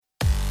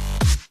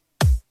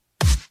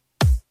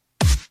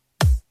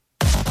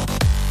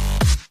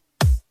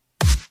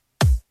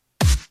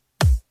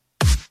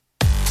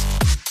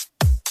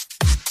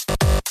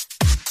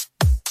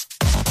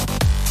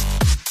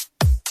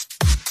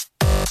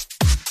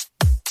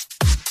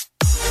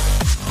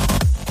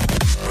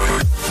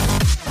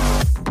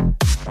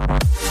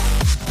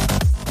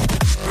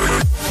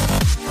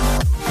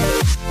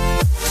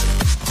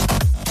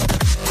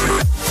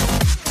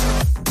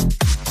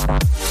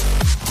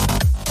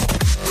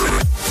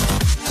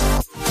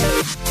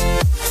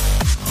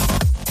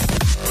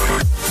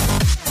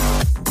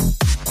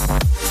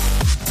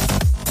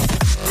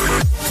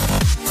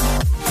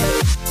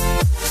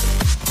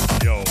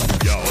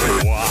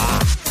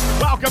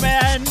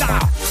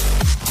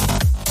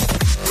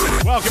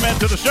Welcome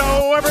into the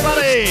show,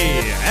 everybody.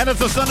 And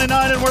it's a Sunday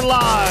night and we're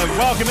live.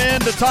 Welcome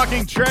into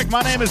Talking Trek.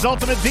 My name is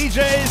Ultimate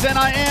DJs and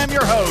I am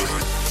your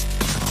host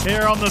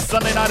here on the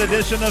Sunday night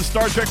edition of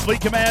Star Trek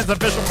Fleet Command's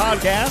official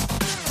podcast.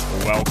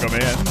 Welcome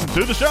in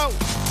to the show.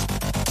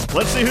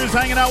 Let's see who's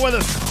hanging out with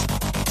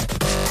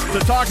us to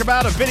talk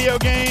about a video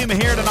game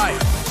here tonight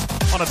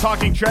on a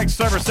Talking Trek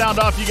server. Sound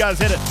off, you guys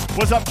hit it.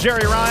 What's up,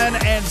 Jerry Ryan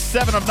and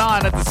 7 of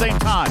 9 at the same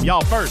time.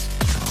 Y'all first.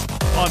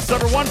 On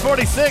server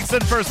 146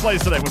 in first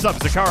place today. What's up,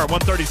 Zakara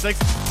 136?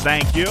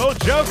 Thank you.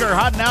 Joker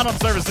hiding out on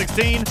server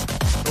 16.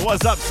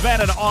 What's up,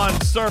 Spannin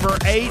on server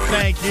 8?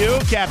 Thank you.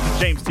 Captain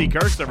James T.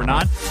 Kirk, server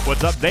 9.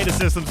 What's up, Data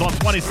Systems on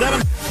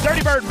 27.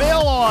 Dirty Bird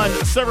Bill on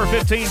server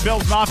 15.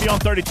 Bill's Mafia on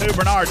 32.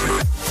 Bernard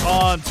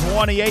on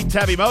 28.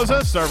 Tabby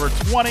Moses, server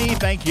 20.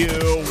 Thank you.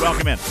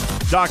 Welcome in.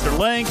 Dr.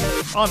 Link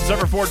on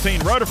server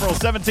 14. Rotafurl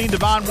 17.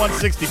 Divine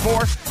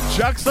 164.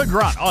 Chuck's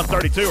Grunt on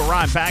 32.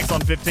 Orion Pax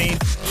on 15.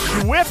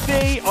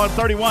 Swifty on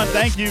 31.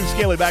 Thank you.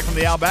 Scaly back from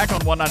the Outback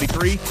on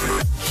 193.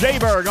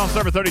 Jayberg on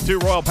server 32.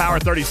 Royal Power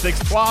 36.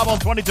 Twab on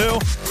 22.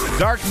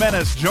 Dark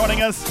Menace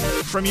joining us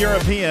from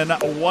European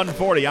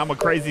 140. I'm what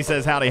Crazy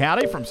says howdy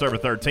howdy from server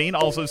 13.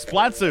 Also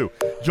Splatsu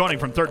joining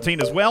from 13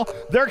 as well.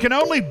 There can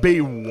only be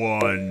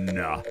one.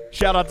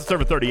 Shout out to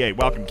server 38.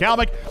 Welcome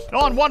Kalmic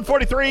on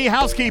 143.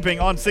 Housekeeping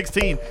on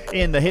 16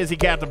 in the Hizzy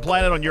Captain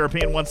Planet on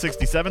European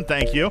 167.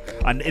 Thank you.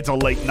 And it's a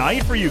late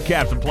night for you,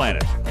 Captain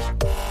Planet.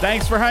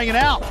 Thanks for hanging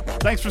out.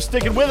 Thanks for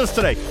sticking with us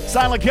today.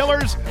 Silent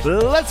Killers,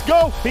 let's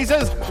go. He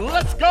says,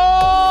 let's go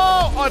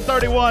on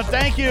 31.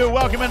 Thank you.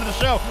 Welcome into the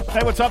show.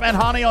 Hey, what's up? And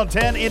Honey on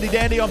 10. Indy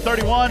Dandy on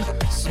 31.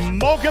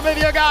 Smoke him if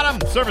you got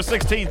him. Server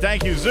 16.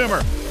 Thank you.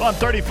 Zoomer on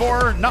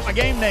 34. Not my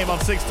game name on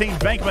 16.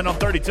 Bankman on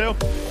 32.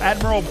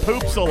 Admiral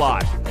Poops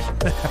alive.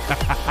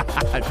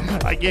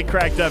 I get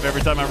cracked up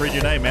every time I read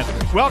your name, man.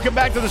 Welcome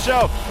back to the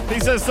show. He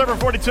says server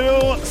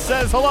 42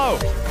 says hello.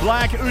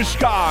 Black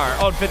Ushkar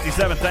on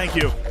 57. Thank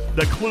you.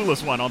 The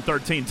Clueless one on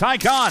 13.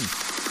 Tycon,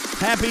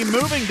 happy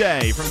moving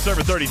day from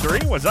server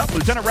 33. What's up?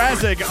 Lieutenant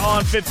Razik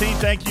on 15.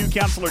 Thank you.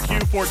 Counselor Q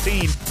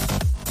 14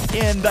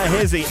 in the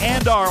Hizzy.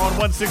 Andar on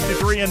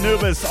 163.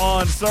 Anubis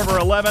on server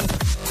 11.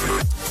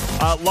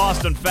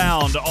 Lost and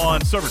Found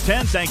on server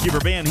 10. Thank you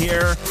for being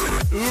here.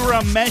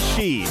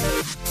 Urameshi.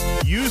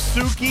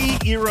 Yusuke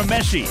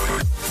Urameshi.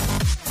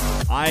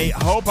 I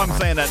hope I'm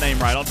saying that name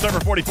right. On server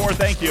 44,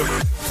 thank you.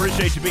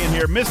 Appreciate you being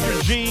here.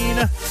 Mr.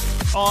 Gene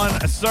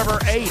on server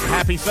 8.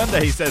 Happy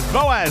Sunday, he says.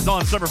 Boaz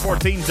on server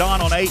 14.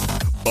 Don on 8.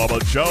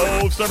 Bubba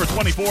Joe, server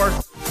 24.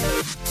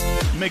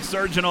 Mick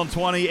Surgeon on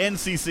 20.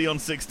 NCC on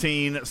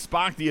 16.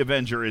 Spock the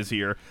Avenger is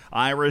here.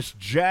 Irish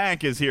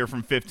Jack is here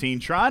from 15.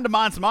 Trying to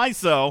mine some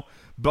ISO,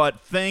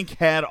 but Think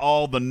had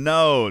all the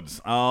nodes.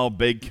 Oh,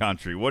 big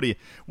country. What do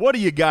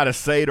you got to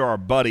say to our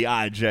buddy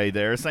IJ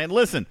there? Saying,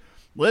 listen,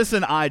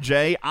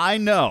 IJ, I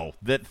know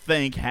that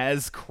Think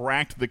has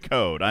cracked the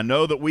code. I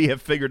know that we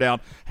have figured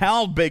out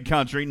how Big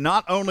Country,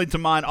 not only to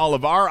mine all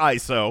of our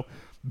ISO,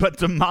 but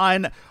to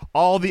mine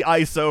all the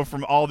ISO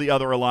from all the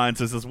other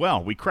alliances as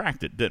well. We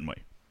cracked it, didn't we?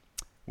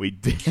 We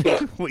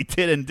did. We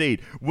did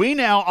indeed. We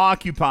now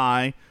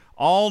occupy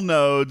all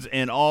nodes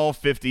in all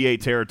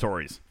 58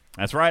 territories.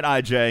 That's right,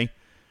 IJ.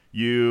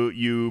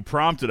 You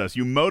prompted us.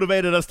 You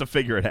motivated us to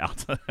figure it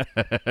out.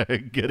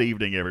 Good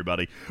evening,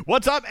 everybody.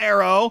 What's up,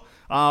 Arrow?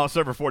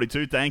 Server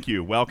 42, thank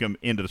you. Welcome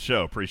into the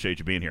show. Appreciate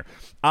you being here.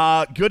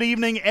 Good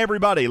evening,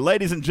 everybody.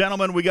 Ladies and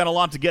gentlemen, we got a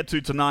lot to get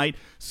to tonight,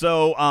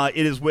 so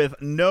it is with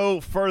no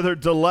further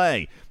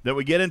delay that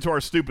we get into our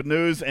stupid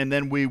news, and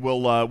then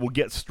we'll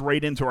get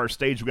straight into our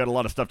stage. We've got a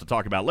lot of stuff to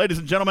talk about. Ladies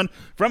and gentlemen,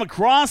 from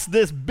across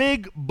this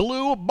big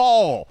blue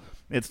ball,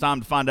 it's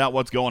time to find out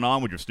what's going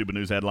on with your stupid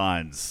news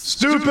headlines.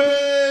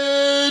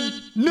 Stupid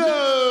news!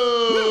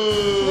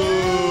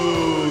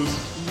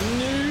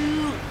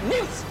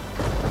 News!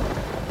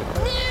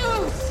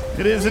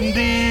 It is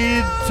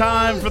indeed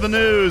time for the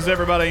news,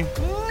 everybody.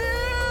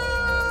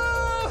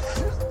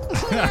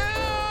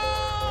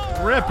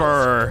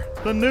 Ripper,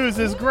 the news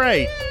is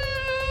great.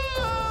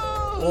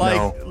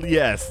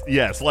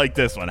 Yes, like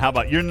this one. How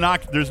about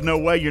there's no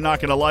way you're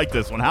not going to like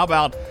this one. How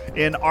about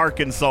in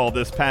Arkansas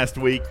this past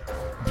week?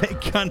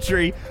 Big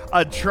Country,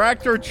 a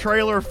tractor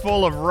trailer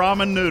full of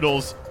ramen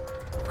noodles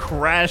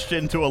crashed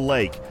into a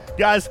lake.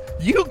 Guys,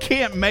 you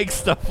can't make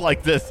stuff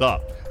like this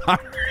up. All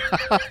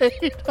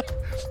right?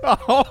 A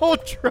whole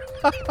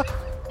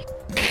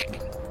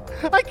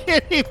I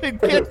can't even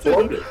get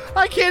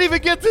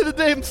to the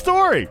damn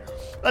story.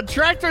 A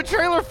tractor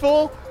trailer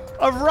full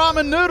of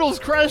ramen noodles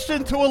crashed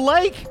into a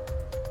lake,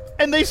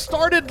 and they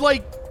started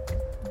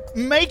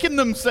making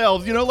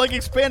themselves,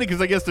 expanding, because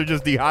I guess they're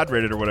just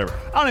dehydrated or whatever.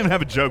 I don't even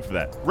have a joke for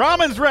that.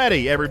 Ramen's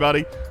ready,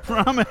 everybody.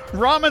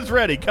 Ramen's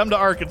ready. Come to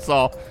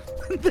Arkansas.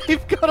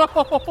 They've got a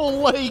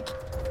whole lake.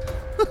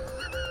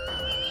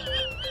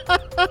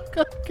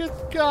 Good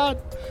God.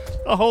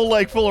 A whole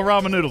lake full of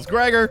ramen noodles.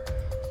 Gregor,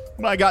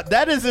 my God,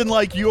 that's in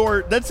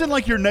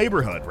your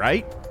neighborhood,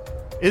 right?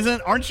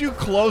 Aren't you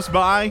close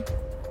by?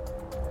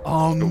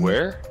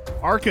 Where?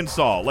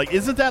 Arkansas.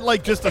 Isn't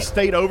that just a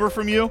state over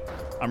from you?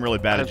 I'm really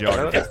bad at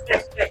geography.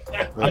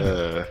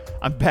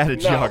 I'm bad at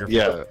geography.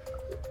 Yeah,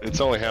 it's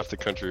only half the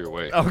country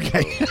away.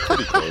 Okay. So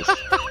pretty close.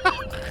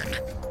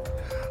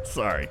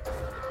 Sorry.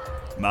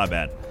 My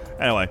bad.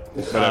 Anyway.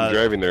 But I'm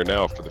driving there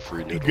now for the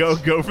free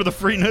noodles. Go for the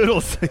free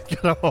noodles.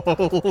 Get a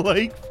whole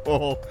lake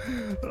full.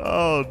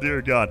 Oh,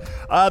 dear God.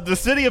 The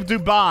city of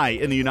Dubai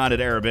in the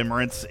United Arab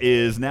Emirates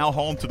is now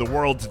home to the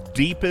world's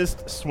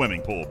deepest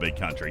swimming pool, big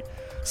country.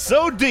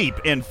 So deep,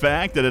 in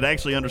fact, that it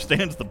actually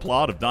understands the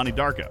plot of Donnie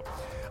Darko.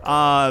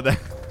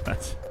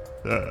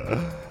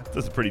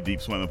 That's a pretty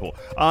deep swimming pool.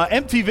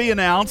 MTV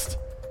announced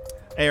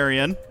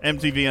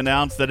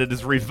that it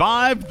has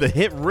revived the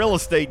hit real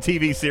estate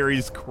TV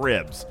series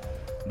Cribs.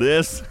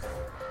 This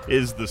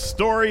is the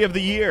story of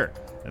the year,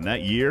 and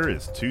that year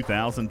is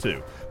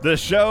 2002. The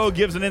show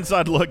gives an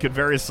inside look at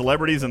various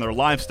celebrities and their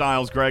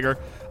lifestyles, Gregor,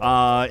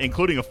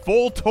 including a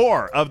full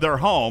tour of their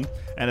home,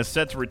 and is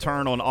set to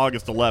return on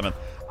August 11th.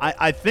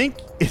 I think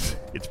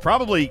it's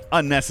probably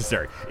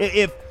unnecessary.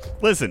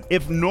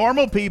 If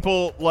normal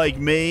people like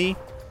me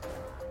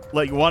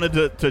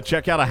wanted to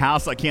check out a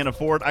house I can't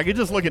afford, I could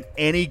just look at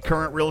any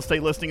current real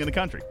estate listing in the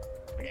country.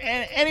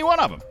 Any one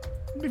of them.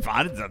 It'd be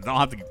fine. Don't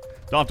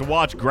have to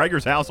watch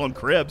Gregor's house on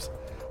Cribs.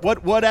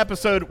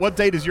 What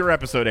date is your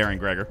episode airing,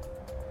 Gregor?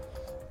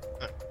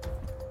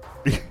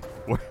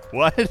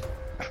 What?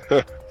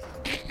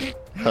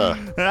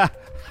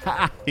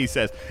 He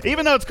says,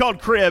 even though it's called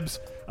Cribs,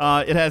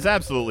 it has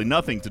absolutely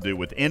nothing to do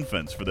with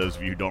infants, for those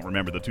of you who don't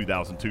remember the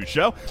 2002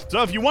 show.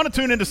 So if you want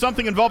to tune into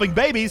something involving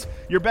babies,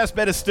 your best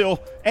bet is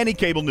still any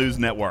cable news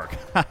network.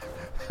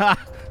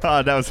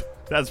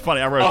 That's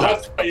funny. I wrote that.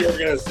 That's what you were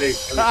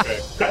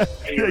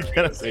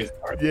going to say.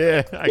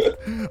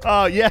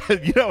 Yeah.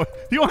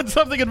 You want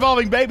something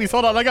involving babies?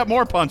 Hold on, I got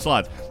more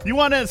punchlines. You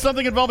want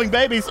something involving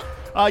babies?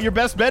 Your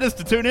best bet is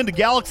to tune into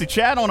Galaxy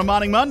Chat on a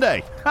Morning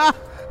Monday.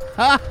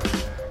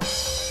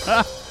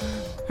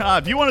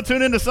 If you want to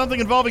tune into something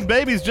involving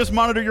babies, just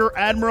monitor your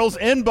Admiral's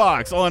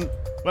inbox on,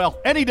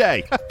 any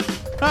day.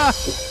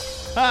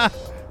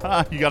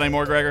 You got any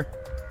more, Gregor?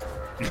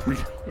 We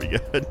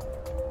good?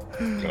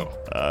 No.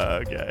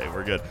 Okay,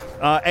 we're good.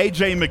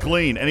 AJ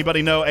McLean.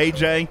 Anybody know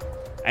AJ?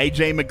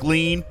 AJ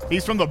McLean.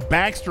 He's from the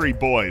Backstreet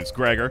Boys,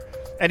 Gregor.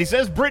 And he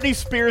says Britney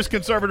Spears'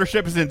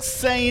 conservatorship is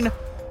insane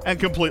and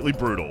completely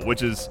brutal,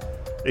 which is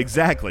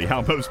exactly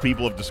how most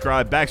people have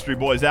described Backstreet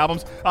Boys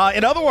albums.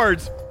 In other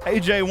words,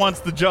 AJ wants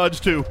the judge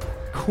to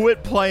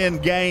quit playing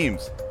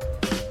games.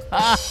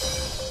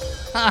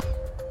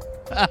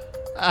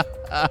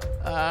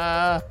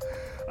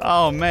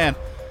 Oh, man.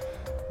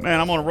 Man,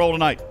 I'm on a roll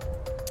tonight.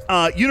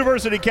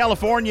 University of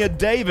California,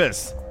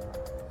 Davis.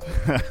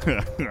 I'm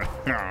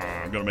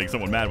going to make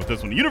someone mad with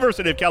this one.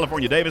 University of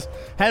California, Davis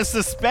has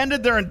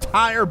suspended their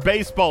entire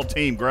baseball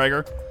team,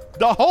 Gregor.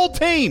 The whole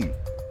team.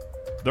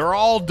 They're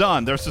all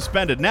done. They're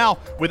suspended. Now,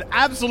 with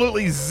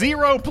absolutely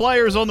zero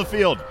players on the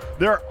field,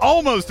 they're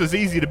almost as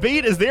easy to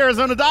beat as the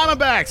Arizona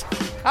Diamondbacks.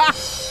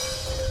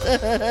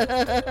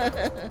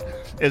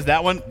 Is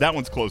that one? That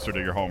one's closer to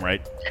your home,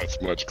 right?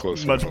 That's much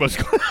closer. Much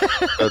closer.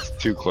 That's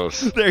too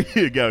close. There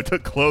you go.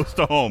 Took close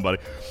to home, buddy.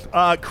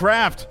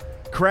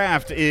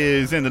 Kraft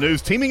is in the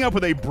news, teaming up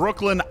with a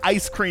Brooklyn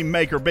ice cream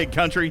maker, Big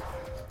Country,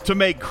 to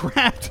make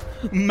Kraft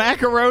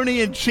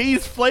macaroni and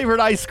cheese flavored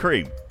ice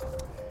cream.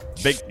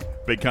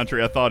 Big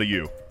Country, I thought of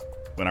you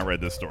when I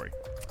read this story.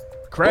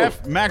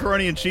 Kraft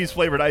macaroni and cheese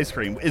flavored ice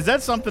cream. Is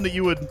that something that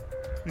would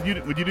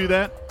you do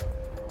that?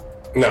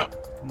 No.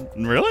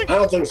 Really? I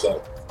don't think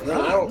so.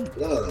 No, I don't.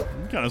 No.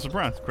 I'm kind of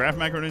surprised. Kraft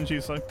macaroni and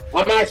cheese. I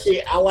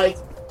like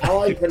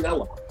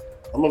vanilla.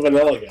 I'm a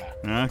vanilla guy.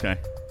 Okay.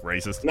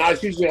 Racist. No,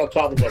 it's usually on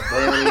top of a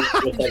brownie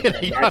with like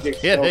magic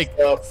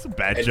stuff,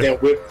 bad and joke. then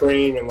whipped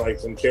cream and like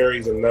some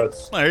cherries and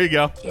nuts. There you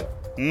go. Yeah.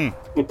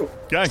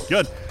 Okay,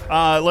 good.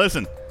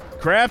 Listen,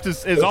 Kraft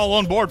is all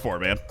on board for it,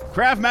 man.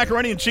 Kraft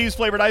macaroni and cheese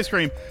flavored ice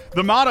cream.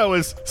 The motto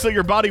is so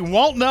your body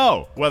won't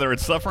know whether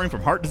it's suffering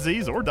from heart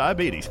disease or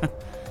diabetes.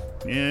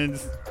 Yeah.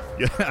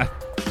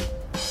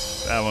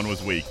 That one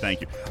was weak.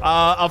 Thank you.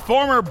 A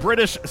former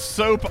British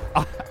soap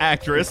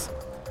actress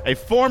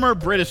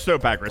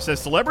says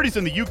celebrities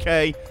in the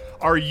UK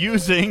are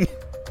using,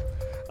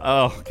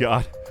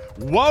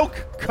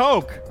 woke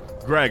coke,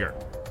 Gregor.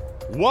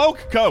 Woke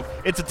coke.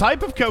 It's a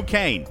type of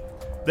cocaine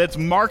that's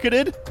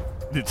marketed.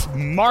 All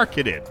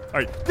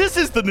right, this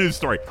is the news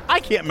story. I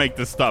can't make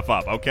this stuff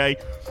up, okay?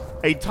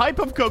 A type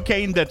of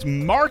cocaine that's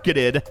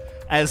marketed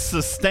as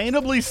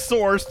sustainably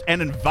sourced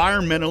and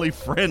environmentally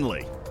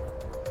friendly.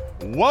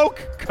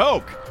 Woke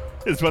coke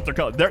is what they're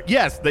called.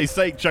 They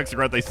say, Chuck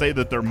Cigarette, they say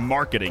that they're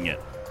marketing it.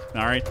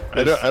 All right.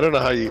 I don't know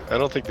how I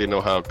don't think they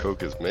know how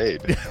Coke is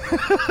made.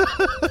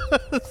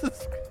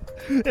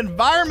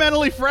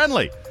 Environmentally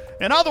friendly.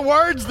 In other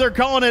words, they're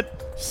calling it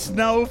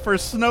snow for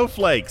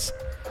snowflakes.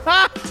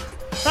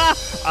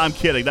 I'm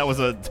kidding. That was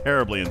a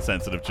terribly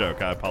insensitive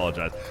joke. I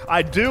apologize.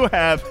 I do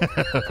have.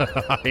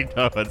 I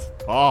know it's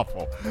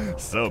awful.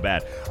 So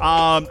bad.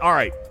 All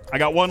right. I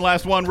got one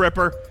last one,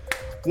 Ripper.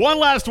 One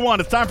last one.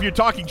 It's time for your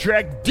talking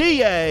track.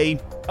 DA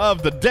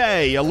of the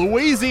day. A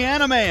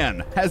Louisiana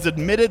man has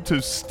admitted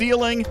to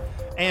stealing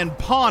and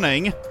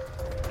pawning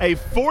a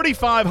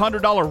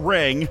 $4,500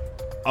 ring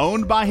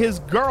owned by his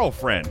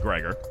girlfriend,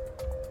 Gregor,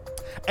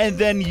 and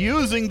then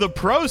using the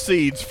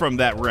proceeds from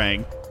that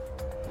ring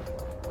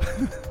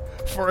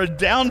for a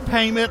down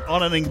payment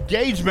on an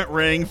engagement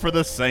ring for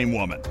the same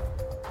woman.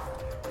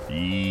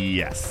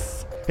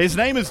 Yes. His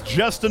name is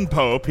Justin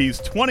Pope. He's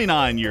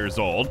 29 years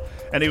old,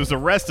 and he was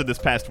arrested this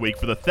past week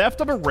for the theft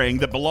of a ring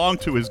that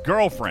belonged to his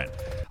girlfriend.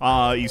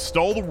 He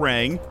stole the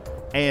ring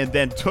and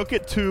then took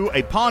it to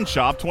a pawn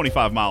shop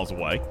 25 miles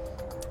away,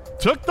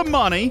 took the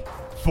money,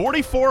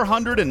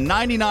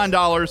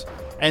 $4,499,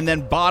 and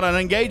then bought an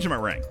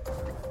engagement ring.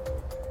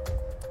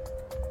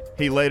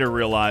 He later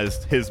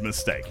realized his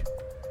mistake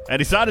and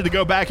decided to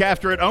go back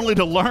after it, only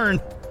to learn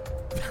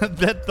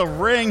that the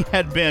ring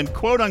had been,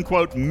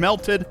 quote-unquote,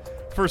 melted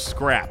for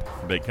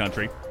scrap. Big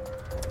country.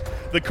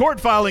 The court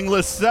filing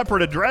lists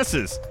separate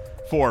addresses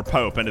for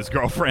Pope and his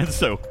girlfriend,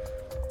 so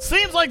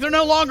seems like they're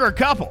no longer a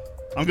couple.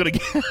 I'm gonna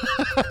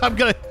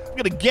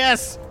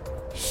guess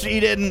she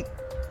didn't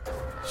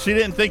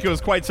think it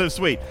was quite so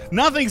sweet.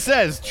 Nothing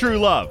says true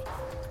love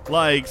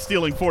like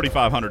stealing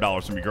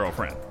 $4,500 from your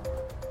girlfriend.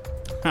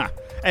 Huh.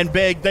 And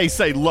Big, they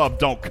say love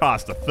don't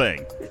cost a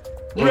thing.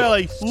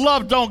 Really?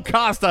 Love don't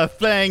cost a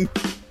thing?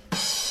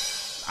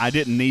 I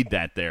didn't need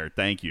that there.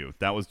 Thank you.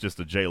 That was just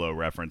a J-Lo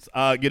reference.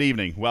 Good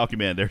evening.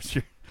 Welcome in. There's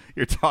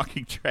your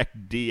Talking Track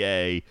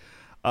DA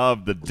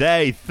of the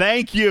day.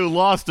 Thank you,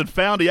 Lost and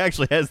Found. He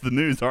actually has the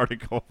news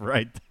article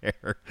right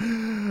there.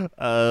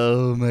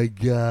 Oh, my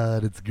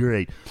God. It's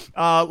great.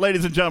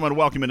 Ladies and gentlemen,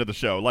 welcome into the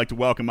show. I'd like to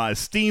welcome my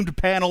esteemed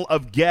panel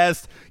of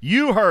guests.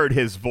 You heard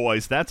his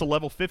voice. That's a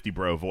level 50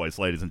 bro voice,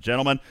 ladies and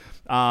gentlemen.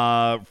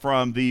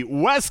 From the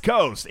West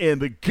Coast in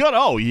the good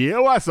old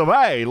U.S. of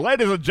A.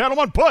 Ladies and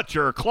gentlemen, put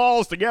your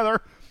claws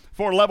together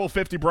for level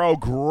 50 bro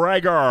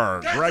Gregor.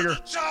 Gregor,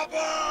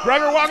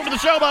 welcome to the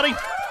show, buddy.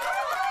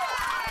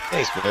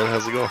 Thanks, man.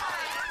 How's it going?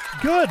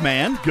 Good,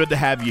 man. Good to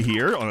have you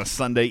here on a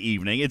Sunday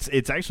evening.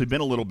 It's actually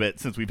been a little bit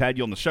since we've had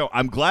you on the show.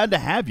 I'm glad to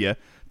have you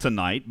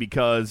tonight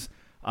because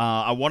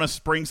I want to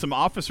spring some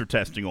officer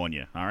testing on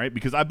you, all right?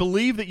 Because I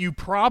believe that you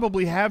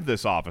probably have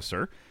this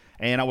officer,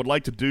 and I would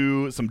like to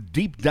do some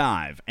deep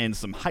dive and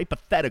some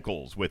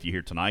hypotheticals with you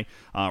here tonight.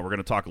 We're going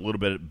to talk a little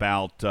bit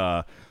about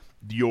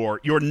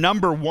your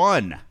number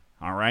one,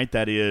 all right?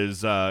 That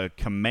is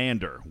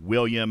Commander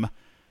William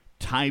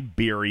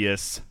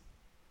Tiberius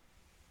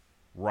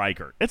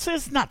Reichert.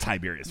 It's not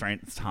Tiberius, right?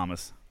 It's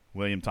Thomas.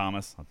 William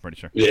Thomas, I'm pretty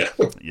sure. Yeah.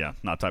 Yeah,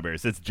 not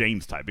Tiberius. It's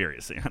James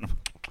Tiberius.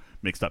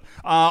 Mixed up.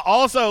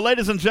 Also,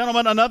 ladies and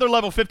gentlemen, another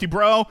level 50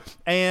 bro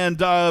and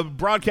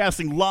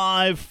broadcasting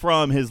live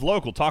from his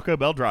local Taco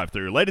Bell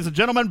drive-thru. Ladies and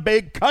gentlemen,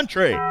 Big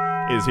Country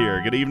is here.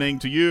 Good evening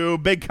to you,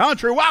 Big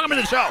Country. Welcome to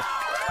the show.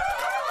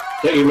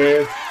 Thank you,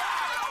 man.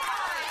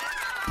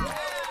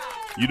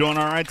 You doing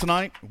all right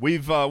tonight?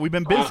 We've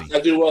been busy. I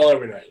do well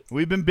every night.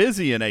 We've been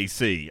busy in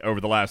AC over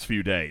the last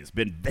few days.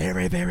 Been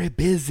very, very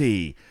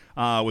busy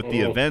with the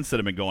events that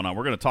have been going on.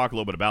 We're going to talk a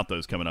little bit about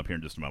those coming up here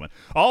in just a moment.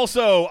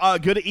 Also,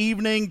 good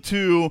evening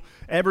to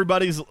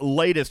everybody's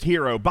latest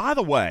hero. By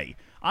the way,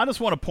 I just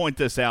want to point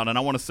this out, and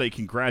I want to say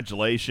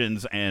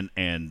congratulations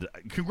and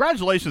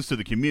congratulations to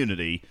the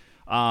community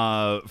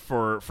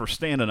for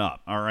standing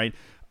up. All right,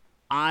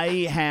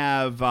 I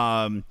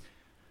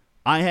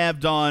have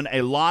done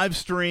a live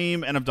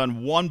stream and I've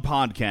done one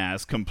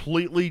podcast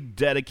completely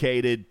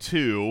dedicated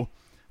to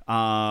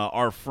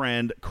our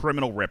friend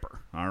Criminal Ripper.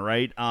 All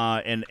right,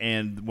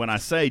 and when I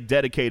say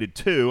dedicated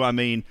to, I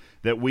mean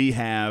that we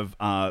have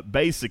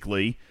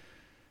basically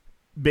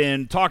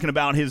been talking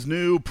about his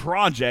new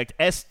project,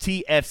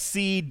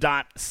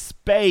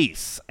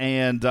 STFC.space.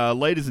 And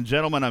ladies and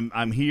gentlemen,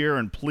 I'm here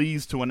and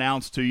pleased to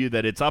announce to you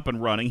that it's up and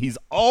running. He's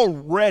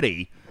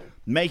already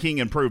making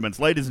improvements.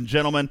 Ladies and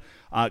gentlemen,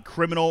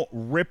 Criminal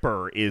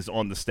Ripper is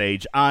on the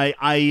stage.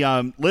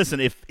 I listen,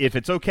 if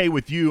it's okay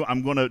with you,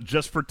 I'm going to,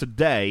 just for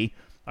today,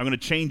 I'm going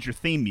to change your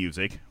theme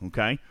music,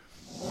 okay?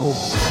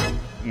 Oh.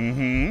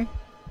 Mm-hmm.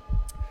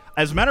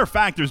 As a matter of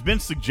fact, there's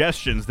been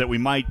suggestions that we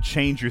might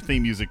change your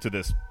theme music to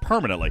this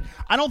permanently.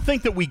 I don't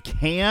think that we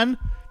can,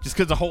 just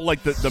because of the whole,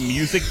 like, the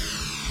music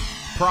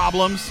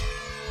problems.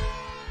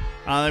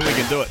 I think we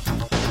can do it.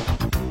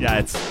 Yeah,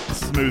 it's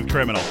Smooth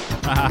Criminal.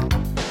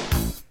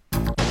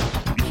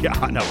 Yeah,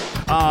 I know.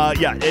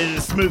 Yeah, it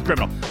is Smooth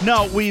Criminal.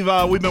 No, we've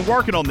been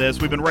working on this.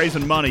 We've been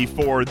raising money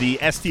for the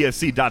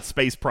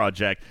STFC.space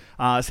project.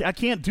 See, I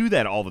can't do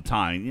that all the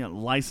time, you know,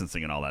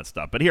 licensing and all that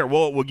stuff. But here,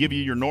 we'll give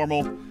you your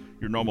normal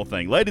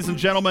thing. Ladies and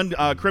gentlemen,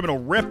 Criminal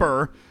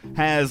Ripper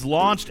has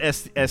launched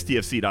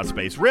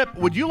STFC.space. Rip,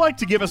 would you like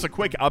to give us a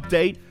quick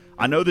update?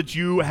 I know that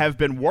you have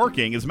been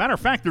working. As a matter of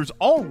fact, there's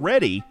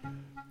already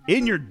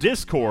in your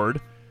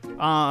Discord,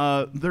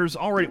 there's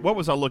already, what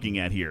was I looking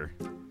at here?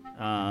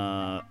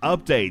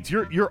 Updates.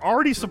 You're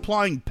already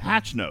supplying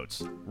patch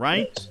notes,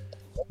 right?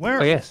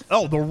 Where? Oh, yes.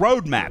 Oh, the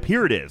roadmap.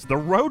 Here it is. The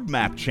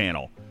roadmap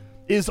channel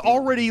is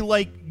already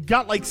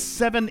got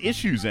 7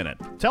 issues in it.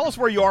 Tell us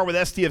where you are with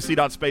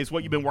STFC.space,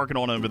 what you've been working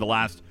on over the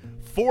last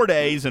 4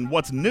 days, and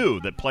what's new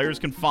that players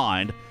can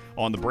find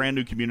on the brand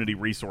new community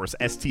resource,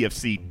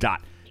 stfc.space.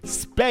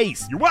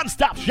 Your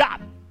one-stop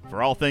shop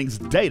for all things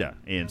data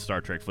in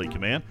Star Trek Fleet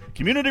Command.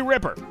 Community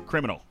Ripper.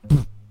 Criminal.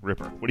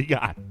 Ripper. What do you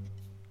got?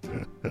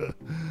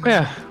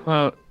 Yeah,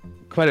 well,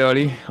 quite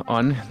early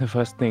on, the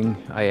first thing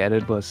I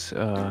added was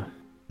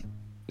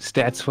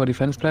stats for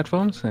defense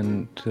platforms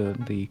and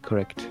the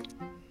correct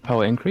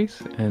power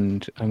increase.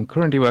 And I'm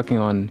currently working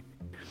on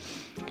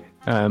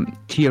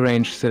tier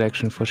range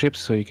selection for ships,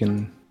 so you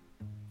can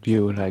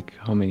view like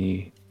how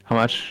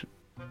much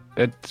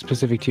a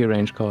specific tier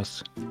range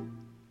costs,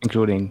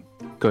 including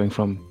going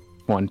from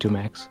 1 to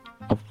max,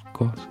 of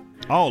course.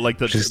 Oh, like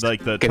the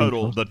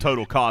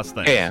total cost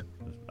thing. Yeah.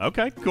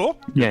 Okay, cool.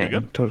 Yeah,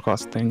 Good. total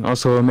cost thing.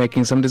 Also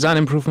making some design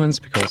improvements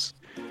because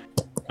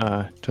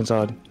turns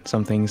out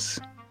some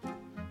things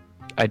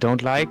I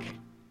don't like,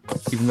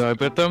 even though I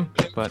built them,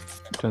 but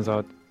turns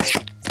out,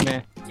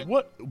 meh.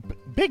 What?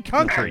 Big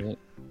country.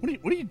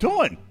 What are you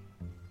doing?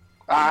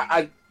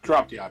 I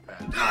dropped the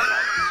iPad.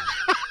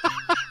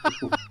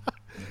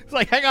 It's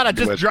like, hang on, I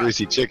just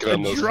greasy chicken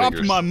on those dropped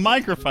fingers. my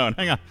microphone.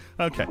 Hang on.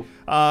 Okay.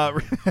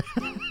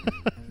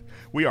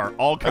 We are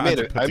all kinds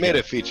of I made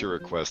a feature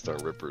request on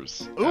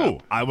Ripper's. Ooh,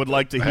 I would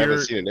like to I hear.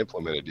 haven't seen it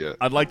implemented yet.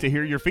 I'd like to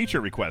hear your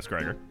feature request,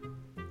 Gregor.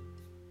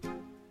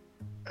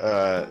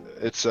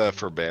 It's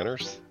for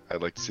banners.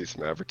 I'd like to see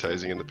some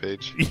advertising in the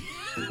page.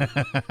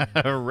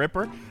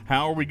 Ripper,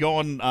 how are we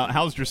going?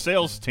 How's your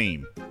sales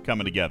team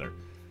coming together?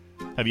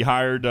 Have you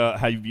hired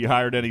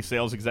any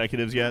sales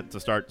executives yet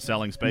to start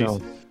selling space?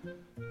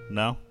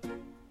 No?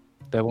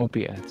 There won't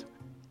be ads.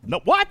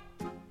 No, what?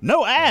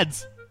 No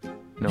ads?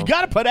 No. You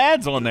got to put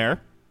ads on there.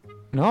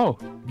 No.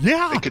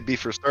 Yeah. It could be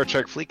for Star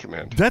Trek Fleet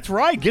Command. That's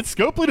right. Get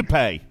Scopely to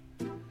pay.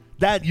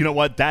 You know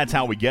what? That's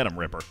how we get them,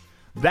 Ripper.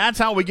 That's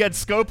how we get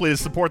Scopely to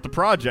support the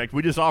project.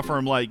 We just offer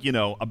them, like,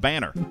 a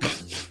banner.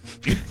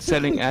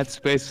 Selling ad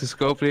space to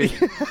Scopely.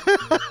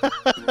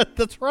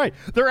 That's right.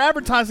 They're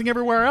advertising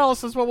everywhere else.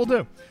 That's what we'll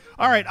do.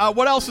 All right.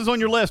 What else is on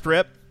your list,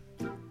 Rip?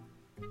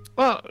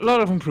 Well, a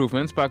lot of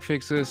improvements, bug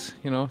fixes,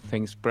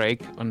 things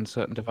break on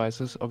certain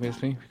devices,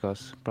 obviously,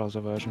 because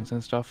browser versions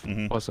and stuff.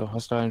 Mm-hmm. Also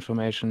hostile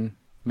information,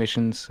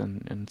 missions,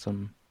 and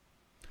some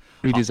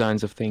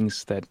redesigns of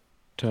things that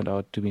turned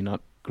out to be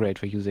not great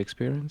for user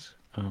experience.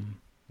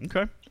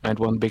 Okay. And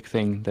one big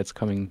thing that's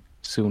coming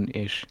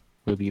soon-ish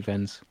will be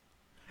events.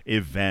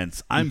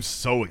 Events. I'm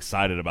so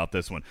excited about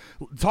this one.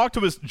 Talk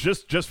to us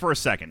just for a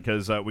second,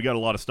 because we got a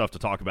lot of stuff to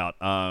talk about.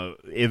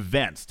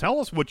 Events. Tell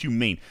us what you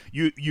mean.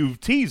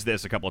 You've teased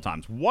this a couple of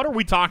times. What are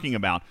we talking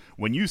about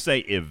when you say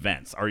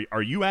events?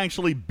 Are you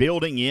actually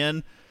building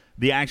in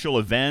the actual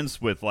events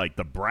with, like,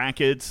 the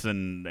brackets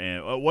and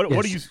what? Yes.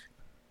 What do you?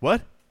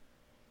 What?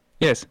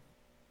 Yes.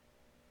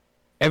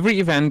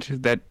 Every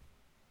event that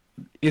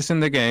is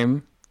in the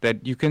game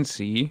that you can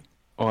see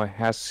or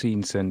has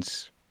seen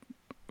since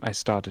I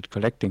started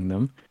collecting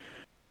them,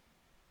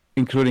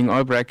 including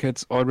all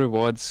brackets, all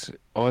rewards,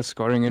 all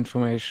scoring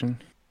information,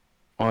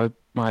 all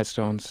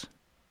milestones.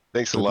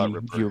 Thanks a lot,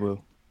 Ripper.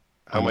 Viewable.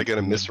 How am I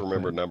going to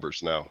misremember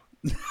numbers now?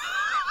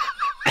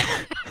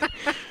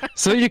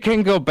 So you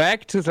can go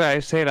back to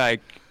That's I right.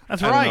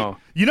 don't know,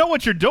 You know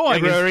what you're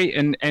doing. February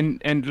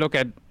and look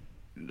at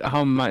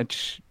how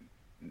much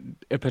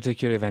a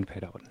particular event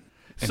paid out,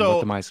 and So-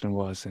 what the milestone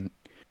was, and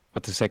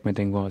what the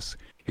segmenting was.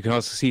 You can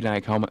also see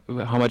like how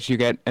much you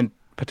get and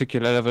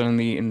particular level in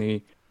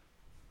the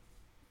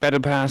battle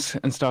pass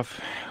and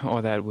stuff.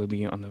 All that will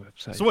be on the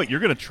website. So wait, you're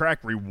going to track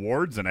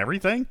rewards and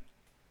everything?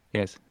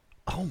 Yes.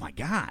 Oh my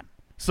God.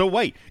 So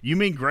wait, you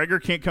mean Gregor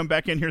can't come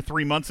back in here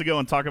 3 months ago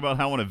and talk about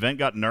how an event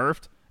got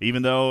nerfed,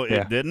 even though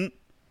Yeah. it didn't?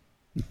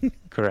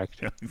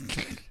 Correct.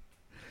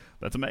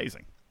 That's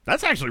amazing.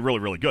 That's actually really,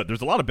 really good.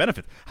 There's a lot of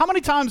benefits. How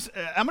many times,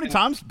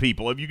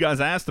 people, have you guys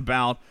asked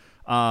about?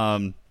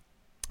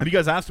 Have you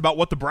guys asked about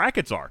what the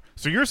brackets are?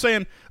 So you're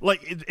saying,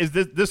 like, is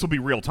this will be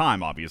real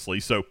time,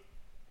 obviously? So,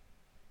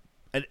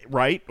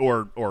 right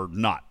or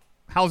not?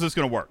 How's this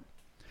going to work?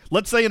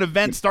 Let's say an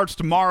event starts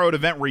tomorrow at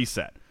Event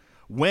Reset.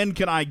 When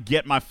can I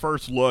get my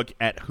first look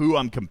at who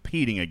I'm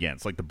competing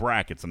against, like the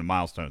brackets and the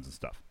milestones and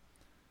stuff?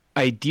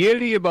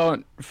 Ideally,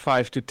 about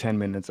 5 to 10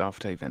 minutes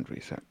after event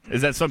reset.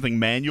 Is that something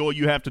manual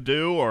you have to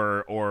do,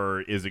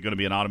 or is it going to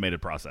be an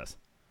automated process?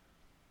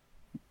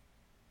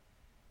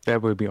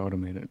 That will be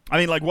automated. I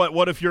mean, like,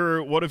 what if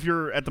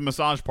you're at the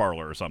massage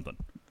parlor or something?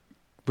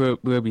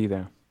 We'll be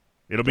there.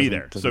 It'll be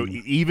there. So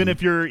even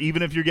if you're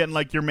getting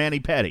like your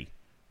mani-pedi,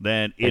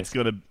 then it's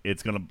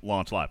Yes. gonna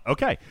launch live.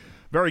 Okay,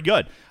 very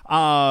good.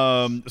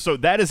 So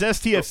that is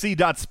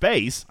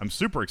stfc.space. I'm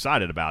super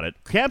excited about it.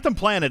 Captain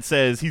Planet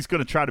says he's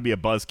going to try to be a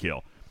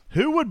buzzkill.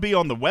 Who would be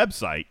on the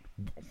website?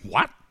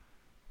 What?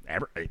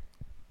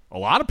 A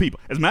lot of people.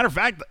 As a matter of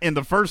fact, in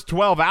the first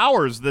 12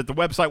 hours that the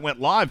website went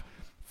live,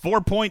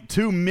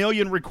 4.2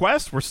 million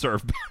requests were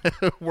served by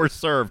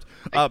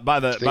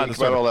the Think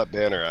server. about all that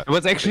banner. That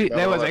was actually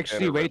banner way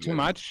right too now.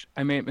 much.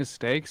 I made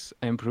mistakes.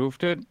 I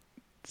improved it.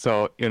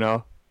 So,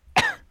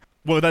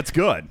 Well, that's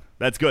good.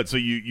 That's good. So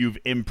you've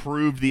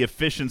improved the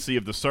efficiency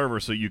of the server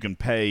so you can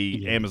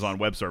pay Amazon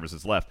Web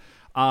Services less.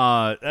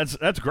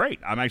 That's great.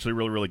 I'm actually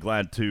really, really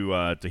glad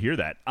to hear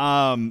that.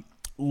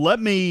 Let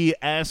me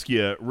ask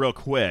you real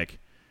quick.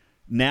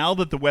 Now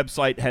that the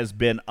website has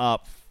been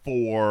up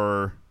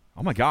for,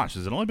 oh my gosh,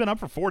 has it only been up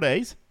for 4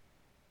 days?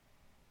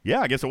 Yeah,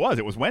 I guess it was.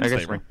 It was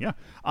Wednesday, right?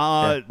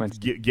 Yeah.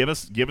 Wednesday. Give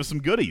us some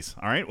goodies.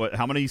 All right.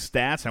 How many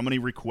stats? How many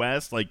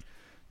requests? Like,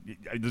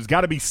 there's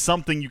got to be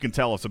something you can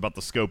tell us about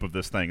the scope of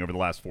this thing over the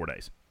last 4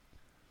 days.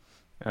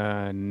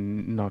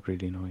 Not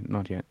really. No,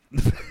 not yet.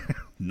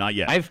 Not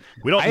yet.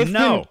 We don't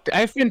know.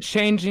 I've been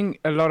changing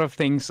a lot of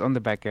things on the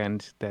back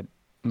end that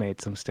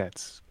made some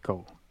stats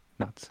go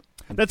nuts.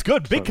 That's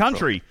good. Big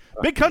Country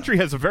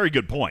has a very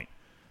good point.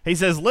 He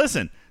says,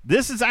 listen,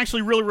 this is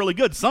actually really, really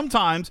good.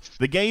 Sometimes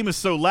the game is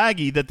so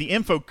laggy that the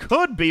info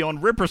could be on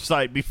Ripper's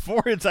site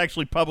before it's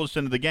actually published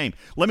into the game.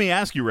 Let me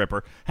ask you,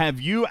 Ripper, have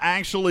you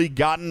actually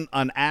gotten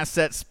an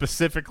asset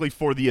specifically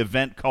for the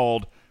event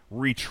called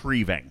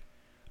Retrieving?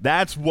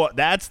 That's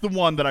the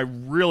one that I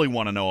really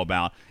want to know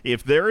about.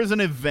 If there is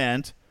an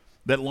event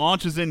that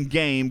launches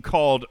in-game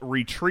called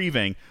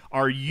Retrieving,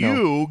 are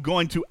you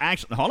going to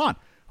actually – hold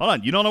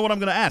on. You don't know what I'm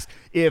going to ask.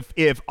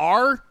 If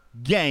our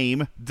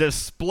game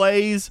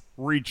displays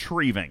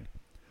Retrieving,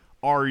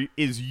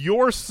 is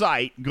your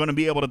site going to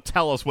be able to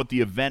tell us what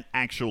the event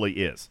actually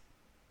is?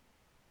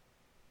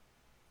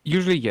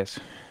 Usually, yes.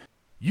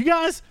 You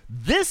guys,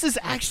 this is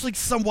actually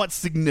somewhat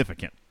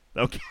significant,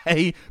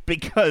 okay?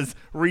 Because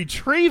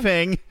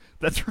Retrieving,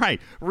 that's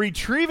right,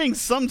 Retrieving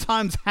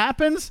sometimes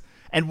happens,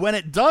 and when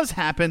it does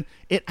happen,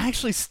 it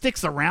actually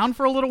sticks around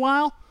for a little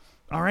while,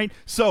 all right?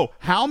 So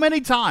how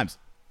many times,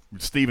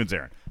 Steven's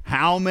Aaron,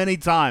 how many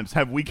times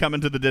have we come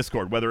into the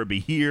Discord, whether it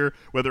be here,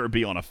 whether it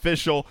be on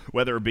official,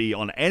 whether it be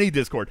on any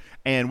Discord,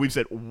 and we've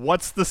said,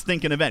 what's the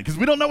stinking event? Because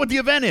we don't know what the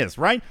event is,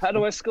 right? How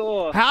do I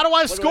score? How do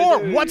I score?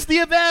 What's the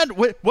event?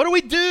 What do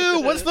we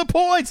do? What's the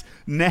points?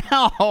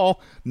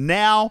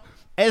 Now,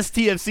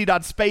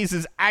 STFC.space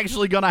is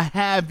actually going to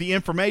have the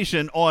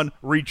information on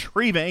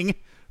Retrieving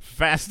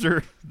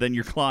faster than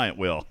your client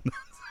will.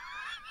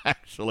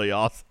 Actually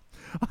awesome.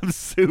 I'm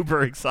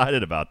super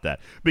excited about that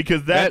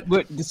because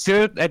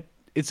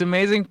it's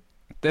amazing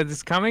that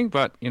it's coming,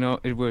 but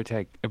it will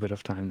take a bit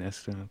of time.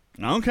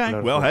 Okay.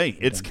 Well, hey,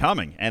 it's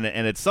coming, and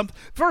it's something.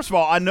 First of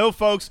all, I know,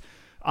 folks,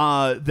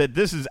 that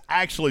this is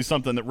actually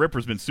something that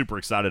Ripper's been super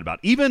excited about.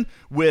 Even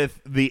with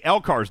the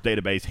LCARS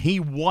database, he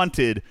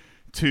wanted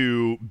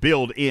to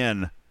build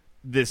in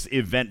this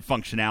event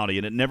functionality,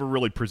 and it never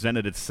really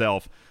presented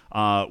itself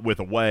with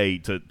a way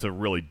to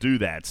really do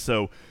that.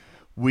 So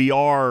we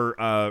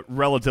are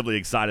relatively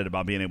excited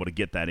about being able to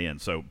get that in.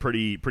 So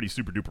pretty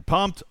super duper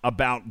pumped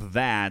about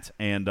that,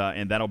 and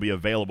that'll be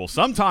available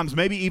sometimes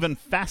maybe even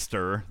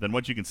faster than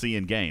what you can see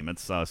in game.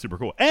 It's super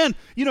cool. And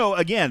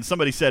again,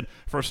 somebody said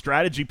for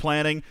strategy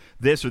planning,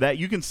 this or that,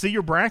 you can see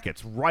your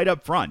brackets right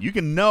up front. You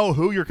can know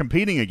who you're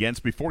competing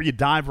against before you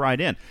dive right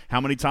in.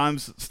 How many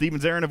times,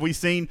 Stevens Aaron, have we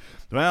seen,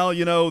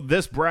 well,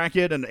 this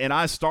bracket and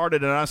I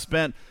started and I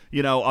spent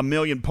 1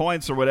 million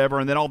points or whatever,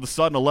 and then all of a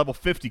sudden a level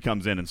 50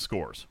 comes in and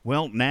scores.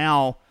 Well,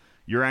 now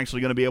you're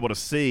actually going to be able to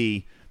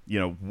see,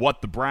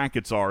 what the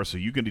brackets are, so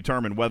you can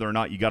determine whether or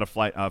not you got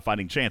a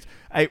fighting chance.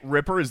 Hey,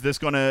 Ripper, is this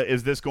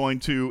going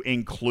to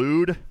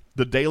include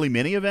the daily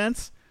mini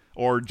events,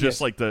 or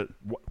just like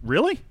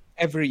really?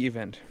 Every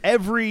event.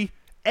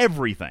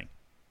 Everything,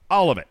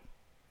 all of it.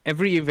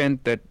 Every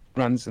event that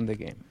runs in the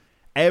game.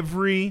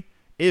 Every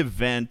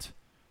event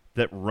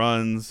that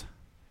runs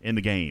in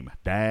the game.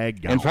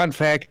 Daggone. And fun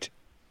fact,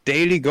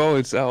 daily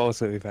goals are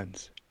also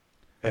events.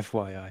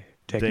 FYI,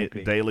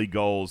 technically. Daily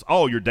goals.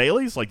 Oh, your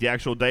dailies? Like the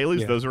actual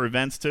dailies? Yeah. Those are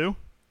events too?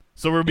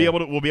 So we'll be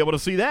able to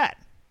see that.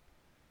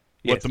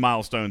 Yes. What the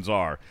milestones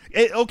are.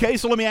 Okay,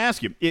 so let me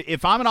ask you.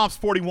 If I'm an Ops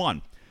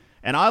 41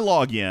 and I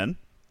log in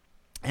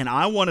and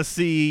I want to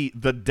see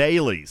the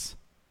dailies.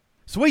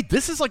 So wait,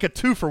 this is like a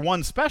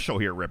 2-for-1 special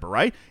here, Ripper,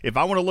 right? If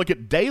I want to look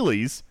at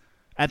dailies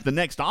at the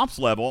next Ops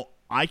level,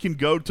 I can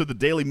go to the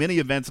daily mini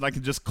events and I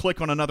can just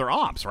click on another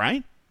Ops,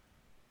 right?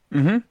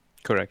 Mm-hmm.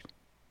 Correct.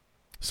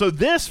 So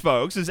this,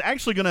 folks, is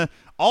actually going to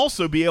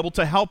also be able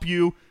to help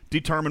you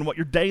determine what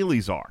your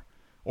dailies are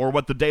or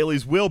what the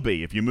dailies will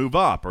be if you move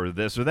up or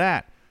this or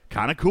that.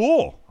 Kind of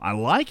cool. I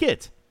like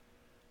it.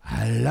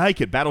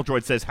 Battle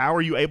Droid says, how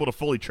are you able to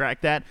fully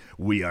track that?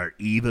 We are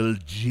evil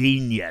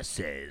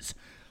geniuses.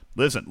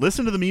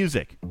 Listen to the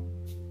music.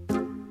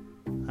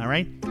 All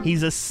right?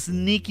 He's a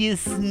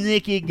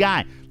sneaky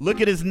guy. Look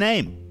at his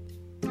name.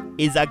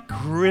 He's a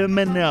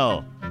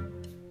criminal.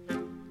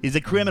 He's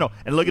a criminal.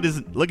 And look at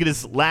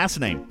his last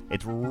name.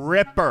 It's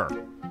Ripper.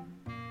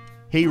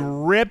 He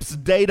rips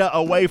data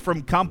away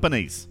from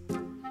companies.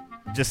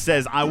 Just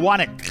says, I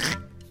want it.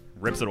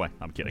 Rips it away.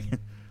 I'm kidding.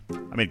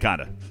 I mean,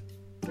 kind of.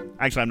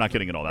 Actually, I'm not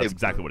kidding at all. That's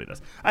exactly what he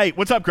does. Hey,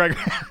 what's up, Greg?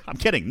 I'm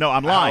kidding. No,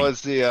 I'm lying.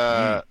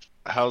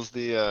 How's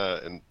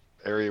the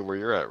area where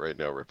you're at right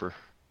now, Ripper?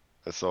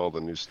 I saw all the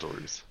news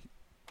stories.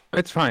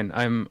 It's fine.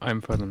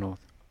 I'm further north.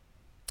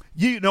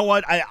 You know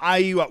what?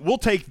 I will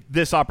take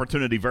this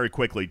opportunity very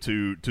quickly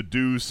to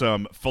do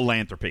some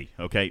philanthropy.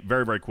 Okay,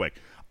 very, very quick,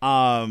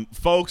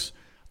 folks.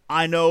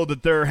 I know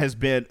that there has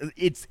been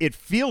it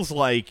feels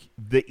like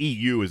the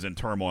EU is in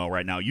turmoil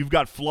right now. You've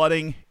got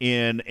flooding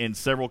in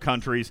several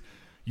countries.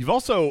 You've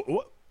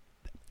also,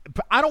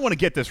 I don't want to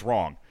get this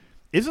wrong.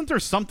 Isn't there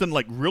something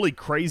like really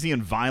crazy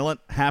and violent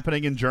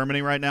happening in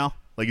Germany right now?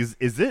 Like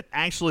is it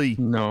actually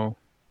No.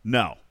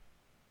 No.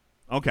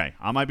 Okay,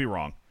 I might be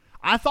wrong.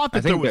 I thought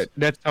that there was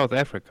that's South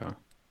Africa.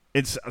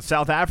 It's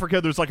South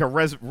Africa. There's like a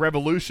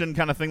revolution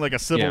kind of thing, like a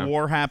civil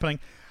war happening.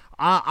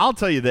 I'll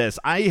tell you this: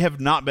 I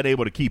have not been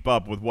able to keep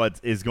up with what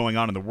is going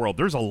on in the world.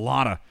 There's a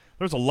lot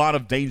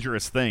of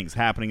dangerous things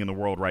happening in the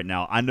world right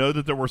now. I know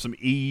that there were some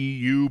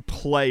EU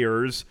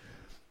players,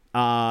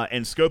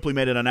 and Scopely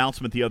made an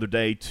announcement the other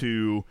day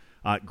to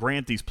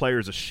grant these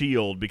players a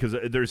shield because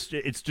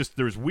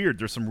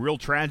there's some real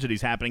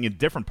tragedies happening in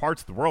different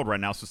parts of the world right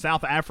now. So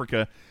South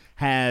Africa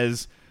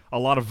has a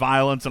lot of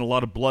violence and a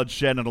lot of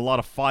bloodshed and a lot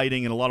of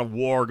fighting and a lot of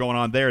war going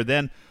on there.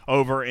 Then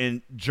over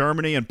in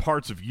Germany and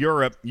parts of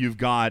Europe, you've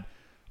got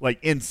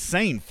like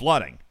insane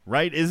flooding,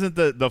 right? Isn't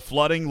the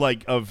flooding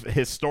like of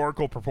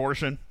historical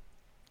proportion?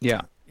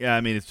 Yeah. Yeah,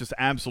 I mean, it's just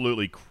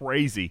absolutely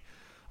crazy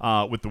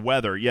with the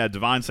weather. Yeah,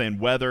 Divine saying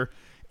weather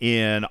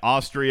in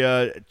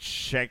Austria,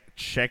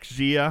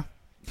 Czechia.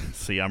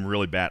 See, I'm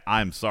really bad.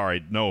 I'm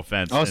sorry. No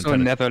offense. Also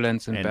in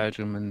Netherlands and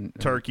Belgium and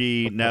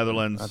Turkey,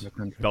 Netherlands,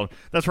 Belgium.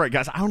 That's right,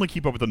 guys. I only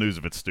keep up with the news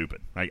if it's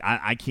stupid. Like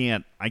I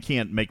can't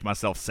make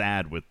myself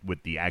sad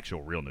with the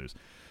actual real news.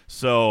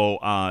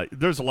 So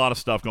there's a lot of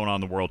stuff going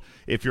on in the world.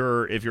 If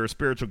you're a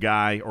spiritual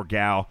guy or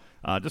gal,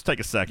 just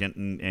take a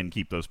second and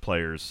keep those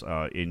players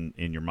in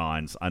your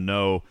minds. I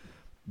know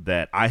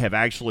that I have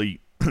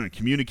actually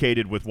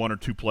communicated with one or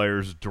two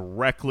players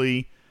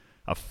directly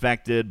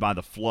affected by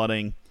the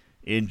flooding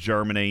in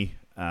Germany.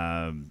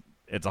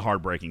 It's a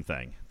heartbreaking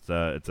thing.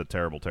 It's a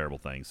terrible, terrible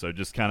thing. So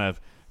just kind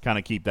of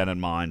keep that in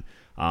mind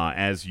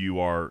as you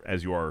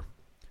are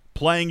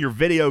playing your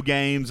video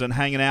games and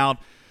hanging out,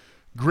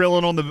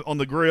 grilling on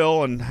the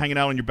grill and hanging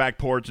out on your back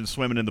porch and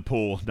swimming in the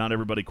pool. Not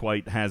everybody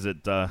quite has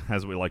it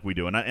like we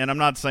do. And I'm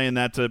not saying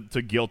that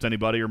to guilt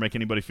anybody or make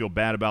anybody feel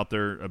bad about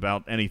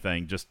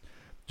anything.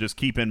 Just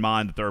keep in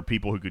mind that there are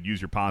people who could use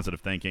your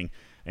positive thinking,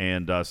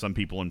 and some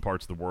people in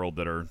parts of the world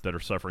that are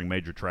suffering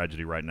major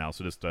tragedy right now.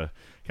 So just kind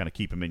of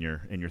keep them in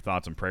your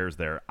thoughts and prayers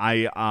there.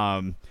 I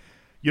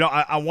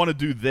want to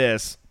do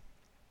this.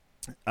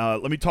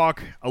 Let me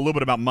talk a little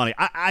bit about money.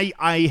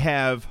 I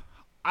have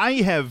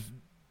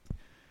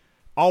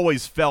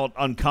always felt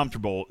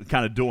uncomfortable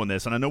kind of doing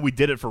this, and I know we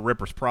did it for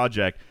Ripper's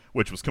Project,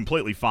 which was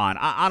completely fine.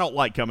 I don't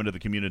like coming to the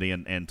community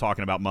and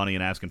talking about money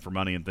and asking for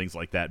money and things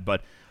like that,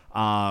 but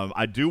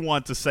I do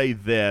want to say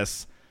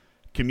this.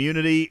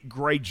 Community,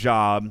 great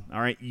job.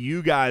 All right,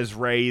 you guys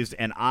raised,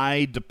 and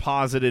I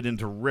deposited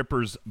into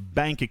Ripper's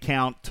bank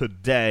account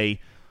today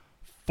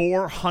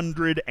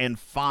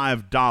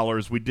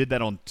 $405. We did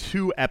that on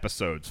 2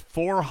 episodes.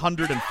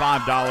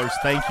 $405.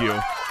 Thank you.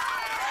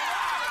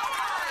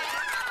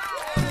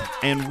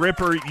 And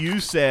Ripper, you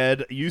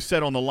said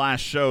on the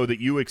last show that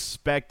you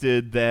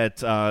expected that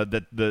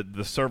that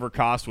the server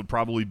cost would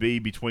probably be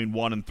between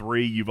 1 and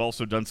 3. You've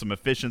also done some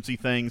efficiency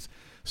things,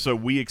 so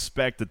we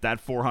expect that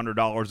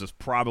 $400 is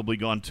probably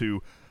going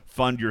to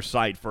fund your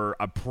site for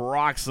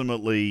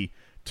approximately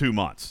 2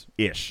 months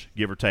ish,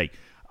 give or take.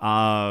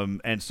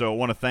 And so I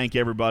want to thank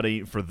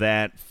everybody for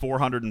that.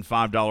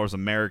 $405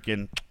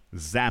 American.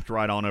 Zapped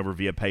right on over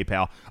via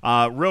PayPal.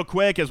 Real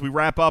quick, as we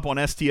wrap up on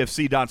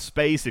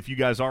stfc.space, if you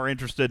guys are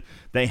interested,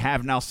 they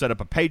have now set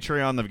up a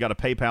Patreon. They've got a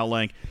PayPal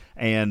link,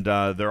 and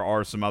there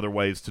are some other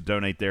ways to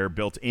donate there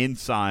built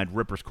inside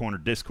Ripper's Corner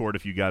Discord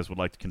if you guys would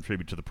like to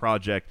contribute to the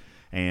project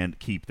and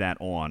keep that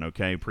on.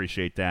 Okay,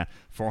 appreciate that.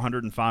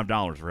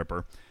 $405,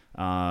 Ripper.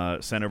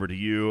 Sent over to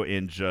you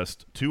in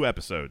just 2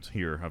 episodes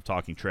here of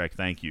Talking Trek.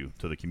 Thank you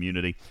to the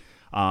community.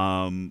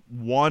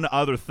 One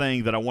other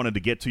thing that I wanted to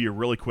get to you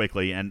really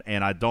quickly, and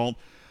I'm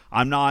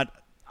not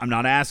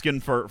asking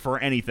for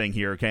anything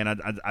here, okay?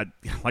 And I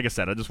like I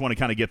said, I just want to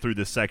kind of get through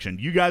this section.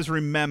 You guys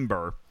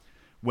remember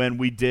when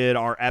we did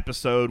our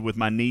episode with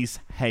my niece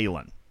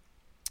Halen?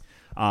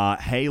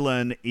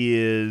 Halen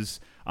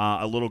is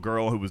a little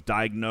girl who was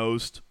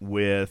diagnosed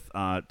with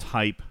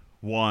type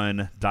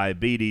 1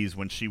 diabetes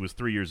when she was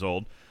 3 years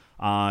old.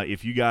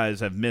 If you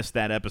guys have missed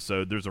that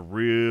episode, there's a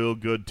real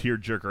good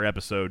tearjerker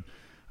episode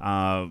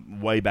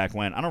way back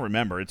when. I don't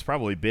remember. It's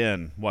probably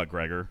been, what,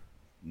 Gregor?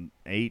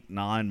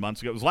 8-9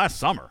 months ago. It was last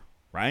summer,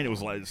 right? It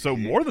was like, so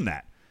more than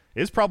that.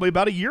 It's probably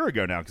about a year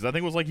ago now, because I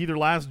think it was like either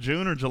last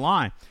June or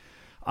July.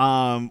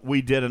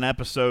 We did an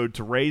episode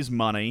to raise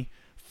money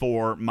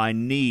for my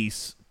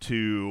niece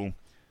to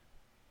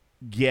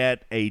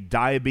get a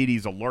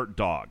diabetes alert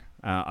dog,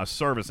 a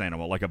service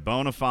animal, like a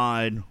bona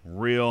fide,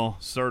 real,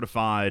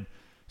 certified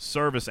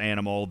service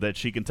animal that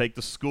she can take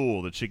to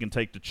school, that she can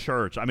take to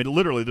church. I mean,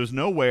 literally, there's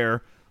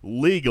nowhere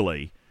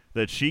legally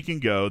that she can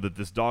go that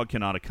this dog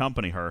cannot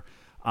accompany her,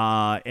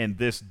 and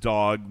this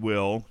dog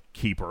will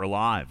keep her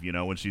alive. You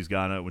know, when she's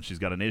got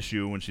an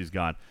issue, when she's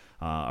got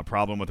a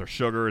problem with her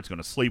sugar, it's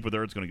going to sleep with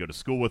her, it's going to go to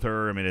school with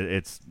her. I mean,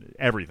 it's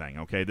everything.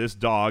 Okay, this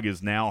dog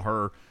is now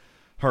her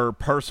her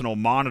personal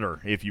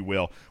monitor, if you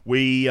will.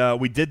 We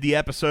did the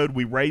episode.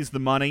 We raised the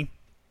money.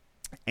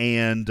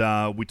 And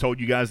we told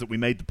you guys that we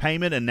made the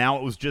payment, and now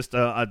it was just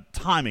a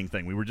timing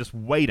thing. We were just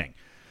waiting.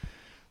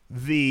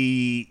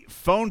 The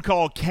phone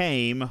call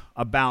came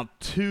about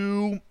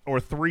 2 or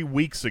 3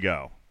 weeks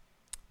ago.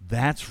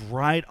 That's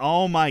right.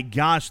 Oh, my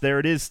gosh. There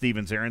it is,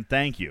 Stevens Aaron.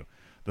 Thank you.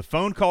 The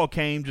phone call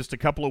came just a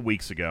couple of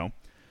weeks ago.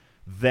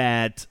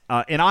 And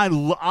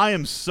I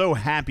am so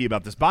happy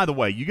about this. By the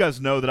way, you guys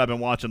know that I've been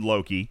watching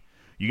Loki.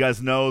 You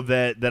guys know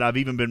that I've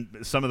even been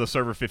 – some of the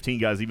Server 15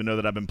 guys even know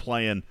that I've been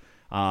playing –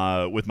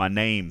 with my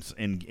names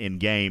in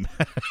game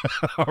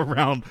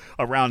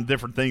around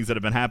different things that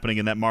have been happening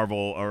in that Marvel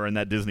or in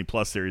that Disney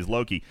Plus series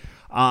Loki.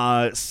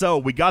 So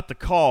we got the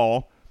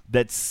call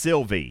that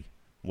Sylvie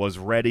was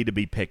ready to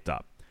be picked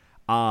up.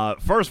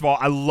 First of all,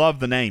 I love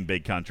the name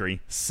Big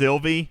Country.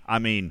 Sylvie, I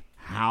mean,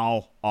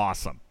 how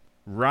awesome,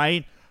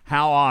 right?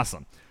 How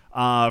awesome.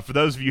 For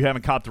those of you who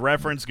haven't caught the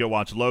reference, go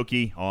watch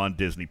Loki on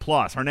Disney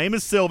Plus. Her name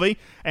is Sylvie,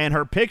 and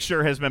her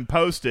picture has been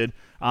posted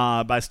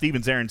by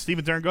Stevens Aaron.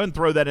 Stevens Aaron, go ahead and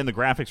throw that in the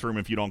graphics room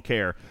if you don't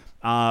care.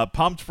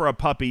 Pumped for a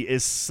Puppy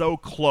is so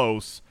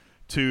close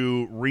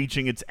to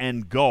reaching its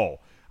end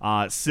goal.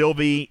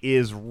 Sylvie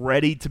is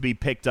ready to be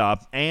picked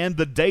up, and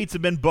the dates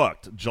have been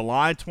booked.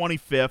 July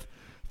 25th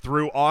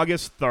through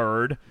August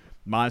 3rd.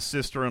 My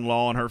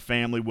sister-in-law and her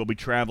family will be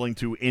traveling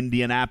to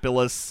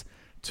Indianapolis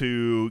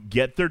to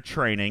get their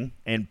training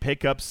and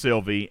pick up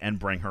Sylvie and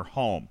bring her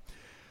home.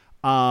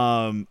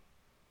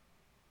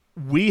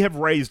 We have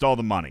raised all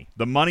the money.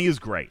 The money is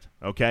great,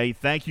 okay?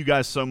 Thank you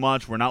guys so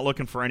much. We're not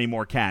looking for any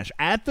more cash.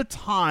 At the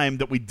time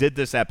that we did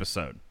this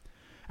episode,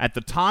 and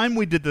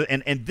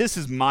this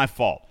is my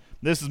fault.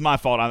 This is my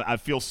fault. I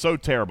feel so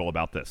terrible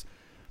about this.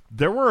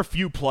 There were a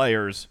few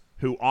players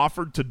who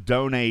offered to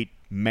donate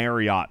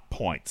Marriott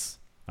points,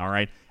 all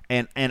right?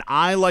 And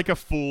I, like a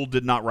fool,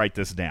 did not write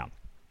this down.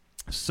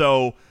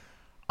 So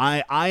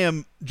I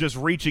am just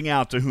reaching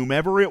out to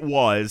whomever it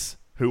was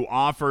who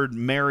offered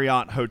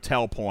Marriott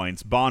hotel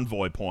points,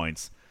 Bonvoy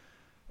points.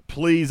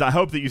 Please, I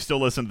hope that you still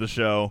listen to the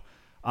show.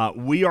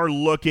 We are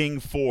looking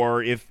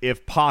for,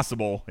 if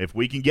possible, if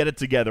we can get it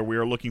together, we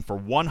are looking for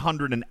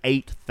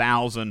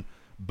 108,000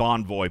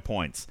 Bonvoy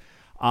points.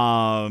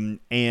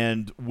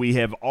 And we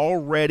have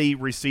already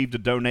received a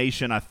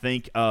donation, I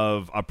think,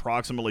 of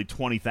approximately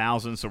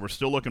 20,000. So we're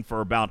still looking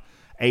for about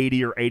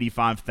 80 or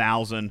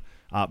 85,000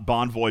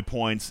 Bonvoy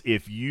points.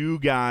 If you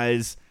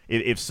guys,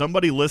 if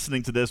somebody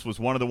listening to this was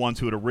one of the ones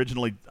who had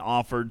originally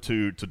offered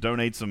to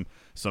donate some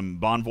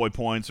Bonvoy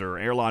points or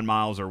airline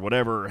miles or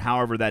whatever,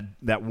 however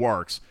that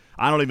works,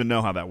 I don't even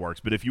know how that works.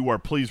 But if you are,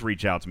 please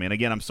reach out to me. And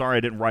again, I'm sorry I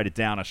didn't write it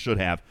down. I should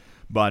have.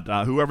 But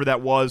whoever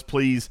that was,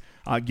 please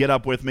get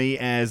up with me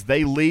as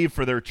they leave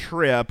for their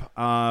trip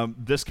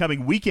this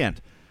coming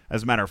weekend.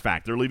 As a matter of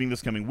fact, they're leaving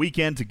this coming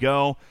weekend to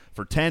go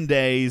for 10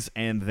 days,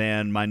 and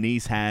then my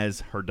niece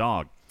has her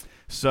dog.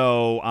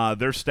 So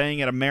they're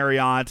staying at a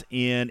Marriott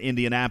in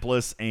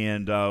Indianapolis,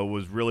 and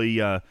was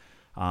really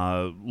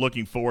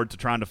looking forward to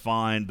trying to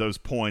find those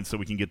points so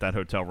we can get that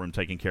hotel room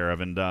taken care of.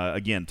 And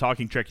again,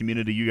 Talking Trek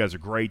community, you guys are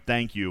great.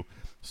 Thank you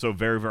so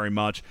very, very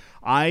much.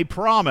 I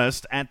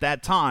promised at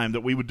that time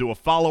that we would do a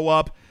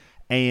follow-up,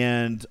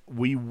 and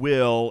we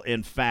will,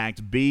 in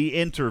fact, be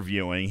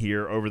interviewing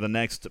here over the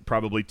next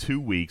probably 2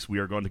 weeks. We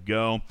are going to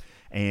go,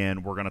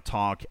 and we're going to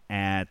talk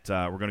we're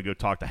going to go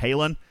talk to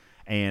Halen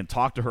and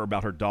talk to her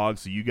about her dog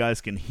so you guys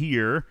can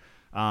hear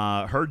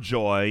her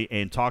joy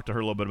and talk to her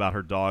a little bit about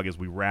her dog as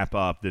we wrap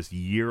up this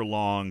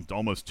year-long,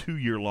 almost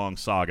 2-year-long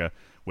saga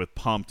with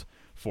Pumped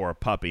for a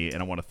Puppy.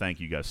 And I want to thank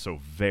you guys so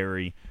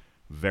very,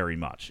 very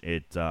much.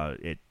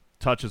 It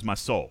touches my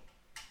soul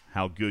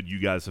how good you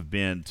guys have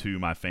been to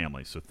my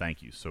family. So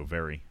thank you so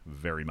very,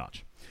 very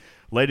much.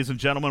 Ladies and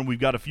gentlemen, we've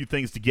got a few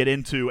things to get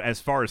into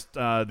as far as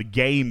the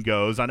game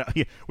goes. I know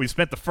we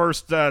spent the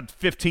first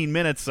 15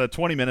 minutes,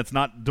 20 minutes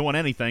not doing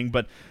anything,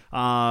 but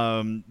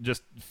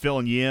just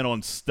filling you in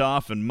on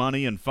stuff and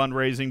money and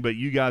fundraising. But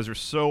you guys are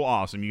so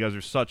awesome. You guys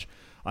are such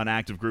an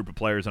active group of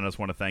players, and I just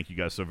want to thank you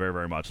guys so very,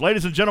 very much.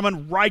 Ladies and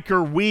gentlemen,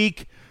 Riker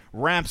Week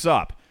wraps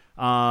up.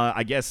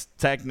 I guess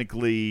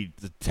technically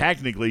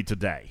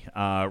today,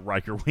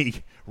 Riker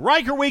Week.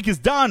 Riker Week is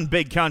done,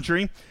 Big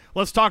Country.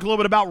 Let's talk a little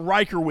bit about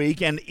Riker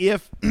Week and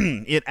if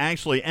it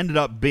actually ended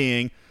up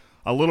being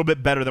a little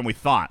bit better than we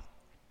thought.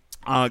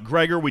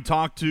 Gregor, we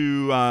talked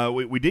to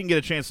we didn't get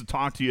a chance to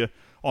talk to you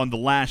on the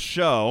last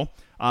show.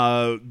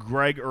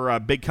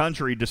 Big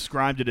Country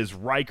described it as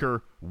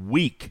Riker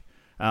Week,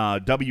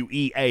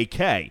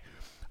 W-E-A-K.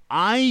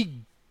 I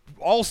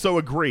also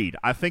agreed.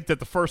 I think that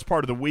the first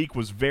part of the week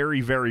was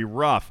very, very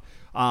rough.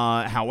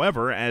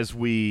 However, as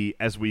we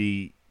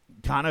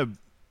kind of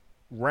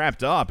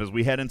wrapped up, as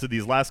we head into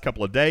these last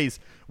couple of days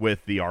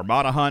with the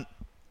Armada hunt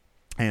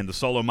and the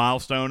solo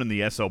milestone and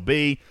the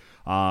SLB,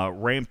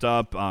 ramped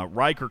up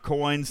Riker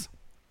coins,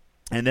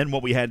 and then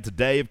what we had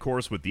today, of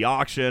course, with the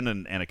auction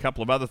and a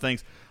couple of other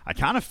things, I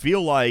kind of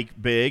feel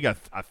like, Big,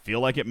 I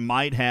feel like it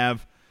might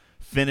have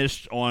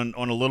finished on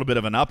a little bit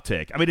of an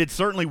uptick. I mean, it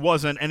certainly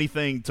wasn't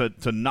anything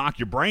to knock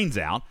your brains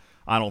out,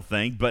 I don't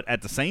think. But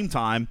at the same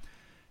time,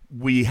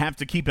 we have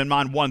to keep in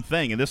mind one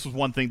thing, and this was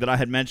one thing that I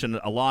had mentioned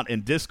a lot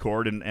in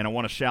Discord, and I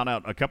want to shout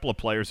out a couple of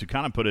players who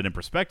kind of put it in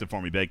perspective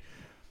for me, Big.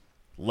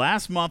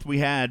 Last month we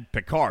had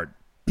Picard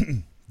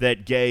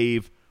that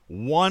gave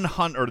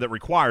 100, or that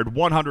required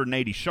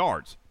 180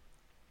 shards.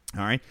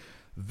 All right.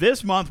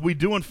 This month we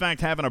do in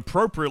fact have an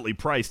appropriately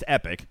priced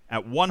Epic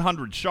at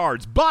 100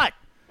 shards, but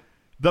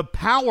the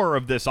power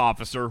of this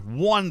officer,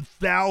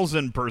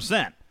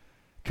 1,000%,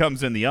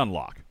 comes in the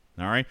unlock.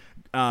 All right.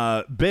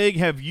 Big,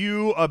 have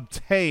you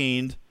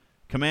obtained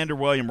Commander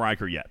William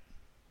Riker yet?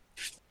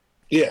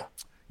 Yeah.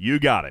 You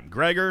got him.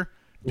 Gregor,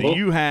 do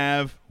you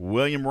have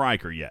William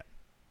Riker yet?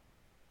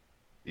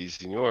 Yes,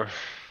 senor.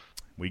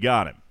 We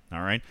got him.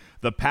 All right.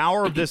 The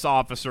power of this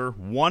officer,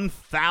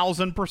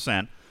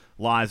 1,000%,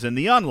 lies in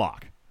the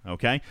unlock.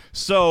 Okay.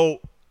 So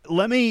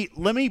let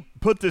me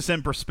put this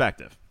in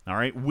perspective. All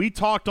right. We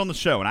talked on the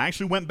show, and I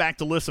actually went back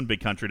to listen,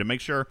 Big Country, to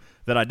make sure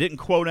that I didn't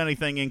quote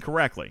anything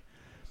incorrectly.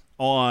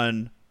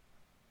 On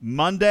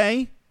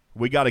Monday,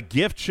 we got a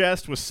gift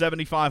chest with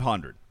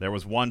 7,500. There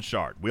was one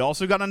shard. We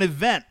also got an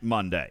event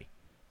Monday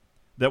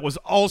that was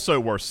also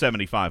worth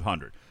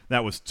 7,500.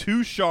 That was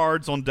 2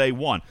 shards on day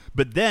 1.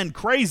 But then,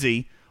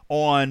 crazy,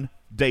 on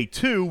day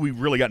 2, we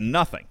really got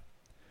nothing.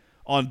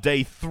 On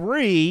day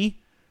 3,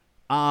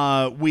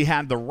 we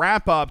had the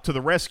wrap-up to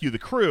the Rescue the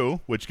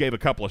Crew, which gave a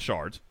couple of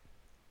shards.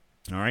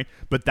 All right,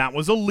 but that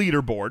was a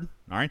leaderboard.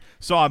 All right,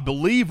 so I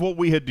believe what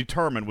we had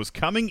determined was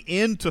coming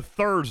into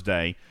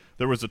Thursday,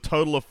 there was a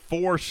total of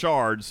 4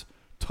 shards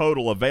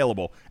total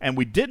available, and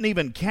we didn't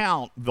even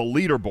count the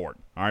leaderboard.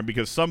 All right,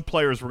 because some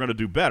players were going to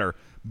do better,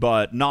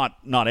 but not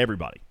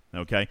everybody.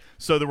 Okay,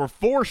 so there were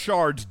 4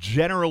 shards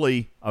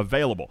generally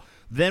available.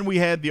 Then we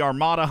had the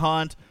Armada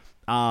Hunt,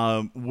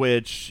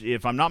 which,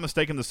 if I'm not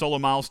mistaken, the solo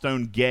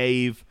milestone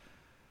gave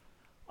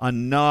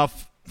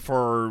enough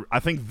for, I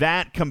think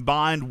that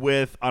combined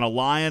with an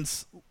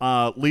Alliance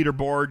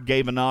leaderboard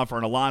gave enough, or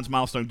an Alliance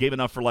milestone gave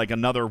enough for like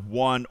another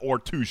 1 or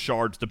 2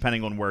 shards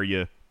depending on where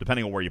you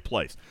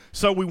placed.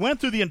 So we went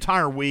through the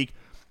entire week,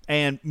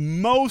 and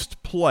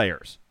most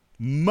players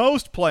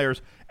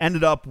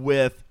ended up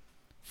with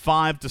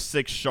 5 to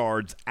 6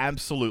 shards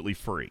absolutely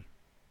free.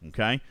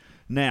 Okay?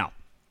 Now,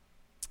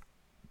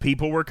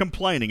 people were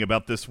complaining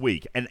about this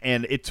week, and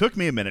it took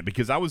me a minute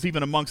because I was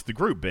even amongst the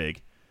group,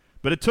 Big.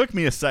 But it took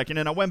me a second,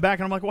 and I went back,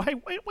 and I'm like, well, hey,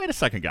 wait a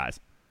second, guys.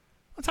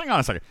 Let's hang on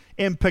a second.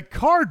 In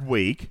Picard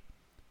week,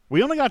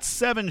 we only got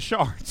 7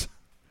 shards.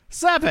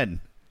 7!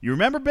 You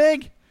remember,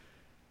 Big?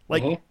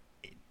 Like,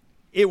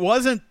 it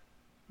wasn't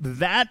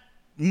that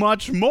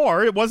much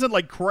more. It wasn't,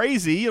 like,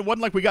 crazy. It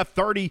wasn't like we got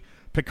 30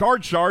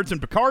 Picard shards in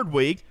Picard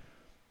week.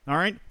 All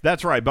right?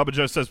 That's right. Bubba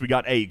Joe says we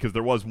got 8 because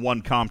there was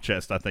 1 comp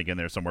chest, I think, in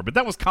there somewhere. But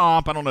that was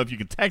comp. I don't know if you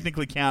can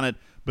technically count it,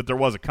 but there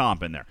was a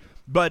comp in there.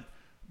 But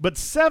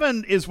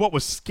 7 is what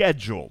was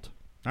scheduled.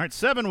 All right,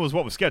 7 was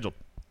what was scheduled.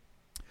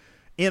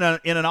 In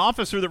an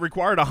officer that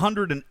required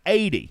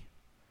 180.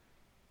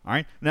 All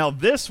right, now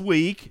this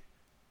week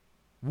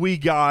we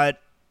got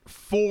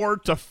 4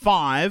 to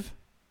 5.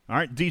 All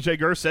right, DJ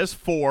Gur says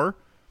 4.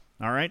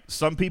 All right,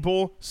 some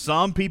people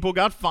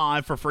got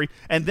 5 for free,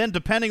 and then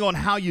depending on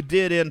how you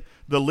did in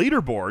the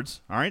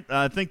leaderboards. All right,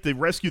 I think the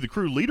Rescue the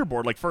Crew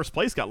leaderboard, like first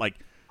place got like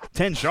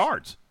 10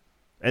 shards.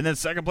 And then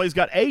second place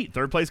got 8,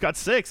 third place got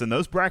 6, and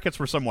those brackets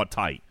were somewhat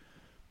tight.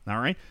 All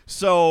right?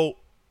 So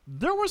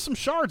there were some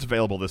shards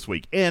available this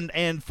week.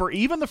 And for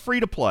even the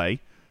free-to-play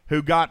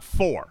who got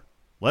 4,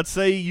 let's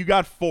say you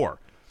got 4.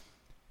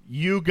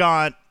 You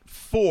got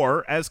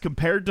 4 as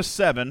compared to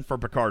 7 for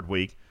Picard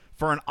week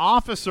for an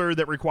officer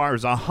that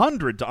requires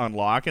 100 to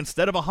unlock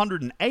instead of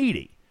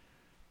 180.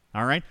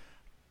 All right?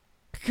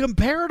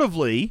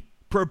 Comparatively,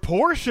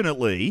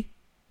 proportionately,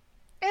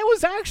 it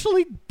was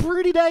actually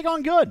pretty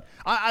daggone good.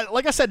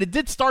 Like I said, it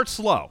did start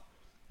slow.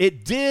 I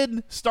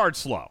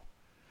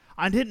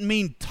didn't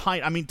mean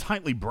tight. I mean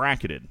tightly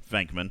bracketed,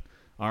 Venkman.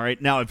 All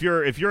right. Now, if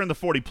you're in the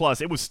 40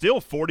 plus, it was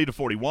still 40 to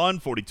 41,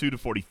 42 to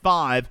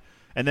 45,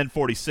 and then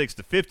 46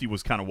 to 50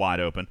 was kind of wide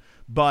open.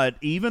 But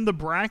even the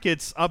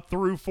brackets up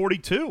through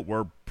 42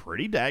 were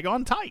pretty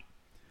daggone tight.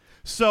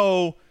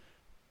 So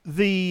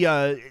the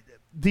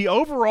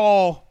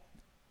overall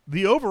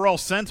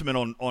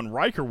sentiment on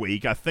Riker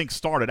Week, I think,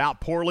 started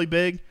out poorly,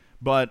 Big,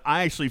 but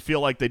I actually feel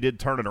like they did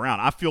turn it around.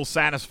 I feel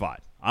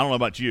satisfied. I don't know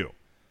about you.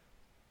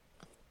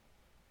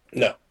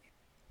 No.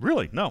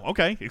 Really? No.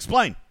 Okay.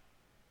 Explain.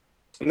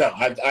 No,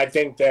 I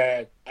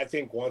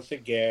think once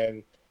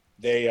again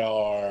they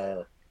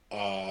are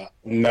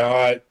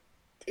not.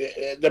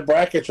 The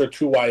brackets are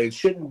too wide. It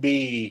shouldn't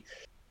be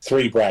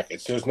 3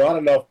 brackets. There's not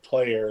enough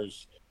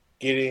players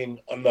getting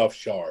enough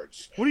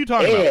shards. What are you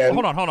talking about?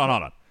 Hold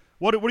on.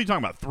 What are you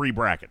talking about? 3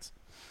 brackets?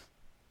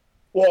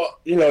 Well,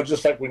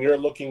 just like when you're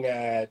looking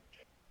at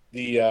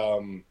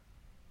the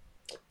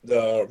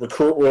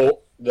recruit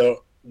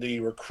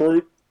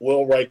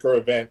Will Riker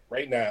event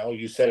right now,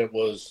 you said it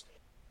was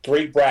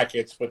 3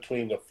 brackets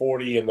between the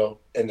 40 and the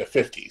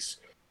 50s,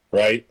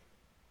 right?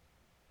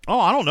 Oh,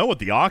 I don't know what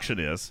the auction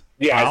is.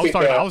 Yeah, I was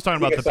talking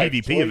about the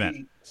PvP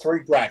event.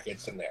 3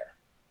 brackets in there.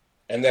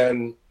 and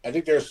then I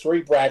think there's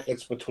 3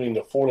 brackets between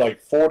the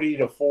 40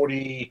 to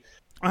 40.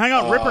 Hang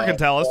on, Ripper can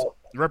tell us.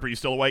 Ripper, you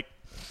still awake?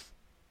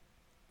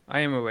 I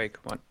am awake.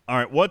 What? All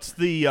right, what's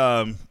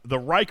the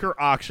Riker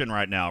auction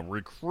right now?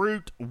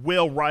 Recruit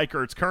Will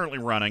Riker. It's currently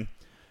running.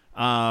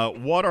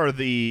 What are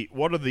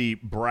the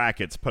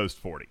brackets post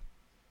 40?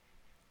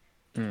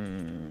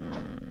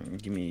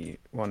 Give me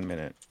 1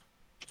 minute.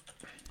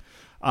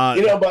 But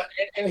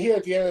here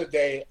at the end of the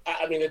day,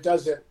 I mean, it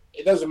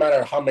doesn't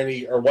matter how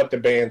many or what the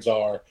bands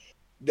are.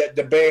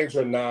 The bands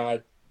are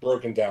not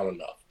broken down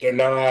enough. They're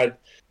not.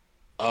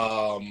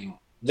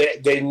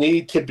 They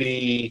need to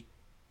be.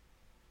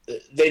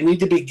 They need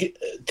to be.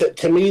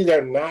 To me,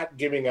 they're not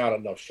giving out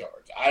enough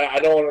shards. I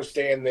don't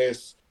understand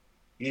this.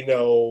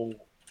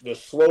 The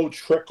slow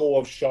trickle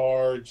of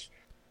shards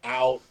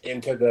out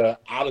into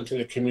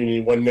the community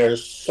when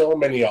there's so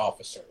many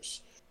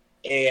officers.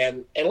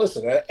 And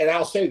listen, and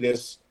I'll say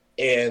this,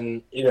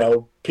 and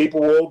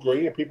people will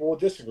agree and people will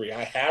disagree.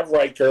 I have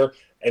Riker,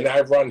 and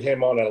I've run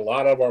him on a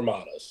lot of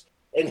armadas,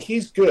 and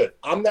he's good.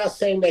 I'm not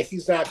saying that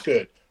he's not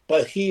good,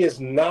 but he is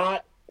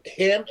not.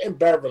 Him and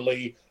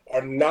Beverly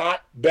are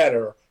not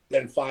better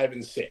than 5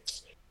 and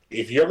 6.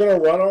 If you're going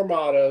to run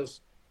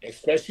armadas,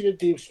 especially the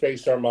deep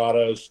space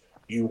armadas,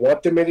 you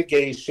want the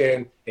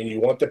mitigation and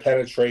you want the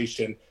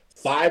penetration.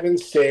 5 and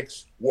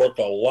 6 work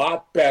a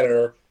lot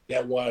better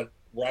than what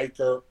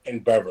Riker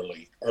and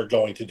Beverly are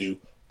going to do.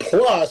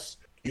 Plus,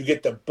 you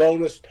get the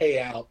bonus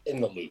payout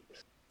in the loop.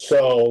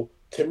 So,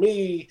 to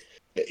me,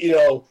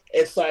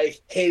 it's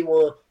like, hey,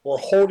 we're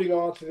holding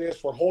on to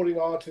this,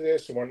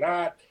 and we're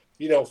not,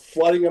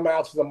 flooding them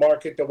out to the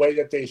market the way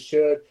that they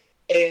should.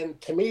 And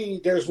to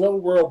me, there's no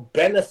real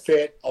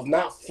benefit of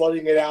not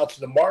flooding it out to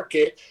the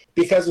market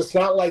because it's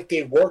not like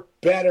they work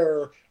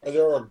better or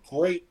they're a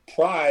great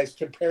prize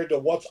compared to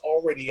what's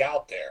already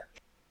out there.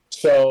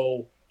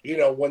 So,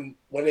 when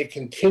they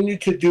continue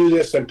to do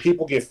this and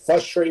people get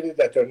frustrated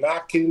that they're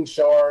not getting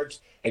shards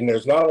and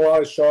there's not a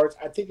lot of shards,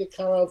 I think it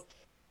kind of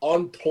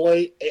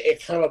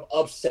it kind of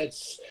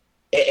upsets,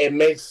 it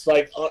makes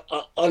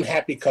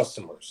unhappy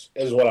customers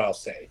is what I'll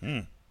say.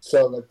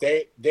 So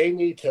that they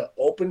need to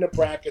open the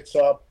brackets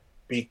up,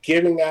 be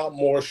giving out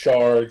more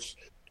shards,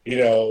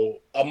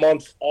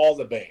 amongst all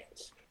the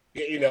bands.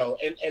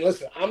 And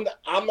listen,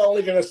 I'm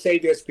only gonna say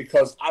this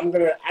because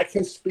I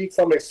can speak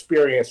from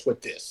experience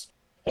with this.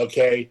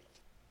 Okay.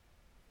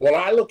 When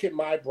I look at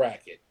my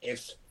bracket,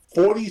 it's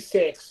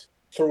 46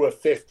 through a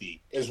 50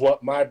 is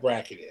what my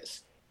bracket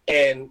is.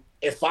 And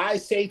if I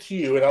say to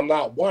you, and I'm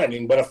not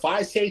whining, but if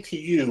I say to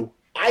you,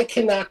 I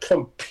cannot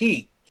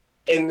compete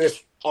in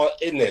this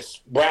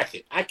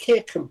bracket. I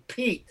can't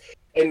compete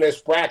in this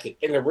bracket.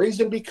 And the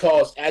reason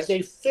because as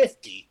a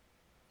 50,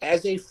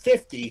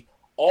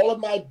 all of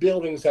my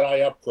buildings that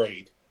I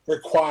upgrade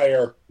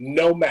require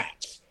no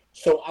mats.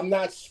 So I'm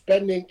not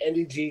spending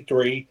any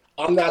G3.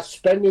 I'm not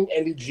spending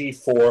any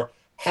G4.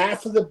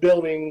 Half of the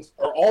buildings,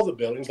 or all the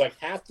buildings, like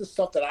half the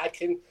stuff that I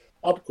can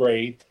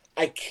upgrade,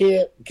 I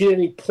can't get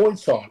any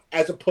points on,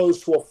 as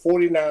opposed to a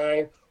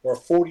 49 or a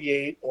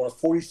 48 or a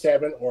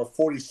 47 or a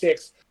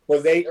 46,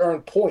 where they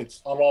earn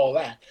points on all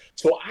that.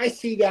 So I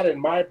see that in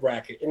my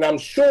bracket, and I'm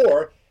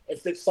sure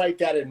if it's like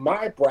that in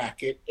my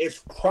bracket,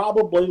 it's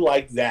probably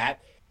like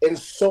that in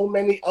so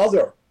many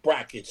other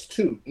brackets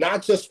too,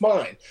 not just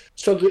mine.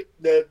 So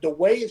the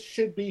way it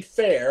should be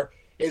fair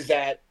is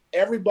that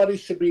everybody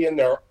should be in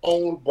their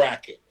own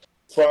bracket,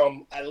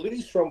 at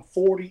least from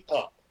 40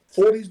 up.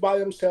 40s by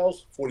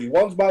themselves,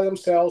 41s by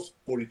themselves,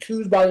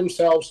 42s by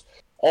themselves,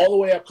 all the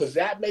way up, because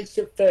that makes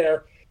it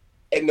fair.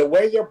 And the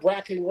way they're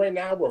bracketing right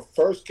now, where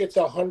first gets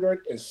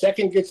 100 and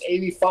second gets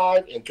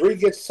 85 and 3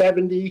 gets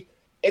 70,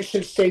 it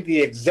should stay the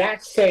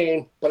exact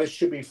same, but it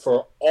should be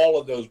for all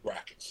of those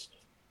brackets.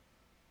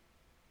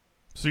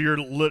 So you're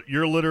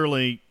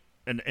literally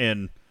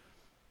and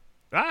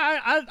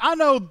I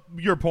know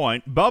your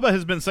point. Bubba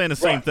has been saying the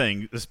same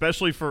thing,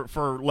 especially for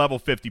level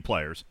 50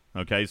 players.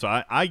 Okay,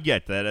 so I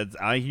get that.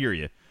 I hear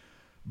you.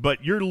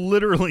 But you're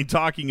literally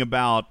talking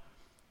about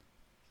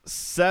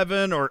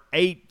 7 or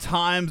 8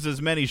 times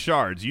as many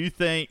shards. You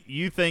think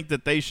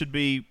that they should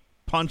be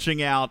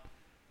punching out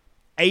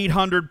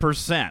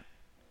 800%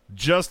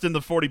 just in the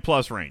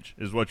 40+ range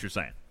is what you're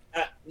saying?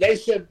 They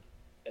should.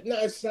 No,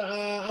 it's not.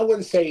 I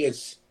wouldn't say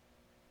it's.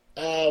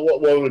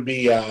 What would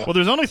be? Well,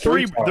 there's only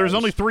three. There's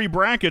only 3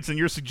 brackets, and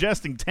you're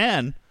suggesting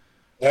 10.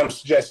 I'm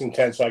suggesting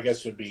 10, so I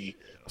guess it would be.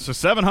 So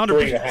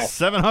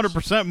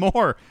 700%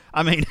 more.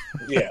 I mean,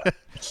 yeah.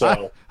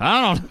 So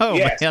I don't know.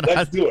 Yes, man.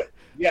 let's do it.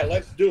 Yeah,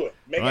 let's do it.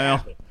 Make it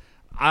happen.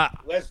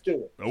 Let's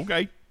do it.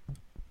 Okay.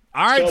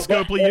 All right, so,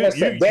 Scopely,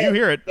 you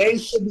hear it. They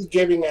should be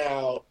giving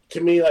out,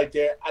 to me, like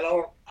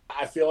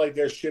I feel like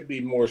there should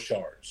be more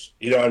shards.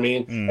 You know what I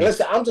mean? And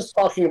listen, I'm just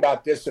talking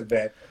about this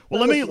event.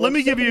 Well, let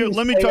me tell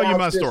you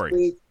my story.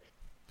 Week,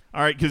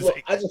 all right, because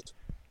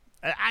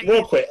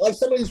real quick, like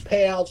some of these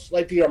payouts,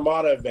 like the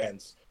Armada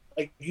events,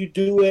 like you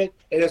do it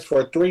and it's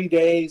for 3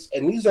 days,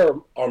 and these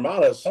are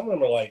Armadas. Some of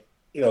them are like,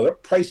 they're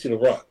pricey to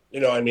run. You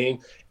know what I mean?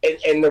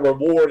 And the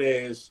reward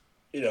is,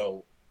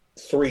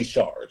 3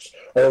 shards,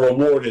 or a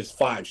reward is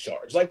 5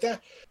 shards. Like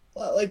that.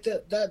 Like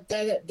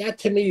that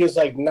to me is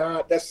like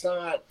not. That's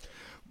not.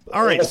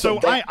 All right, so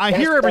I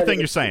hear everything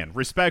you're saying,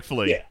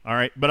 respectfully. Yeah. All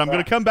right, but I'm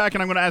going to come back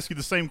and I'm going to ask you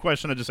the same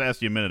question I just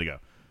asked you a minute ago.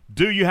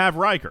 Do you have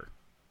Riker?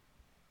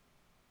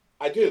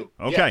 I do.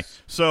 Okay,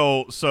 yes.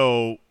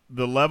 so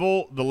the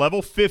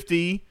level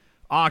 50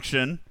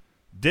 auction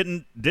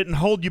didn't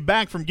hold you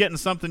back from getting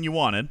something you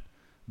wanted.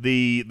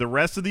 The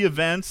rest of the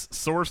events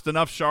sourced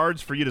enough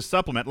shards for you to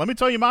supplement. Let me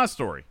tell you my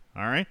story.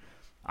 All right,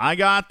 I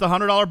got the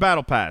 $100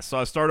 battle pass, so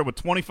I started with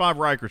 25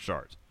 Riker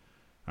shards.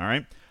 All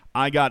right,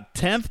 I got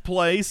 10th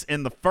place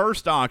in the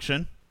first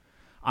auction.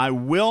 I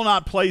will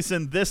not place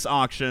in this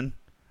auction,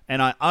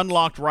 and I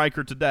unlocked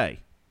Riker today.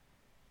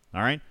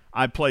 All right,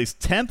 I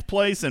placed 10th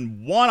place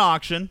in one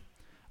auction.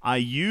 I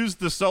used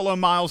the solo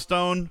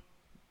milestone,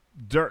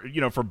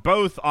 for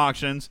both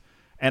auctions,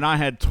 and I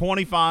had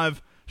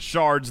 25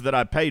 shards that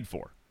I paid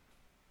for,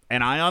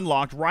 and I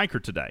unlocked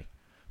Riker today.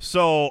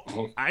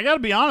 So I got to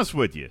be honest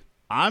with you.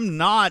 I'm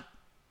not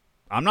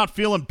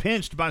feeling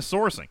pinched by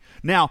sourcing.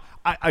 Now,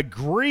 I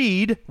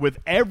agreed with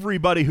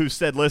everybody who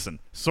said, listen,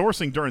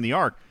 sourcing during the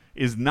arc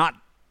is not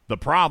the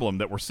problem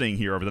that we're seeing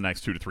here over the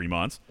next 2 to 3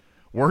 months.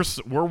 We're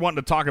wanting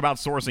to talk about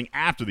sourcing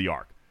after the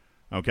arc.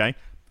 Okay?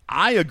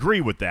 I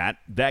agree with that.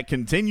 That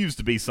continues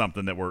to be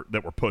something that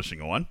we're pushing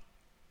on.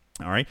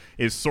 All right?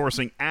 Is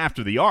sourcing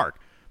after the arc.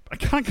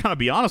 But I gotta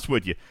be honest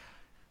with you.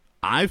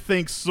 I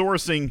think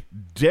sourcing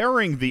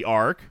during the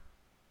arc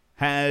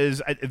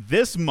has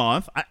this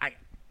month.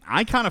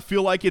 I kind of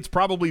feel like it's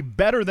probably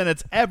better than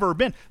it's ever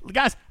been.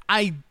 Guys,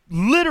 I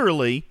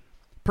literally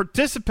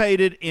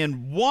participated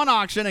in one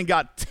auction and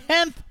got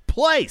 10th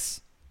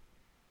place.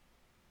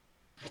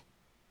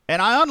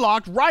 And I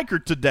unlocked Riker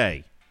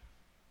today.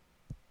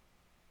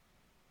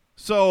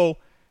 So,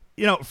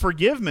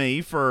 forgive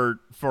me for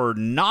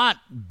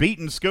not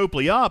beating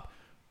Scopely up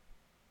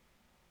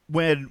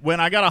when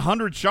I got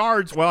 100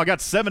 shards. Well, I got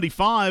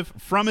 75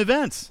 from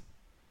events.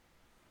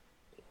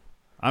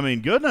 I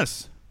mean,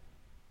 goodness.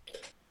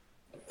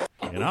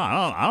 I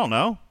don't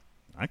know.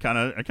 I kind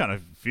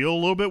of feel a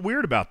little bit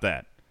weird about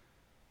that.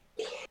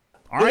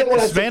 All right,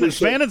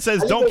 Svannon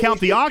says don't count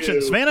the auction.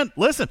 Svannon,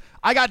 listen,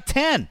 I got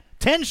 10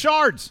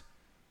 shards.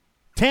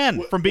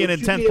 10 from being in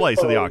 10th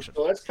place of the auction.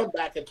 So let's come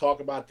back and talk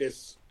about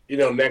this,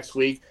 next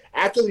week.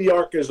 After the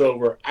arc is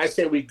over, I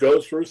say we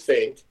go through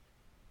Think,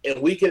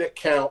 and we get a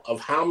count of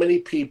how many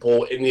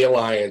people in the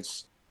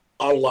Alliance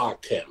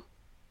unlocked him.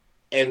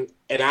 And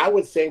I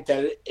would think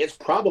that it's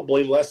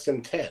probably less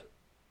than 10.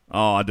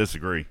 Oh, I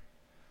disagree.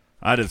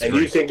 And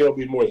you think it'll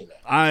be more than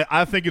that?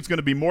 I think it's going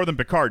to be more than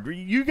Picard.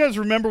 You guys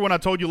remember when I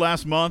told you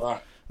last month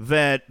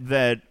that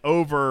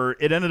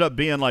it ended up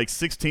being like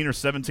 1,600 or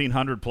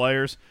 1,700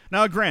 players?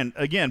 Now,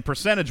 again,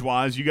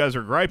 percentage-wise, you guys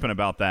are griping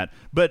about that.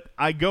 But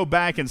I go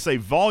back and say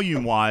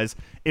volume-wise,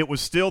 it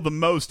was still the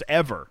most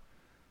ever.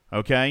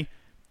 Okay?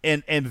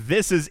 And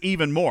this is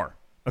even more.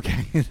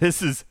 Okay?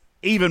 This is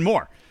even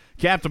more.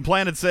 Captain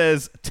Planet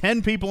says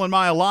 10 people in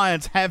my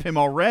alliance have him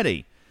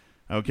already.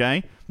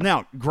 Okay?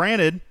 Now,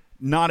 granted,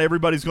 not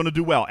everybody's going to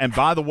do well. And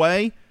by the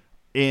way,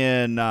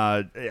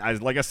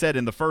 like I said,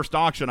 in the first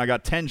auction, I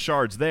got 10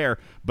 shards there.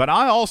 But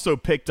I also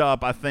picked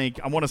up, I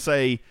want to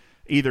say,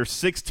 either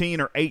 16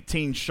 or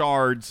 18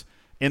 shards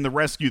in the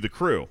Rescue the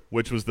Crew,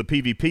 which was the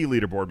PvP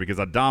leaderboard, because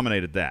I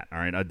dominated that. All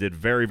right? I did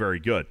very, very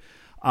good.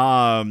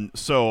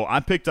 So I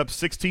picked up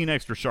 16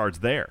 extra shards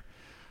there.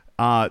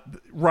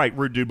 Right,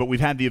 Rude Dude, but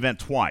we've had the event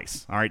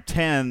twice. All right,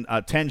 10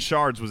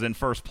 shards was in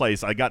first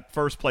place. I got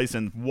first place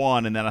in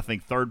one, and then I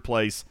think third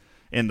place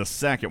in the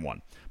second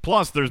one.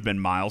 Plus, there's been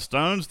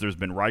milestones. There's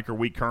been Riker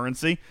Week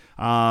currency.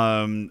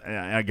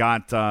 I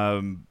got,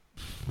 I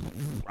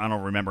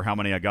don't remember how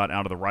many I got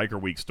out of the Riker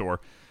Week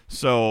store.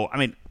 So,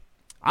 I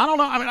don't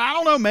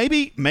know.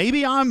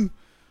 Maybe I'm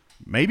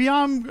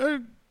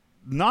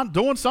not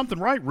doing something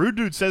right. Rude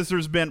Dude says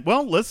there's been,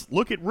 well, let's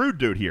look at Rude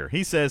Dude here.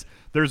 He says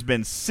there's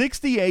been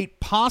 68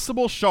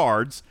 possible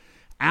shards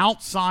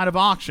outside of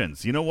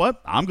auctions. You know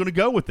what? I'm going to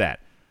go with that.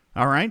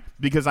 All right?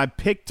 Because I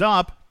picked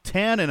up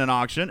 10 in an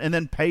auction and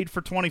then paid for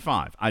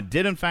 25. I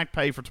did, in fact,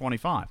 pay for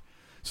 25.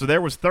 So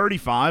there was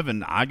 35,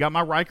 and I got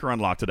my Riker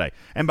unlocked today.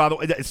 And by the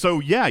way, so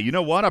yeah, you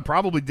know what? I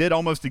probably did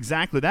almost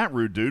exactly that,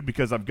 Rude Dude,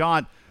 because I've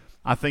got,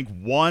 I think,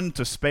 1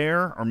 to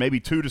spare or maybe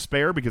 2 to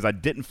spare because I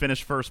didn't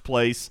finish first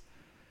place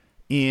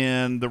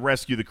in the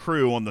Rescue the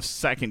Crew on the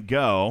second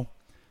go.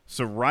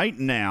 So right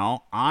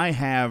now, I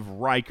have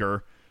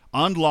Riker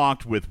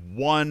unlocked with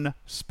 1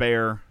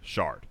 spare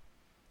shard.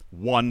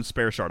 1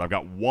 spare shard. I've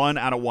got 1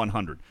 out of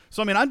 100.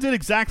 So, I did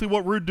exactly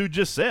what Rude Dude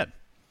just said.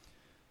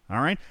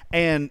 All right?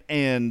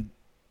 And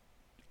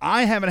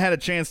I haven't had a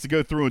chance to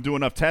go through and do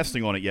enough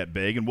testing on it yet,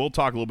 Big, and we'll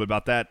talk a little bit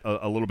about that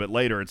a little bit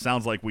later. It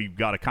sounds like we've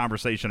got a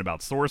conversation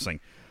about sourcing.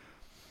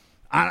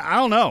 I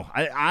don't know.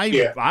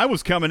 I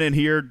was coming in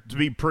here to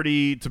be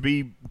pretty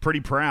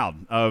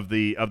proud of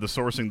the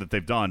sourcing that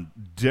they've done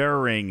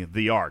during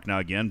the arc. Now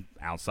again,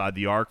 outside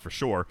the arc for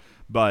sure,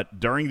 but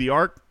during the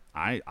arc,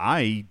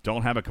 I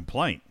don't have a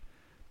complaint.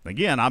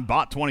 Again, I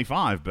bought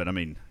 25, but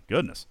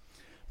goodness.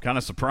 Kind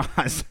of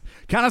surprised.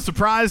 Kind of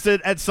surprised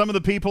at some of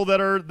the people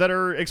that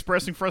are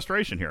expressing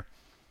frustration here.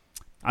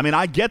 I mean,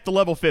 I get the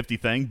level 50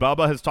 thing.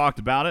 Bubba has talked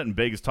about it, and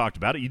Big has talked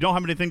about it. You don't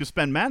have anything to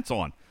spend mats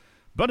on,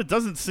 but it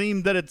doesn't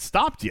seem that it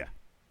stopped you.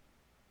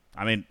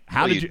 I mean,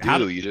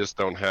 you just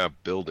don't have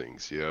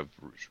buildings. You have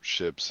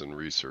ships and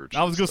research.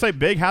 I was going to say,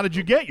 Big, how did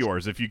you get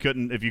yours? If you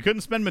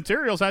couldn't spend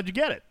materials, how'd you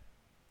get it?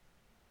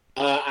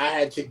 I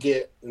had to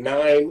get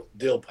 9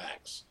 dill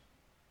packs.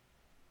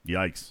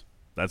 Yikes.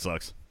 That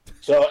sucks.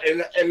 So,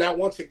 and now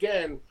once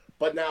again,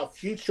 but now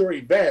future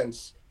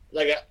events,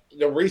 like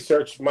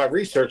my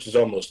research is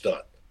almost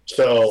done.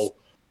 So,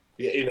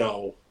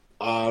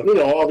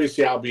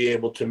 obviously I'll be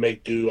able to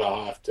make do.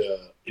 I'll have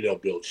to,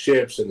 build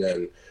ships and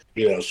then,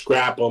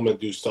 scrap them and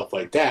do stuff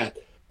like that.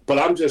 But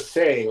I'm just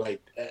saying,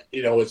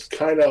 it's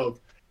kind of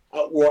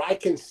where I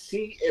can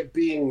see it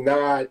being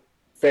not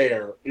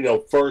fair,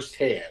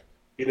 firsthand.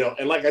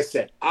 And like I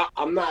said,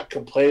 I'm not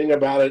complaining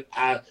about it.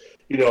 I'm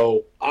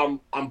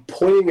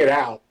pointing it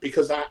out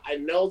because I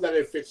know that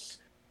if it's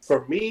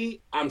for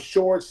me, I'm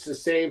sure it's the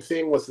same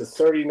thing with the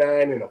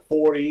 39 and a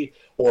 40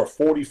 or a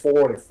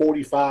 44 and a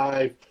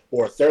 45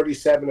 or a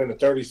 37 and a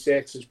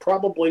 36. It's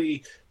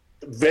probably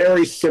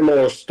very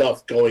similar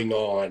stuff going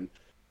on,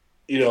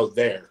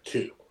 there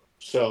too.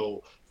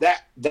 So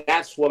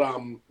that's what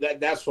I'm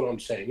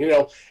saying,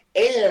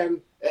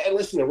 and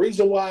listen, the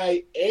reason why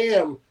I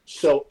am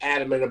so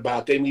adamant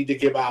about they need to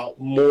give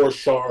out more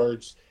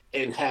shards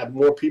and have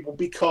more people,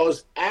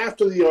 because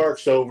after the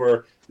arc's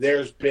over,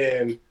 there's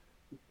the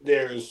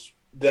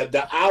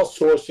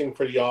outsourcing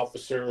for the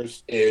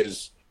officers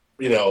is,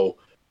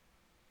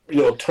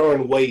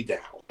 turned way down.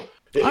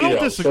 I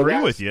don't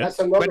disagree with you.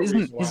 But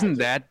isn't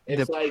that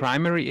the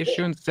primary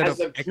issue instead of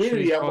a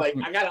community? actually I'm like,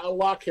 I got to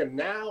unlock him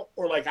now,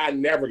 or I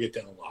never get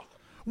to unlock him.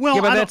 Well,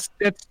 yeah, but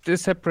that's the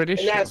separate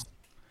issue.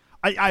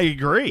 I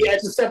agree. Yeah,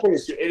 it's a separate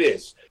issue. It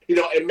is.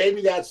 And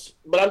maybe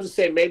but I'm just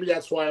saying, maybe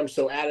that's why I'm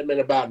so adamant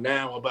about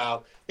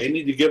they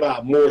need to give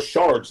out more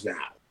shards now.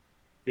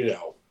 I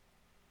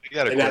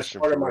got a and that's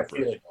question part of for my Ripper.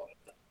 feeling on it.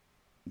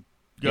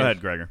 Go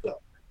ahead, Gregor. So,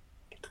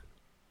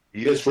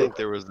 You think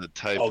there was a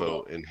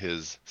typo in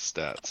his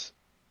stats?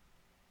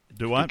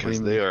 Do what?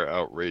 Because they are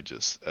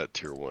outrageous at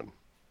tier 1.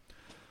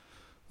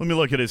 Let me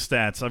look at his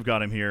stats. I've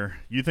got him here.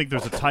 You think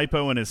there's a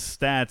typo in his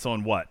stats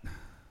on what?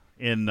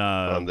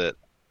 On that,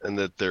 and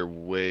that they're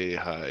way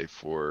high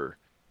for,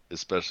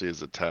 especially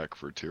his attack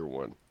for tier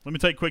 1. Let me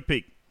take a quick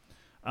peek.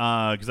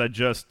 Because I've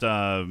got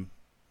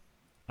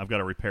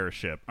to repair a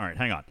ship. All right,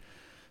 hang on.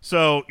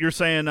 So you're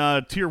saying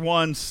tier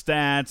 1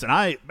 stats, and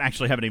I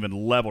actually haven't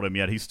even leveled him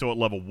yet. He's still at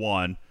level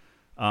 1.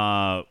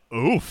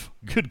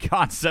 Good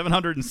God,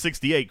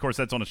 768. Of course,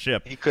 that's on a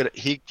ship. He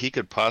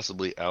could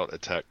possibly out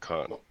attack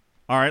Khan.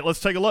 All right, let's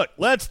take a look.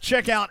 Let's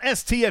check out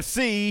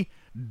STFC.space.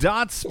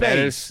 That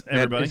is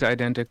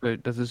identical.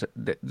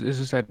 This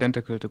is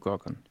identical to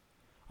Gorkon.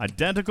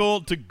 Identical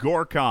to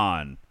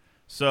Gorkon.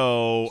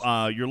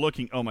 So you're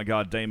looking. Oh my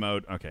God, day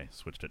mode. Okay,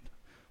 switched it.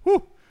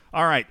 Whew.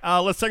 All right,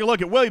 let's take a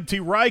look at William T.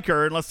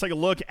 Riker, and let's take a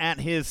look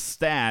at his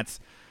stats.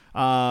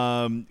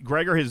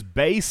 Gregor, his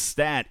base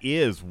stat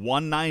is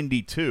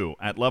 192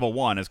 at level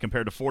 1 as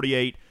compared to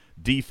 48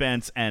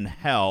 defense and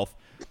health.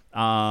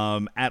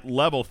 At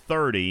level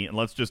 30, and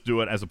let's just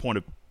do it as a point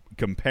of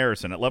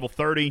comparison. At level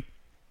 30,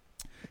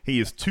 he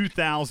is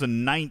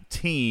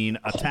 2,019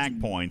 attack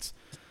points.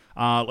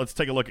 Let's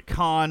take a look at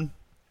Khan.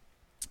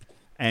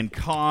 And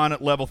Khan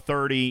at level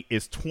 30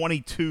 is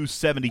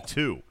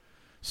 2272.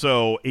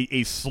 So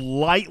he's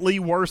slightly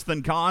worse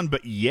than Khan,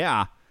 but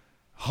yeah,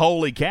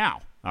 holy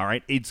cow. All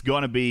right, he's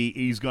gonna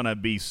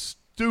be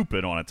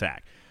stupid on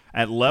attack.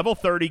 At level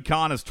 30,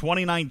 Khan is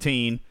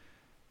 2019.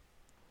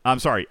 I'm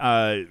sorry,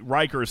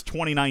 Riker is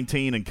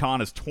 2019 and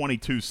Khan is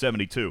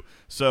 2272.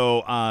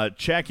 So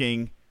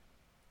checking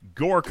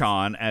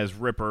Gorkon, as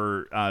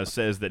Ripper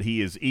says that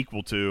he is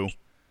equal to,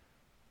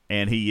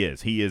 and he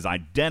is. He is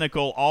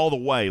identical all the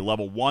way,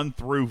 level 1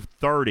 through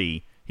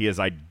 30. He is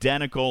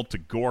identical to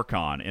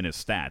Gorkon in his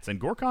stats,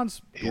 and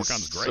Gorkon's great.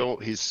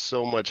 He's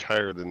so much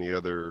higher than the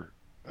other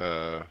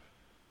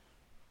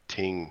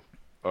Ting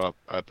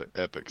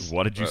epics.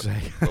 What did you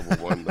say?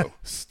 Level 1 though.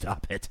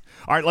 Stop it.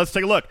 All right, let's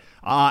take a look.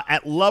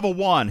 At level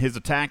 1, his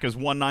attack is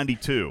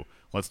 192.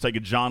 Let's take a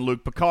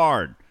Jean-Luc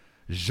Picard.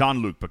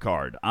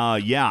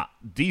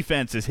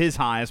 Defense is his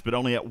highest, but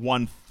only at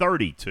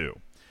 132.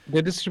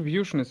 The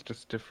distribution is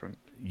just different.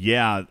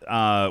 Yeah.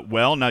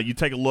 Now you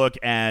take a look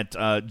at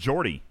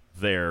Geordi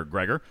there,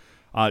 Gregor.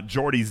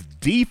 Geordi's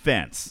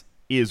defense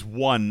is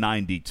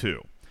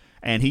 192.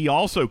 And he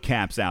also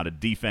caps out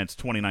at defense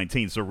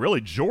 2019. So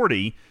really,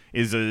 Geordi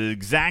is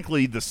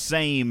exactly the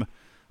same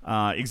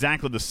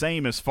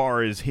as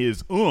far as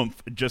his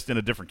oomph, just in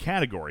a different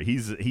category.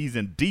 He's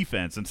in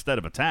defense instead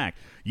of attack.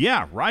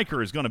 Yeah,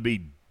 Riker is going to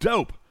be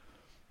dope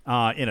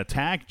in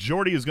attack.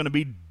 Geordi is going to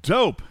be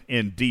dope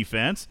in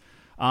defense.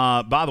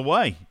 By the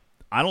way,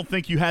 I don't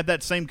think you had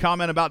that same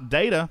comment about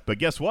Data, but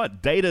guess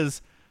what?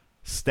 Data's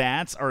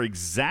stats are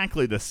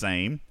exactly the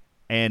same,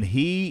 and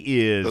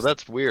he is. So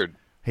that's weird.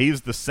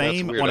 He's the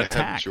same on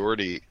attack.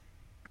 Geordi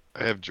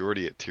I have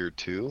Jordy at tier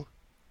 2,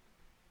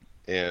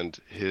 and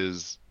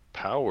his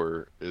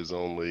power is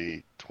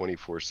only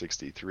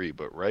 2463,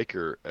 but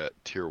Riker at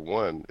tier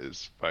 1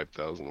 is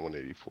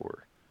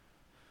 5184.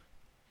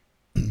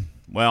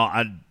 Well,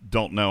 I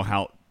don't know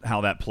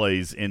how that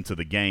plays into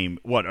the game.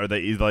 What are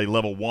they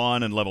level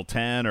 1 and level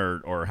 10,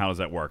 or how does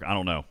that work? I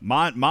don't know.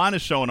 Mine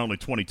is showing only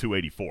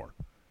 2284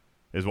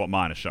 is what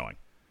mine is showing.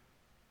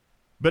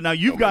 But now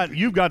you've got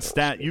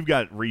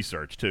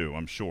research too,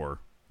 I'm sure.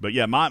 But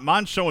yeah,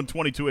 mine's showing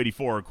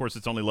 2284. Of course,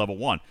 it's only level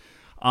 1.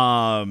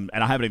 And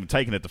I haven't even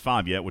taken it to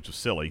 5 yet, which is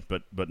silly,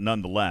 but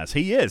nonetheless,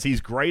 he's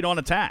great on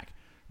attack.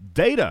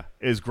 Data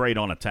is great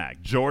on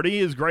attack. Geordi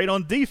is great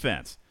on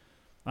defense.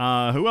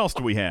 Who else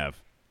do we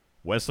have?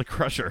 Wesley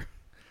Crusher.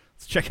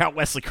 Let's check out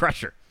Wesley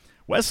Crusher.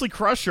 Wesley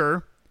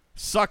Crusher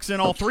sucks in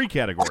all 3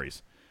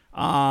 categories.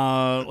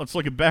 Let's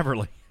look at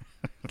Beverly.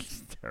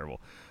 It's terrible.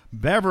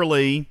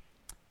 Beverly,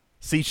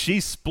 see,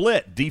 she's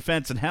split.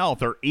 Defense and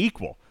health are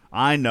equal.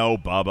 I know,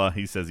 Bubba.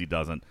 He says he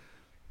doesn't.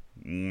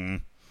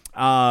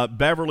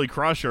 Beverly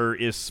Crusher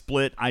is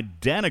split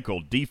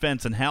identical,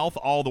 defense and health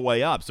all the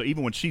way up. So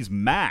even when she's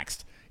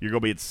maxed, you're going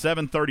to be at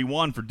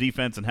 731 for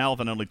defense and health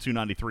and only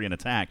 293 in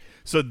attack.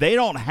 So they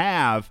don't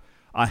have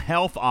a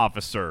health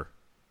officer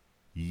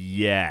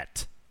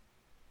yet.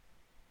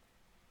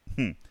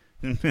 They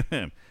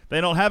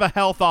don't have a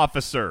health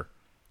officer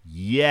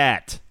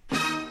yet.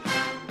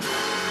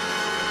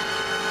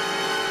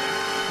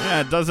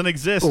 Yeah, it doesn't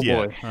exist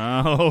yet. Boy.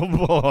 Oh,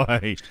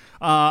 boy.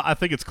 I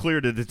think it's clear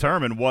to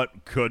determine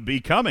what could be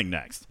coming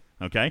next.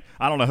 Okay?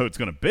 I don't know who it's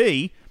going to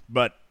be,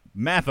 but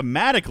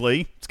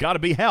mathematically, it's got to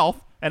be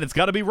health, and it's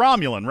got to be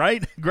Romulan,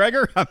 right,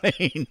 Gregor? I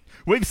mean,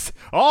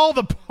 all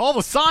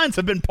the signs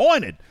have been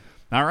pointed.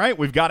 All right?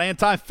 We've got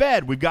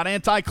anti-Fed. We've got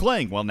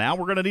anti-Kling. Well, now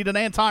we're going to need an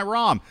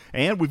anti-Rom.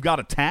 And we've got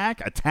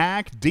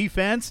attack,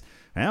 defense.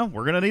 Well,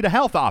 we're going to need a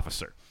health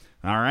officer.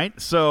 All right?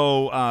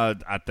 So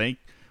I think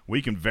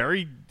we can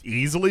very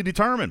easily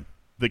determine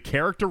the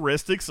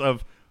characteristics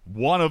of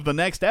one of the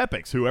next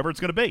epics, whoever it's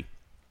going to be.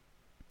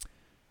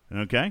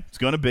 Okay? It's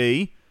going to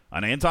be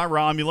an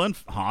anti-Romulan,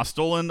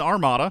 hostile, and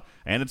Armada,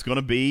 and it's going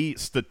to be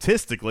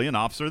statistically an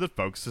officer that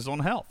focuses on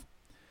health.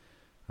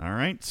 All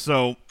right?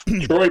 So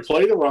Troy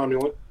played a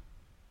Romulan.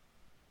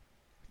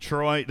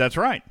 Troy, that's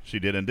right. She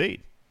did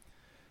indeed.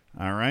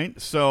 All right?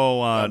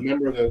 So I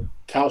remember the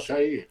Tal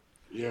Shahid.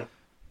 Yeah.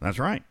 That's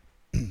right.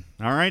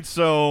 All right,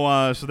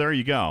 so there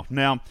you go.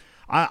 Now,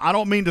 I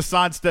don't mean to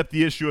sidestep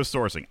the issue of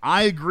sourcing.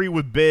 I agree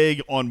with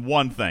Big on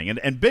one thing,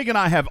 and Big and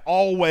I have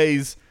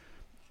always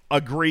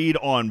agreed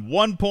on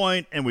one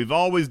point, and we've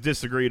always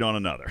disagreed on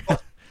another. All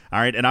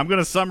right, and I'm going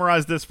to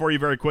summarize this for you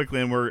very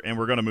quickly, and we're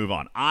going to move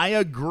on. I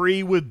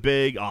agree with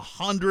Big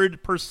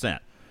 100%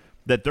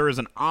 that there is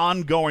an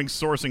ongoing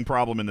sourcing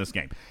problem in this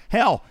game.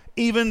 Hell,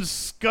 even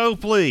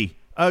Scopely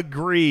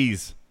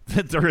agrees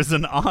that there is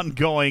an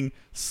ongoing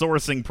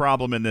sourcing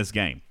problem in this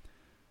game.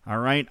 All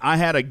right? I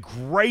had a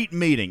great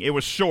meeting. It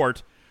was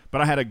short,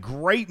 but I had a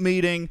great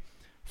meeting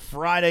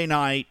Friday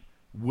night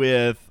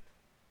with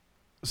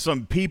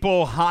some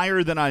people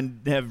higher than I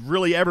have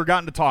really ever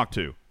gotten to talk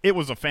to. It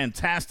was a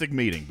fantastic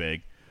meeting,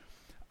 Big.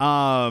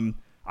 I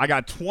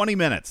got 20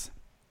 minutes,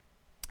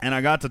 and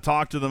I got to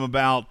talk to them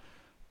about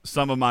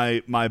some of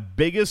my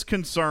biggest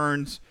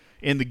concerns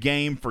in the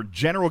game for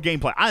general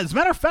gameplay. As a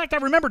matter of fact, I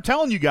remember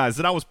telling you guys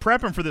that I was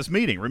prepping for this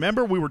meeting.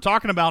 Remember, we were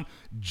talking about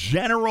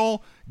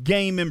general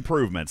game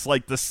improvements,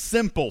 like the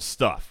simple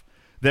stuff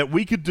that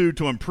we could do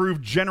to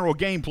improve general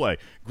gameplay.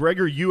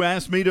 Gregor, you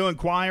asked me to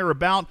inquire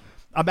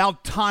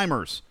about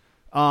timers.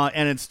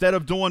 And instead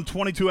of doing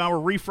 22-hour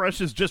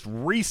refreshes, just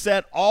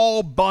reset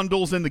all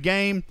bundles in the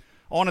game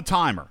on a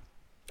timer.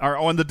 Or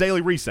on the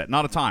daily reset,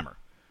 not a timer.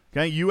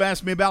 Okay, you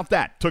asked me about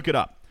that. Took it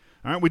up.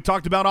 All right, we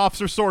talked about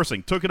officer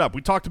sourcing. Took it up.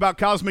 We talked about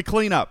cosmic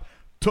cleanup.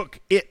 Took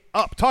it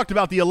up. Talked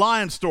about the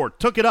Alliance store.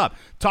 Took it up.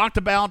 Talked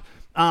about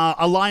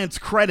Alliance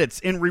credits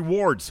in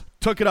rewards.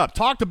 Took it up.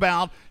 Talked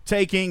about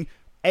taking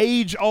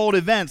age-old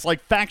events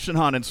like Faction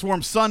Hunt and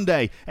Swarm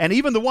Sunday, and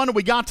even the one that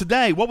we got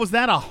today. What was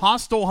that, a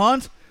hostile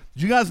hunt?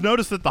 Did you guys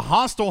notice that the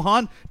hostile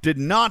hunt did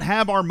not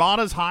have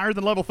armadas higher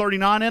than level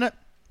 39 in it?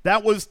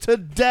 That was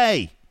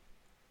today.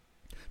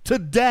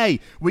 Today,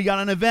 we got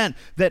an event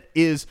that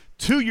is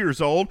 2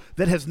 years old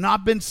that has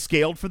not been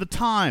scaled for the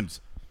times.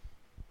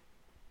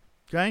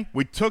 Okay?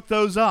 We took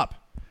those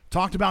up.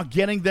 Talked about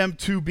getting them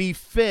to be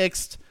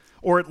fixed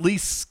or at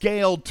least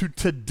scaled to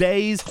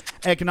today's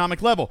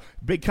economic level.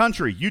 Big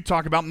Country, you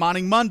talk about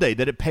Mining Monday,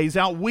 that it pays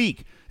out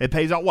weak. It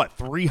pays out, what,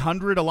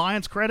 300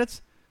 Alliance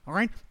credits? All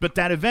right? But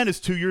that event is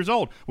 2 years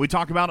old. We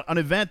talk about an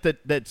event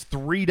that's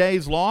 3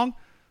 days long.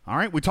 All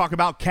right? We talk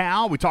about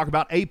Cal. We talk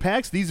about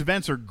Apex. These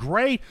events are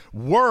great,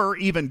 were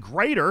even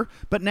greater,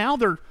 but now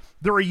they're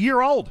a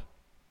year old.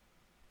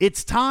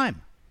 It's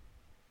time.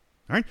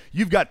 All right?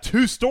 You've got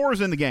 2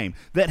 stores in the game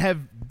that have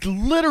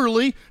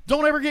literally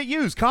don't ever get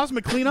used.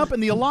 Cosmic Cleanup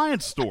and the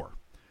Alliance store.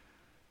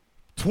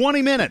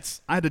 20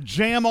 minutes. I had to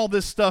jam all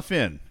this stuff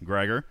in,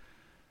 Gregor,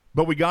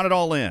 but we got it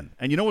all in.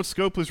 And you know what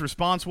Scopely's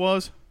response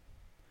was?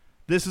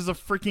 This is a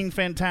freaking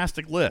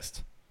fantastic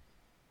list.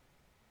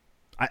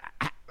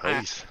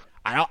 Nice.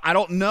 I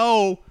don't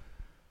know.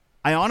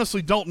 I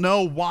honestly don't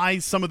know why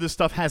some of this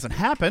stuff hasn't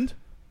happened.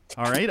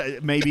 All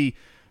right,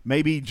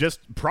 maybe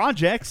just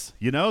projects.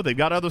 They've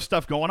got other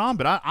stuff going on.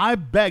 But I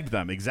begged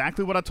them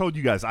exactly what I told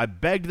you guys. I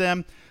begged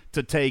them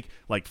to take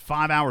like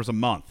 5 hours a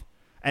month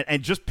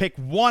and just pick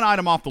one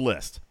item off the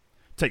list.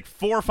 Take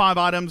 4 or 5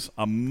 items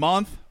a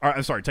month.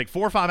 Take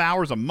 4 or 5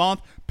 hours a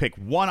month. Pick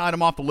one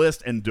item off the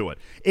list and do it.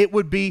 It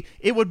would be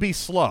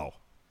slow.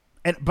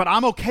 But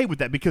I'm okay with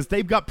that because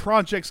they've got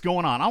projects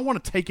going on. I don't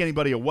want to take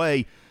anybody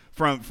away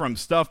from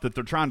stuff that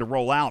they're trying to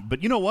roll out.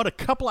 But you know what? A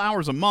couple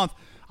hours a month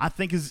I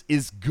think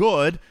is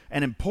good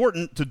and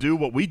important to do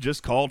what we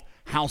just called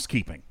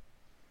housekeeping.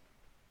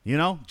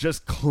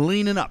 Just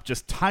cleaning up,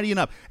 just tidying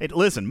up.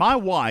 Listen, my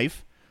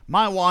wife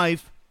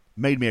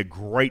made me a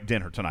great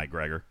dinner tonight,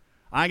 Gregor.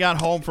 I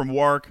got home from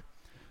work.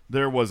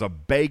 There was a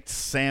baked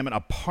salmon, a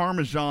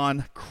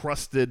Parmesan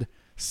crusted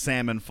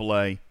salmon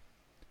fillet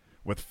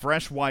with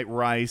fresh white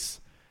rice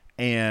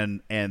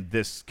and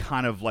this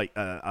kind of like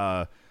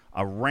a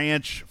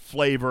ranch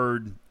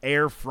flavored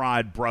air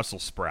fried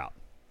Brussels sprout.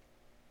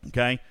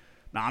 Okay?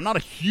 Now, I'm not a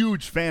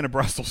huge fan of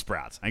Brussels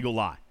sprouts. I ain't gonna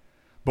lie.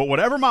 But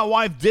whatever my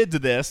wife did to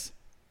this,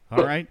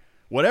 all right,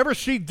 whatever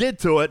she did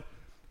to it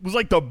was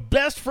like the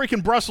best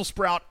freaking Brussels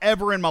sprout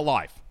ever in my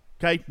life.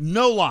 Okay?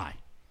 No lie.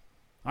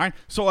 All right?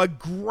 So a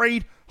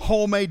great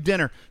homemade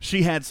dinner.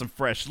 She had some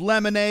fresh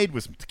lemonade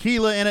with some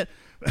tequila in it.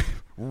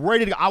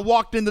 Ready to go. I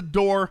walked in the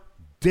door,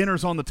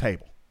 dinner's on the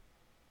table.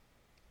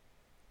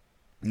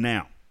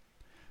 Now,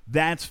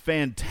 that's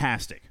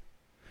fantastic.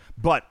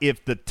 But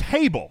if the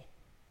table,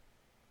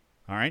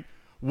 all right,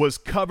 was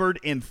covered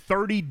in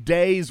 30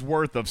 days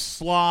worth of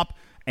slop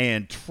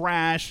and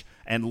trash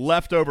and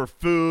leftover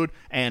food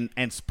and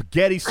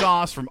spaghetti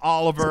sauce from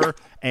Oliver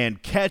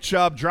and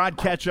ketchup, dried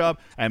ketchup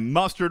and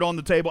mustard on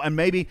the table, and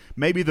maybe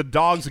the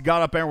dogs that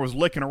got up there and was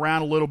licking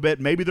around a little bit.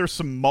 Maybe there's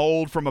some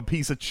mold from a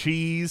piece of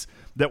cheese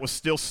that was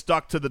still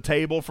stuck to the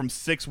table from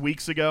 6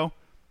 weeks ago.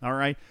 All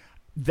right.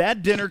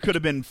 That dinner could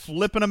have been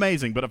flipping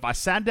amazing, but if I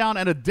sat down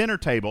at a dinner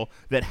table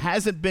that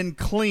hasn't been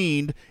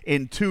cleaned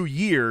in 2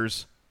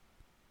 years,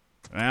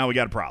 well, we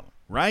got a problem,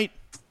 right?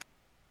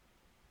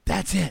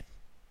 That's it.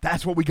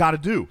 That's what we got to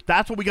do.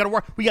 That's what we got to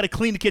work. We got to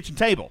clean the kitchen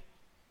table.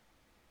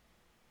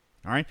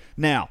 All right?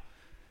 Now,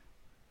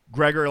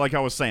 Gregor, like I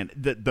was saying,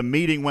 the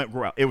meeting went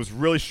well. It was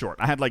really short.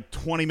 I had like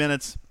 20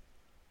 minutes.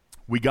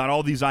 We got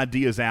all these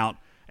ideas out,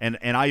 and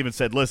I even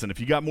said, listen,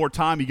 if you got more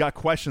time, you got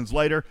questions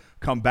later,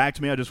 come back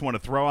to me. I just want to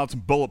throw out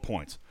some bullet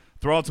points.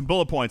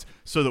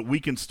 So that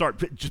we can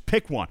start. Just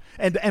pick one.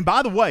 And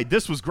by the way,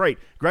 this was great.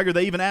 Gregor,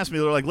 they even asked me,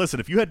 they're like, listen,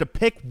 if you had to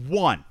pick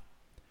one,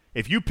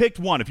 if you picked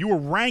one, if you were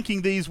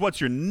ranking these, what's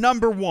your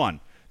number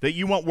one that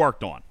you want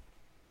worked on?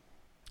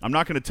 I'm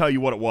not going to tell you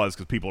what it was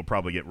because people will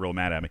probably get real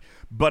mad at me.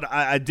 But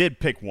I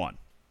did pick one.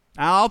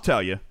 I'll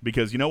tell you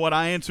because you know what?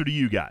 I answer to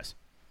you guys.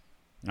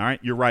 All right?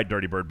 You're right,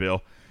 Dirty Bird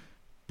Bill.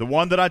 The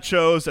one that I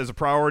chose as a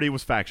priority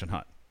was Faction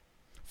Hunt.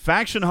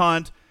 Faction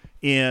Hunt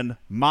in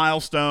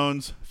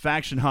milestones,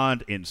 Faction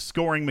Hunt in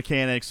scoring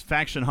mechanics,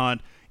 Faction Hunt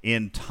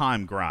in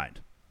time grind.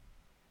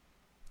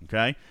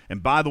 Okay?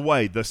 And by the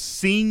way, the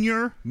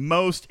senior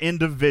most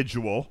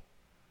individual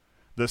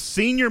who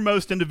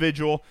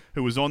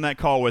was on that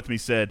call with me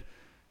said,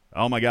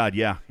 oh my God,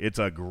 yeah, it's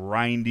a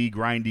grindy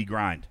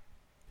grind.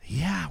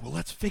 Yeah, well,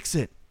 let's fix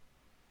it.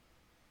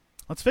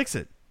 All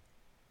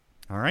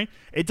right?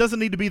 It doesn't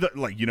need to be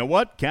you know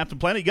what? Captain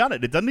Planet, you got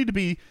it. It doesn't need to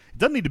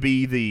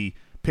be the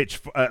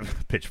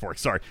pitchfork,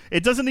 sorry.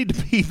 It doesn't need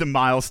to be the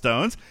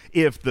milestones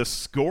if the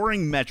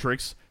scoring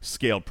metrics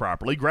scaled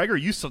properly. Gregor,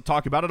 you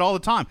talk about it all the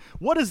time.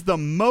 What is the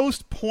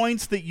most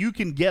points that you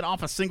can get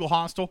off a single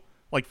hostile?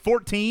 Like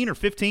 14 or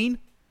 15?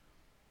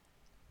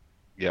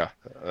 Yeah.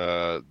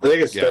 I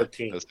think it's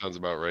 13. That sounds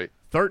about right.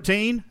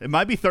 13? It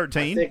might be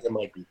 13. I think it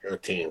might be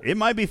 13. It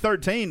might be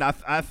 13.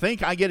 I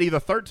think I get either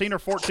 13 or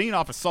 14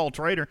 off a Sol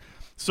Trader.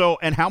 So,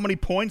 and how many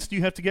points do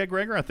you have to get,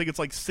 Gregor? I think it's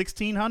like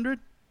 1,600?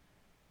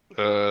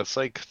 It's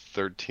like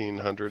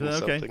 1,300 and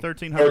something.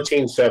 1,300.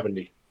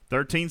 1370.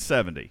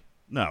 1370.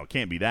 No, it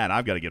can't be that.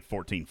 I've got to get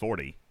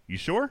 1440. You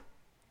sure?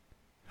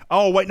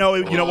 Oh, wait, no.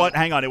 You know what?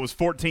 Hang on. It was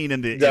 14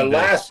 in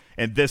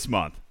this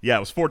month. Yeah, it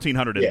was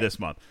 1,400 in this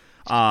month.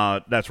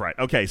 That's right.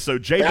 Okay, so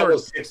Jaybird. That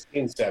was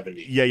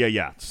 1670.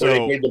 Yeah. So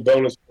they made the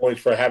bonus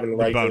points for having the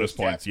right bonus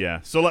points. Yeah.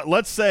 So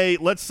let's say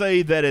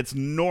that it's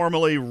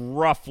normally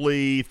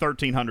roughly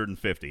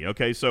 1,350.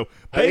 Okay, so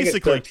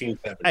basically,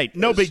 hey,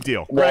 no big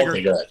deal,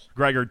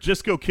 Gregor.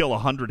 Just go kill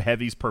 100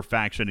 heavies per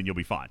faction, and you'll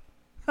be fine.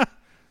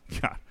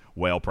 God,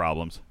 whale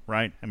problems,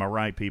 right? Am I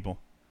right, people?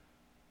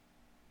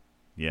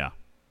 Yeah.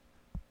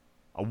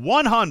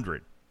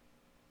 100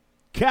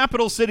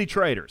 capital city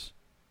traders.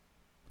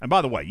 And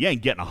by the way, you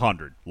ain't getting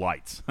 100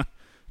 lights.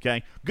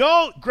 Okay?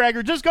 Go,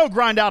 Gregor, just go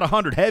grind out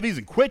 100 heavies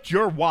and quit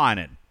your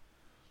whining.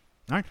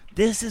 All right?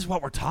 This is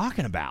what we're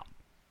talking about.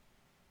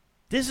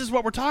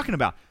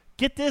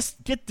 Get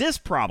this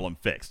problem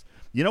fixed.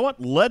 You know what?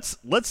 Let's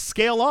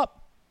scale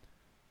up.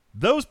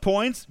 Those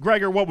points,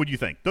 Gregor, what would you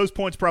think? Those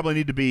points probably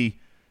need to be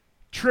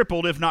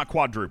tripled, if not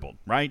quadrupled,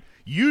 right?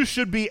 You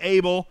should be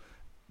able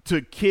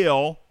to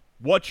kill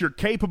what you're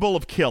capable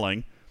of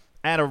killing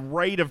at a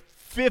rate of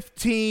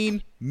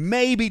 15,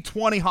 maybe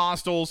 20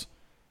 hostiles,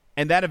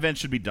 and that event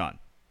should be done.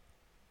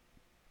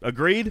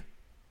 Agreed?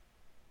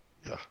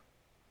 Yeah.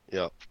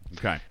 Yeah.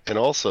 Okay. And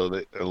also,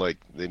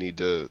 they need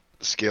to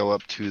scale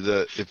up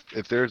to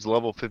if there's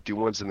level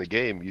 51s in the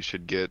game, you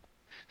should get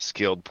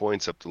scaled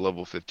points up to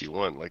level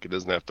 51. Like, it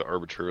doesn't have to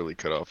arbitrarily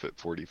cut off at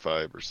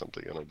 45 or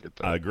something. I don't get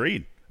that.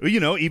 Agreed. You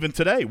know, even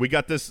today we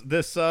got this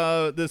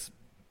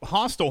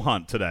hostile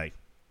hunt today.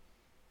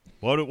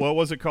 What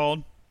was it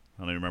called?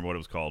 I don't even remember what it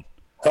was called.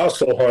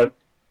 Hostile hunt.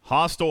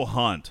 Hostile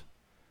hunt,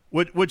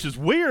 which is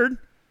weird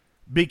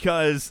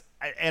because,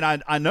 and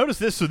I noticed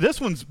this. So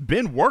this one's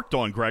been worked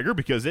on, Gregor,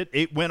 because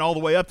it went all the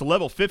way up to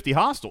level 50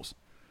 hostiles,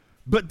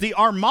 but the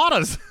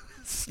armadas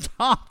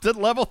stopped at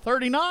level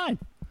 39.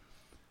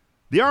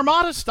 The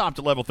armadas stopped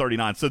at level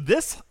 39. So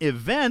this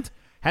event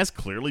has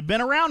clearly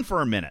been around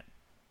for a minute.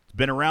 It's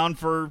been around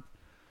for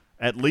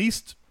at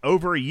least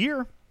over a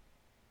year.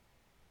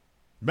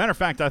 Matter of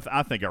fact,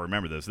 I think I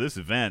remember this. This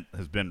event's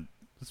been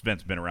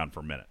around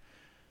for a minute.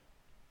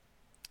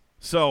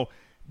 So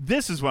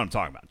this is what I'm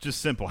talking about.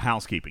 Just simple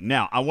housekeeping.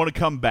 Now, I want to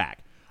come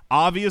back.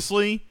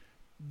 Obviously,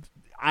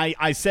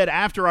 I said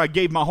after I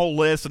gave my whole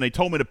list and they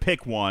told me to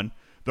pick one,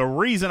 the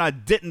reason I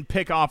didn't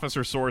pick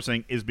officer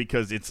sourcing is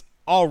because it's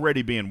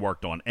already being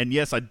worked on. And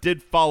yes, I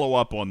did follow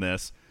up on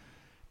this.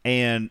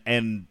 And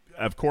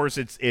of course,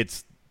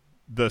 it's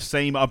the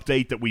same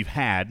update that we've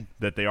had,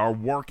 that they are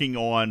working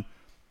on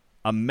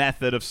a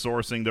method of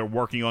sourcing. They're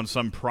working on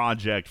some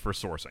project for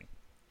sourcing.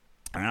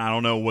 And I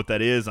don't know what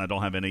that is. I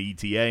don't have any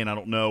ETA, and I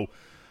don't know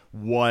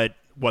what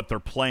their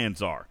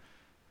plans are.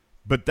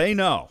 But they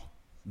know.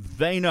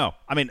 They know.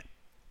 I mean,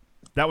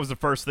 that was the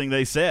first thing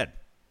they said.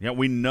 Yeah,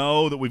 we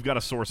know that we've got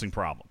a sourcing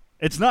problem.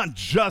 It's not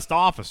just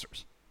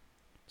officers.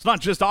 It's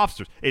not just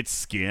officers. It's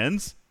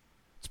skins.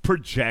 It's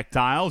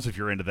projectiles, if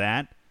you're into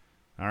that.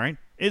 All right?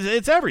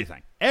 It's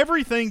everything.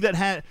 Everything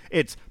that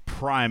it's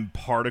prime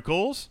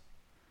particles.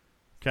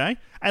 Okay?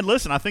 And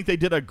listen, I think they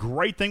did a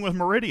great thing with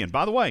Meridian.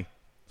 By the way,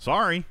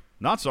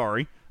 not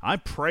sorry. I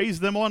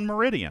praised them on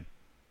Meridian.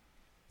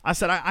 I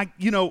said, I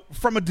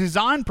from a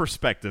design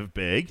perspective,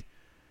 Big,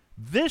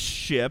 this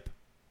ship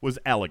was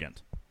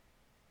elegant.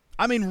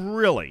 I mean,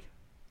 really,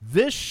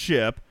 this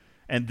ship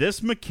and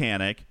this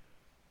mechanic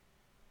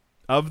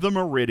of the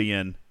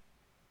Meridian,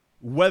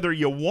 whether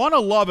you want to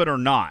love it or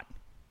not,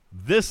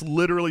 this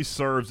literally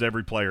serves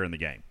every player in the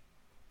game.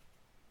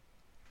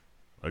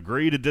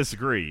 Agree to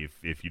disagree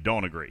if you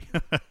don't agree.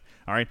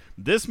 All right?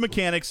 This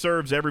mechanic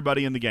serves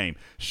everybody in the game.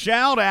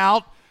 Shout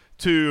out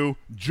to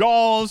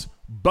Jaws,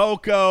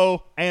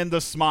 Boko, and the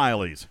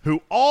Smileys,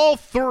 who all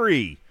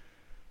three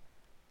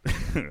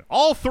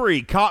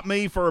caught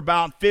me for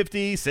about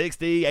 50,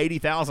 60,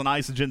 80,000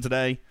 Isogen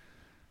today.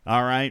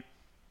 All right?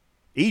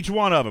 Each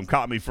one of them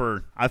caught me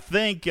for, I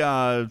think,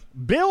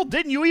 Bill,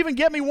 didn't you even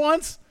get me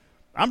once?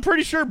 I'm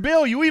pretty sure,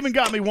 Bill, you even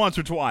got me once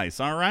or twice,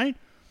 all right?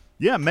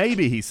 Yeah,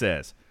 maybe, he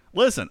says.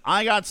 Listen,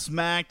 I got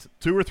smacked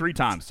 2 or 3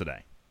 times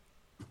today,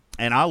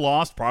 and I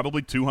lost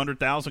probably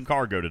 200,000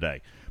 cargo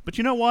today. But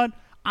you know what?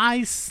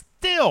 I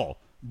still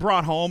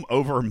brought home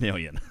over 1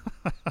 million.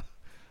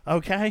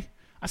 Okay?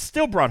 I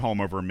still brought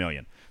home over 1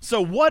 million. So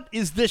what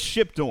is this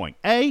ship doing?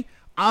 A,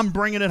 I'm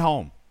bringing it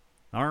home.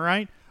 All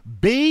right?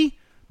 B,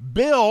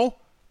 Bill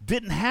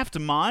didn't have to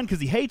mine because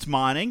he hates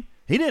mining.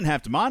 He didn't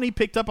have to mine. He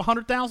picked up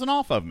 100,000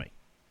 off of me.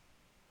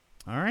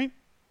 All right?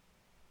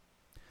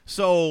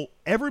 So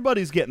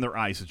everybody's getting their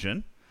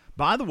Isogen.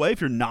 By the way,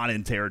 if you're not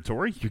in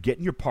territory, you're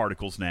getting your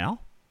particles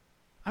now.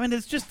 I mean,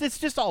 it's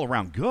just all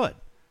around good.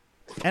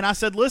 And I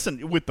said,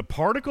 listen, with the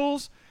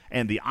particles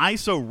and the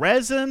iso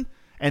resin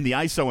and the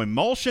iso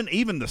emulsion,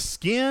 even the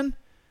skin,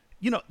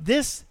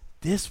 this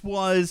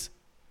was,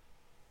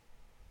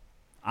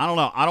 I don't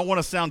know, I don't want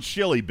to sound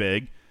shilly,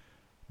 Big,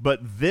 but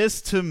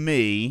this to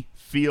me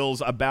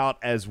feels about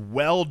as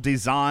well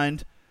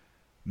designed,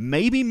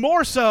 maybe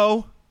more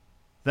so,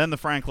 than the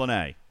Franklin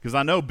A. Because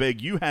I know,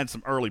 Big, you had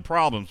some early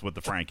problems with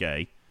the Frank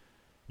A.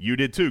 You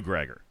did too,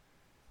 Gregor.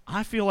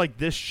 I feel like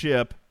this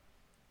ship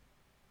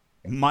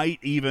might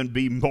even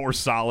be more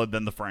solid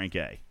than the Frank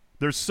A.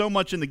 There's so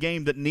much in the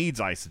game that needs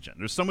Isogen.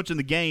 There's so much in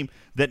the game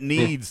that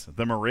needs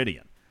the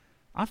Meridian.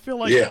 I feel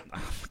like,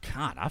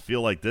 I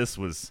feel like this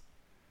was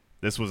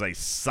a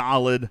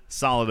solid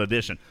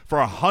addition for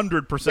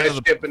 100% of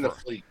the ship in the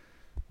fleet.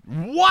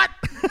 What?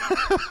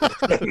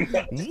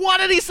 What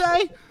did he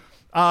say?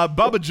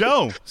 Bubba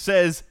Joe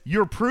says,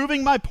 you're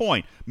proving my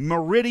point.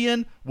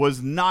 Meridian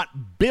was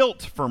not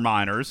built for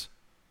miners.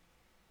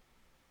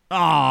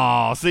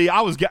 Oh, see,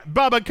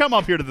 Bubba, come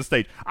up here to the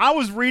stage. I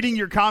was reading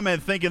your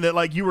comment thinking that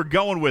like you were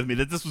going with me,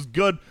 that this was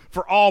good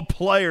for all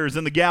players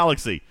in the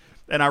galaxy.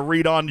 And I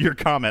read on your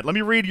comment. Let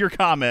me read your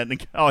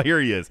comment. Oh, here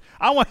he is.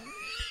 I want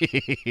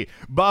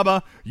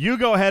Bubba, you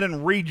go ahead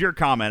and read your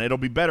comment. It'll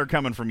be better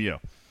coming from you.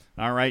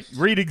 All right?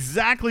 Read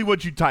exactly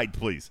what you typed,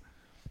 please.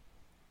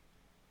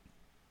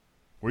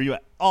 Where you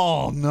at?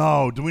 Oh,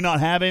 no. Do we not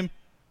have him?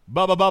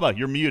 Bubba,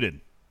 you're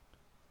muted.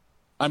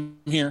 I'm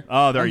here.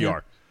 Oh, there you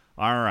are.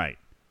 All right.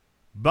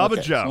 Bubba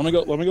Okay, Joe. so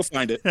let me go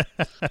find it. All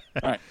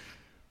right.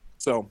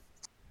 So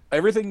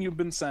everything you've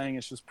been saying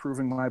is just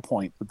proving my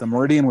point that the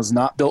Meridian was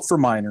not built for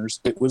miners.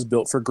 It was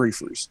built for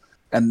griefers.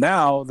 And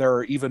now they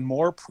are even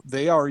more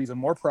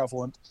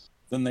prevalent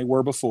than they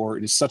were before.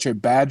 It is such a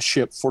bad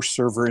ship for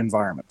server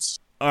environments.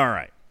 All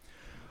right.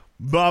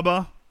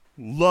 Bubba,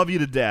 love you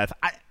to death.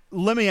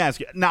 Let me ask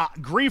you. Now,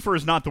 griefer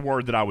is not the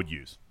word that I would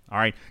use. All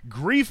right.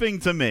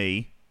 Griefing to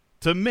me,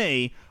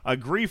 a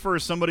griefer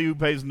is somebody who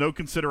pays no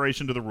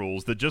consideration to the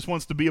rules, that just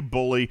wants to be a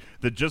bully,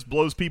 that just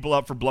blows people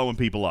up for blowing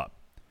people up.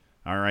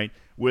 All right.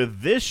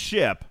 With this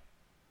ship,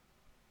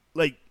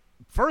 like,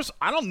 first,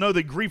 I don't know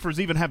that griefers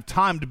even have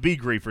time to be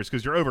griefers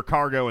because you're over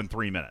cargo in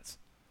 3 minutes,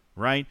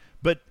 right?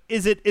 But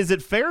is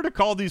it fair to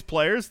call these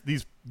players,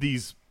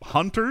 these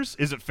hunters,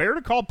 is it fair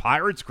to call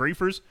pirates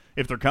griefers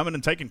if they're coming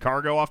and taking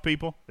cargo off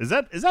people? Is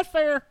that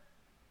fair?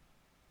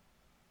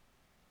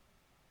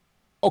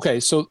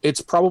 Okay, so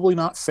it's probably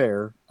not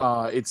fair.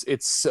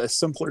 It's a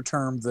simpler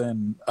term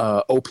than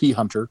OP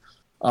hunter,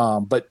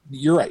 but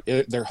you're right.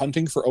 They're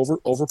hunting for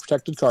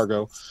overprotected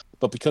cargo,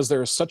 but because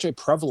there is such a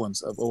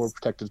prevalence of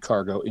overprotected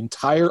cargo,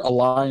 entire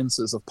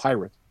alliances of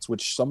pirates,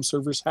 which some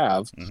servers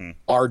have,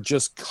 are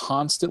just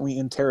constantly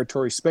in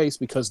territory space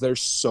because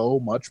there's so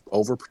much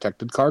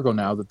overprotected cargo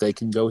now that they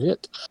can go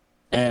hit,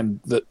 and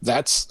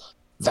that's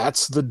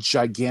the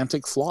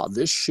gigantic flaw.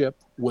 This ship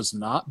was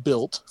not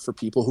built for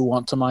people who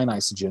want to mine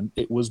Isogen.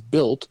 It was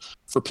built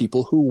for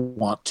people who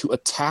want to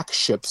attack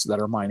ships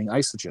that are mining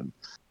Isogen.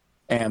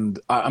 And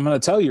I'm going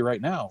to tell you right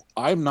now,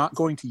 I'm not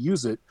going to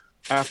use it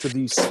after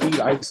these speed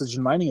Isogen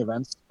mining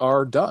events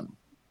are done.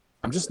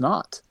 I'm just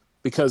not.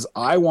 Because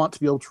I want to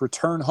be able to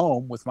return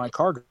home with my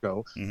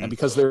cargo, and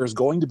because there is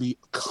going to be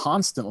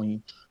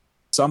constantly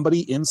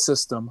somebody in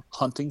system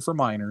hunting for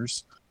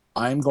miners,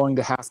 I'm going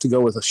to have to go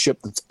with a ship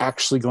that's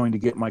actually going to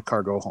get my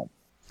cargo home.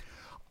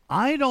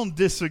 I don't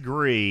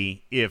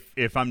disagree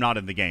if I'm not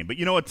in the game. But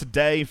you know what?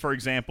 Today, for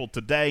example,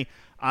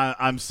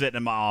 I'm sitting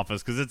in my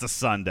office because it's a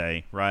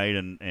Sunday, right?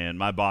 And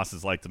my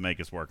bosses like to make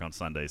us work on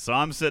Sundays. So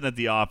I'm sitting at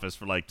the office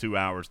for like 2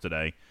 hours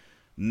today,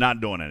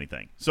 not doing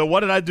anything. So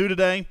what did I do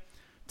today?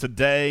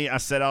 Today, I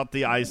set out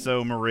the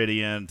ISO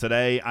Meridian.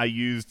 Today, I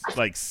used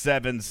like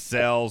 7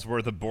 cells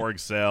worth of Borg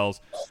cells.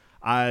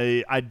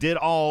 I did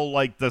all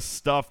like the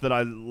stuff that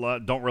I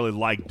don't really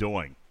like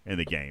doing in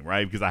the game,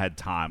 right? Because I had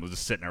time. I was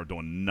just sitting there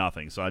doing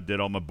nothing. So I did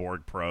all my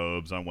Borg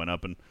probes. I went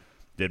up and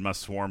did my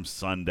Swarm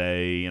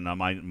Sunday, and I'm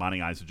mining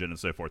Isogen and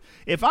so forth.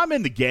 If I'm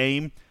in the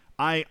game,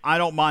 I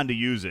don't mind to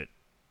use it,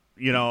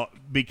 you know,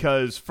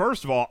 because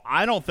first of all,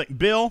 I don't think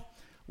Bill.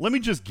 Let me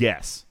just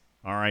guess,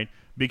 all right?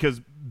 Because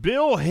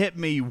Bill hit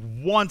me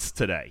once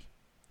today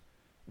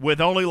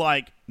with only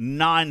like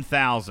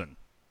 9,000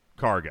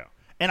 cargo,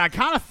 and I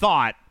kind of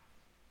thought,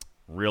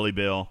 really,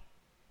 Bill?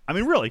 I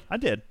mean, really, I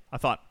did. I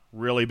thought,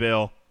 really,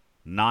 Bill?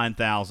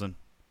 9,000?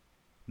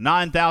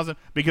 9,000?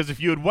 Because if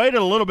you had waited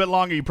a little bit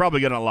longer, you probably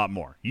get a lot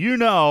more. You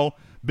know,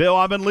 Bill,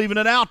 I've been leaving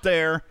it out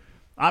there.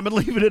 I've been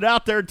leaving it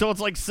out there until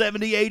it's like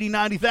 70, 80,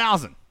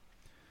 90,000.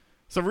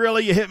 So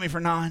really, you hit me for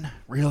 9?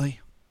 Really?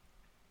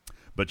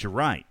 But you're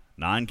right.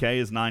 9K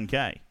is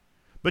 9K.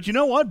 But you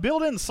know what? Bill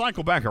didn't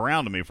cycle back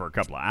around to me for a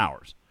couple of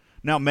hours.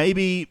 Now,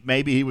 maybe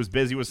he was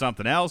busy with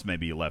something else.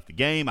 Maybe he left the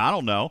game. I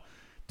don't know.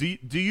 Do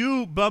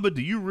you, Bubba,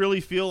 do you really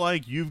feel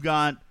like you've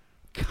got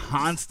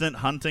constant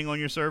hunting on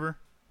your server?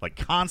 Like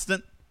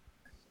constant?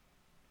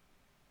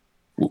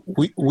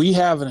 We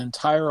have an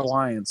entire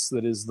alliance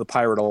that is the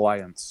Pirate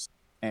Alliance,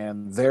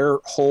 and their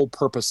whole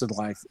purpose in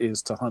life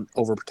is to hunt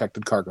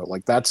overprotected cargo.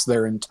 Like, that's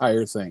their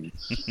entire thing.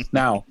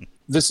 Now,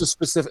 this is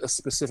a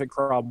specific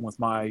problem with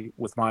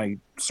my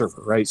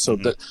server, right? So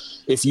that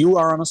if you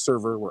are on a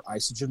server where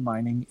Isogen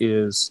mining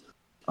is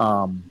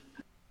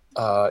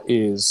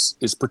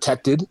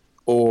protected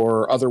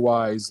or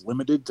otherwise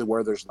limited to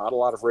where there's not a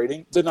lot of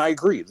rating, then I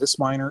agree. This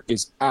miner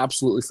is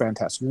absolutely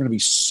fantastic. You're going to be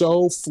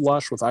so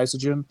flush with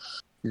Isogen.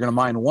 You're going to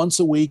mine once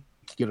a week,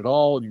 get it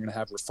all, and you're going to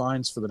have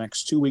refines for the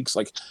next 2 weeks.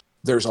 Like,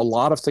 there's a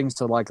lot of things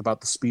to like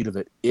about the speed of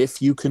it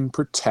if you can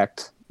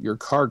protect your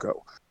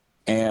cargo.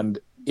 And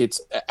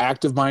it's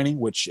active mining,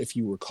 which, if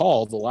you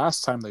recall, the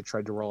last time they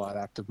tried to roll out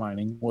active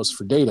mining was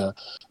for data,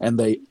 and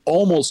they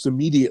almost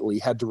immediately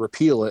had to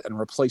repeal it and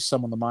replace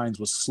some of the mines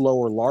with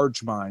slower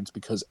large mines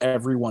because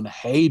everyone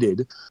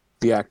hated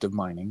the active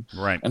mining.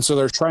 Right. And so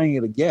they're trying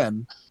it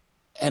again,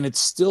 and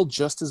it's still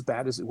just as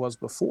bad as it was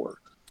before.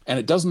 And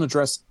it doesn't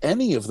address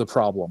any of the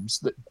problems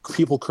that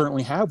people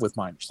currently have with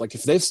miners. Like,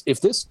 if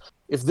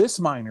this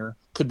miner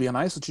could be an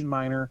Isogen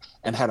miner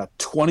and had a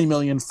 20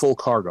 million full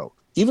cargo,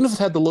 even if it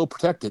had the low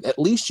protected, at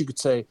least you could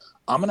say,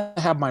 I'm going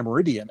to have my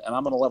Meridian and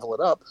I'm going to level it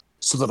up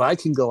so that I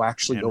can go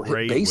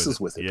hit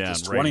bases with it. Yeah,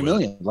 because 20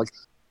 million, like,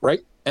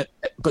 right?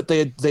 But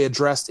they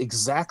addressed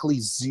exactly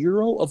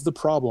 0 of the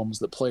problems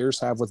that players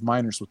have with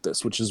miners with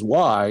this, which is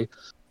why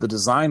the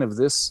design of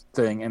this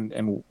thing,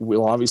 and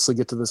we'll obviously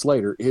get to this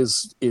later,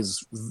 is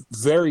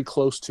very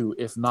close to,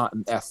 if not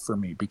an F for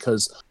me,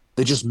 because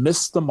They just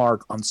miss the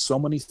mark on so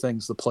many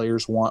things the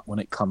players want when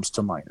it comes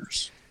to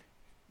miners.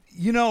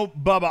 You know,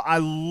 Bubba, I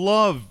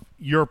love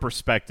your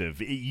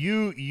perspective.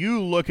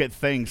 You look at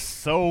things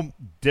so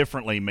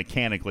differently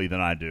mechanically than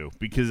I do,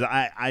 because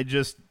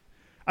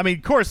I mean,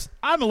 of course,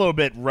 I'm a little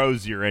bit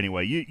rosier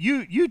anyway.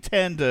 You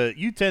tend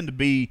to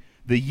be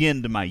the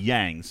yin to my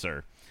yang,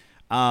 sir.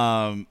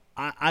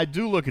 I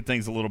do look at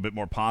things a little bit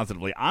more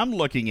positively. I'm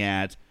looking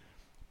at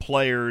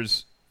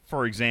players,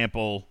 for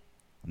example,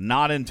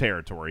 not in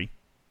territory.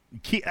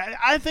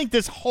 I think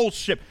this whole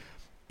ship,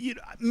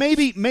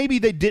 maybe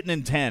they didn't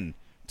intend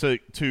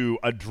to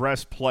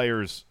address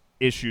players'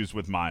 issues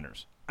with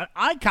minors.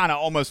 I kind of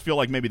almost feel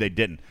like maybe they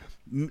didn't.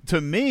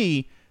 To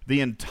me, the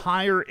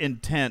entire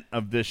intent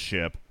of this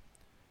ship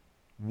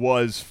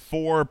was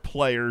for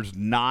players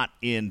not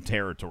in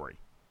territory.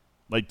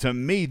 Like, to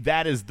me,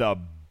 that is the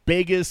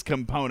biggest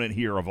component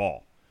here of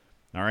all.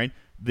 All right?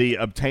 The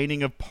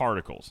obtaining of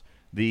particles,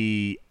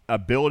 the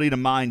ability to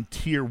mine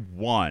tier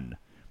 1,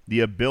 the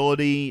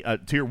ability,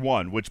 tier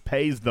 1, which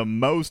pays the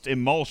most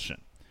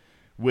emulsion,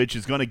 which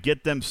is going to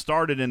get them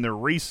started in their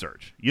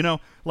research.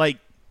 Like,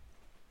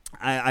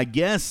 I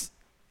guess,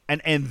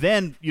 and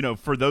then,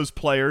 for those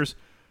players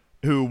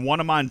who want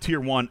to mine tier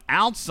 1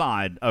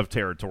 outside of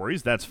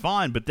territories, that's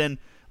fine. But then,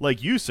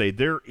 like you say,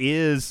 there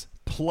is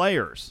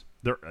players.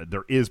 There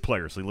is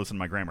players. So listen to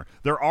my grammar.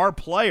 There are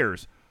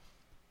players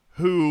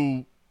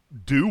who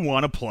do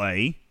want to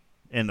play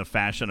in the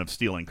fashion of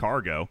stealing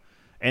cargo,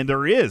 and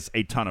there is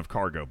a ton of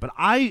cargo. But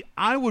I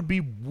would be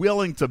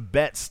willing to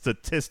bet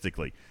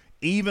statistically,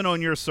 even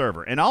on your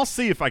server, and I'll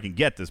see if I can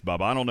get this,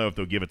 Bubba. I don't know if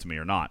they'll give it to me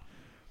or not.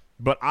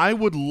 But I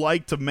would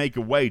like to make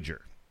a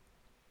wager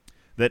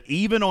that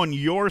even on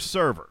your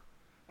server,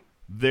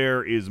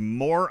 there is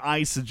more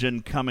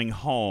Isogen coming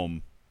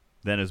home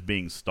than is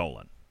being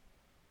stolen.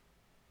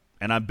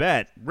 And I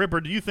bet, Ripper,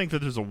 do you think that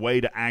there's a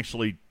way to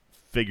actually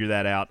figure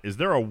that out? Is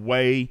there a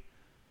way,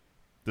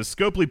 does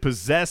Scopely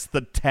possess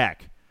the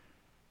tech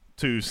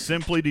to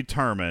simply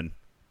determine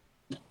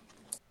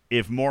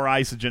if more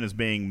Isogen is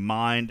being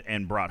mined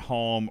and brought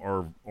home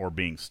or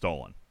being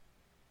stolen?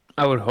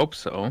 I would hope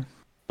so,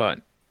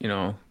 but,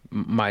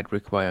 might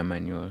require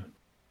manual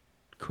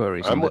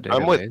queries. I'm with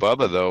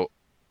Bubba, though.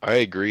 I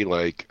agree.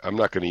 Like, I'm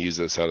not going to use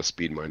this out of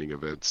speed mining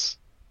events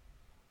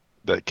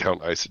that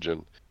count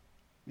Isogen.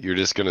 You're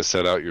just going to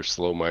set out your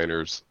slow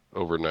miners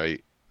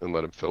overnight and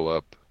let them fill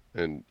up.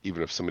 And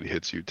even if somebody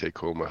hits you, take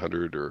home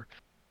 100 or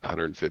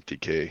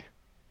 150K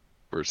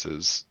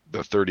versus the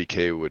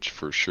 30K, which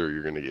for sure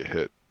you're going to get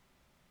hit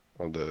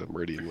on the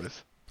Meridian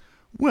with.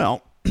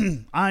 Well,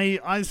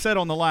 I said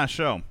on the last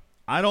show,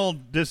 I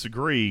don't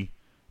disagree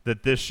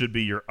that this should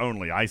be your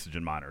only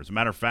Isogen miner. As a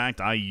matter of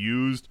fact, I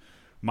used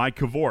my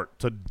Cavort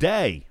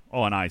today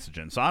on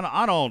Isogen. So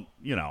I don't,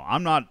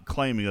 I'm not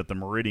claiming that the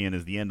Meridian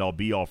is the end-all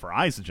be-all for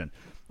Isogen.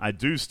 I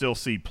do still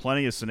see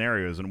plenty of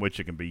scenarios in which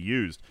it can be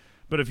used.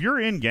 But if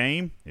you're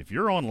in-game, if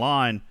you're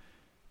online,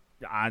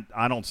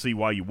 I don't see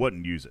why you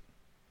wouldn't use it.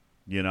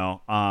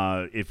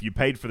 If you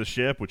paid for the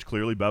ship, which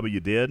clearly, Bubba,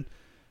 you did,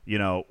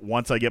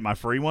 once I get my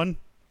free one,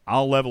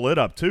 I'll level it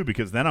up too,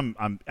 because then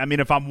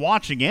if I'm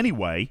watching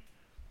anyway,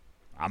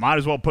 I might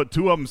as well put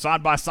two of them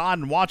side by side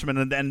and watch them,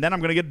 and then I'm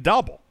going to get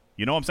double.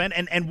 You know what I'm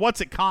saying? And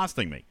what's it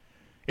costing me?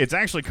 It's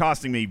actually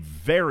costing me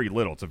very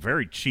little. It's a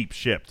very cheap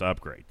ship to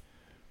upgrade.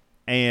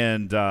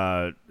 And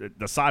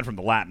aside from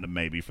the Latinum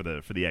maybe for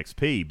the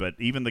XP, but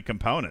even the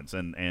components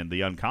and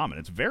the uncommon,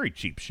 it's a very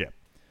cheap ship.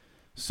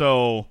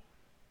 So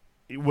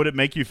would it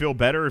make you feel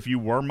better if you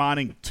were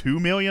mining 2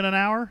 million an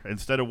hour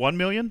instead of 1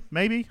 million?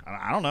 Maybe.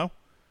 I don't know.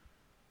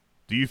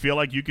 Do you feel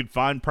like you could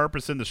find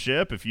purpose in the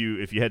ship if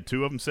you had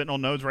two of them sitting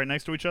on nodes right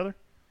next to each other?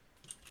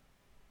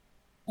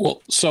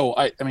 Well, so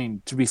I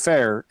mean, to be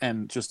fair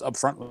and just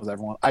upfront with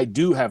everyone, I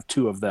do have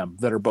two of them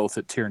that are both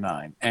at tier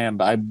 9,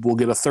 and I will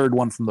get a third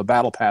one from the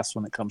battle pass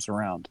when it comes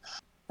around.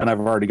 And I've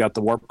already got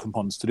the warp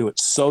components to do it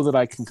so that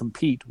I can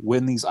compete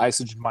when these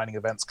Isogen mining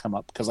events come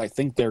up, because I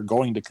think they're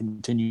going to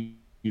continue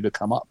to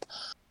come up.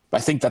 I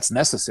think that's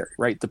necessary,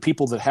 right? The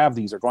people that have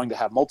these are going to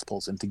have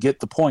multiples, and to get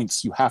the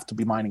points, you have to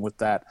be mining with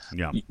that.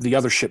 Yeah. The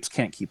other ships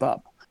can't keep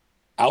up.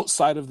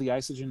 Outside of the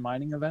Isogen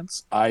mining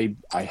events, I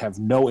have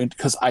no,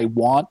 because I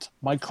want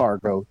my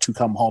cargo to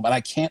come home, and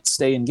I can't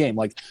stay in game.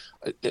 Like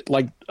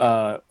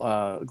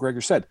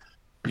Gregor said,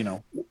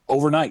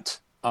 overnight,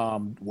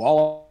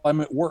 while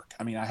I'm at work.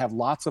 I mean, I have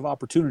lots of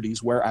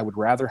opportunities where I would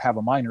rather have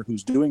a miner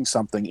who's doing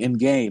something in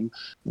game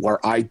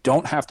where I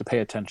don't have to pay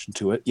attention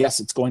to it.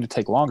 Yes, it's going to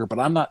take longer, but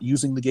I'm not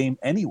using the game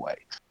anyway.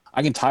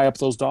 I can tie up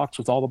those docks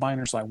with all the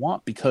miners I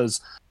want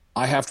because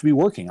I have to be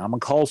working. I'm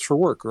on calls for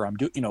work, or I'm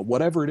doing,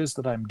 whatever it is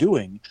that I'm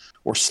doing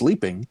or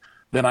sleeping.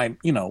 Then I'm,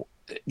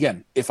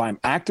 again, if I'm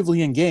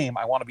actively in game,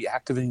 I want to be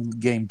actively in the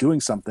game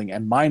doing something,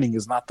 and mining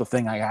is not the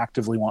thing I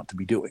actively want to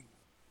be doing.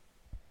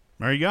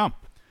 There you go.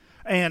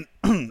 And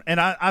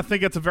I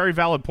think it's a very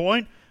valid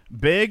point.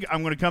 Big,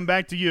 I'm going to come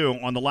back to you.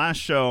 On the last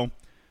show,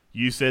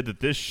 you said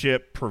that this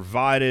ship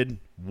provided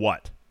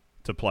what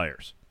to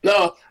players?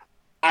 No,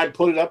 I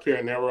put it up here,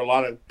 and there were a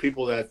lot of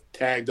people that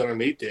tagged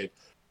underneath it.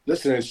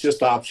 Listen, it's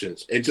just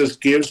options. It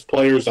just gives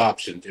players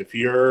options. If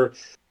you're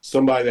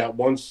somebody that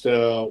wants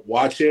to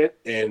watch it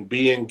and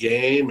be in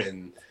game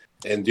and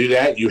do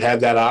that, you have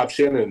that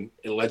option, and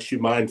it lets you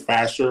mine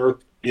faster,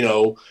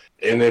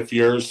 And if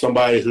you're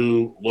somebody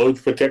who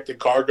loads protected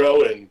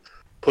cargo and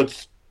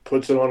puts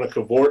it on a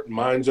cavort and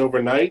mines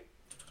overnight,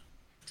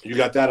 you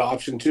got that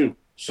option too.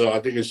 So I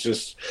think it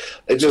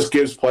just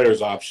gives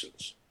players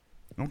options.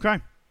 Okay,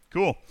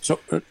 cool. So,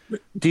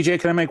 DJ,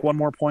 can I make one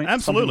more point?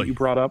 Absolutely. Something you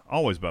brought up.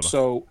 Always, Bubba.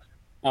 So,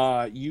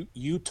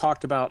 you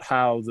talked about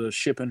how the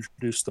ship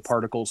introduced the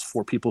particles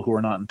for people who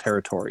are not in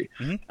territory,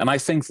 and I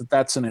think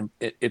that's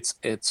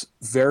it's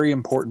very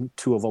important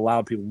to have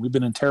allowed people. We've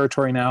been in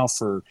territory now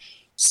for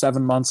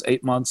 7 months,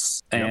 8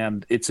 months,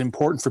 and it's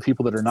important for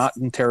people that are not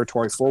in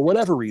territory for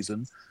whatever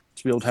reason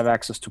to be able to have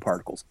access to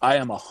particles. I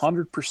am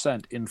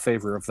 100% in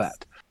favor of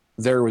that.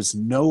 There was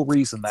no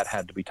reason that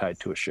had to be tied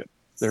to a ship.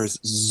 There's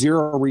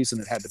zero reason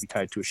it had to be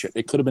tied to a ship.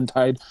 It could have been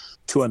tied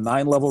to a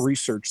 9-level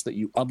research that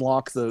you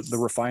unlock the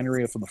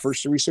refinery from the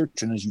first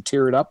research, and as you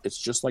tear it up, it's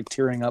just like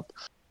tearing up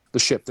the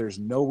ship. There's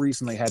no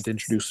reason they had to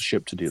introduce a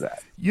ship to do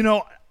that.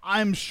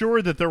 I'm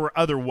sure that there were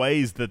other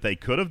ways that they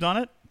could have done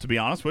it, to be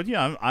honest with you.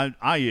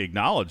 I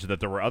acknowledge that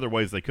there were other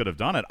ways they could have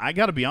done it. I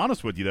got to be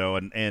honest with you, though,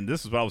 and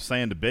this is what I was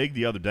saying to Big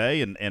the other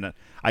day, and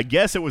I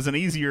guess it was an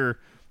easier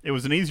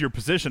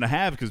position to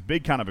have because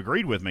Big kind of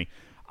agreed with me.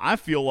 I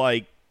feel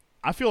like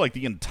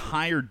the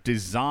entire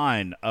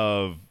design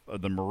of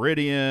the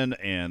Meridian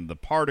and the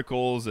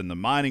particles and the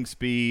mining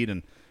speed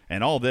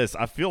and all this,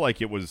 I feel like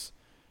it was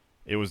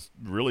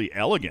really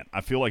elegant.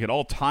 I feel like it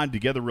all tied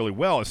together really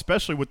well,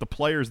 especially with the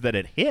players that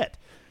it hit.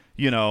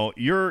 You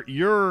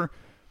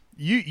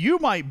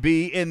might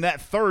be in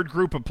that third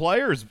group of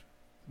players,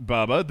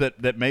 Bubba,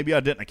 that maybe I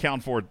didn't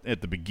account for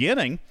at the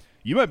beginning.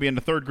 You might be in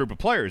the third group of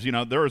players.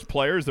 There's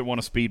players that want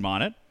to speed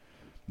mine it.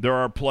 There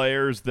are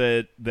players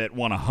that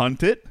want to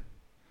hunt it.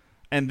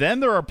 And then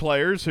there are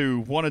players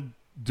who want to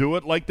do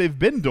it like they've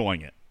been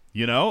doing it,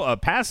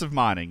 passive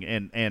mining.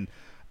 And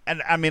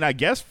I mean, I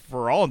guess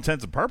for all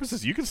intents and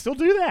purposes, you can still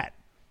do that,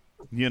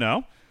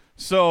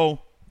 So,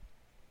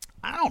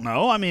 I don't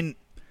know. I mean,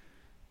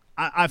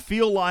 I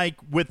feel like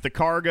with the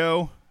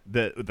cargo,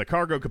 the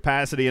cargo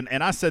capacity,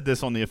 and I said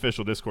this on the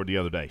official Discord the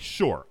other day,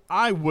 sure,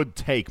 I would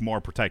take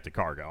more protected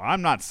cargo.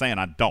 I'm not saying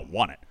I don't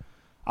want it.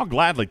 I'll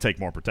gladly take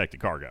more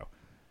protected cargo.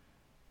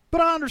 But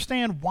I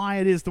understand why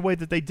it is the way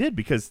that they did,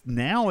 because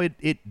now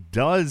it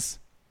does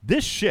 –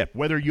 this ship,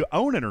 whether you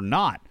own it or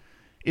not,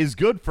 is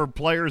good for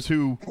players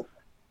who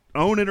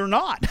own it or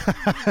not.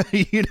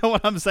 You know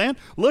what I'm saying?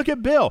 Look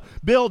at Bill.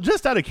 Bill,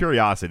 just out of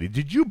curiosity,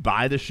 did you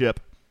buy the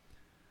ship,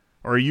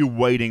 or are you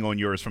waiting on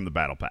yours from the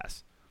Battle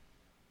Pass?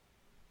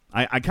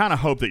 I kind of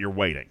hope that you're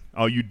waiting.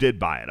 Oh, you did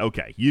buy it.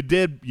 Okay, you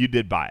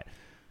did buy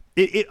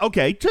it.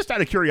 Okay, just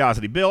out of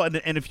curiosity, Bill,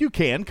 and if you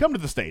can, come to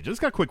the stage.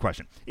 Just got a quick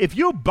question. If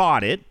you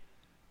bought it,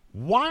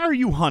 why are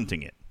you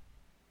hunting it?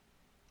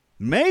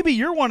 Maybe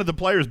you're one of the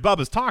players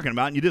Bubba's talking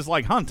about and you just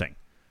like hunting.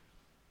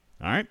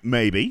 All right,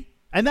 maybe.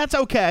 And that's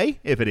okay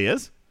if it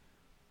is.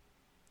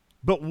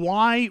 But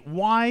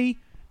why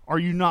are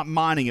you not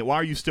mining it? Why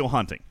are you still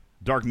hunting?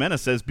 Dark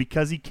Menace says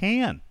because he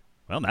can.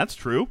 Well, that's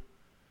true.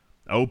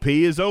 OP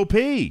is OP.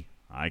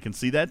 I can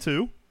see that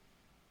too.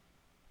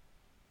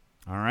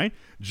 All right.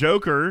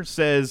 Joker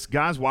says,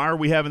 guys, why are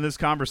we having this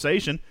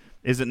conversation?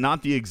 Is it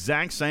not the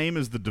exact same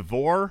as the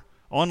Devore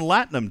on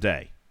Latinum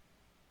Day?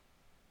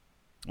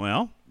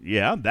 Well,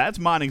 yeah, that's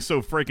mining so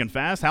freaking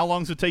fast. How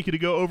long does it take you to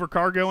go over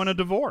cargo in a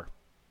Devore?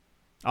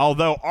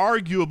 Although,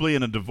 arguably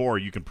in a Devore,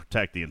 you can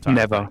protect the entire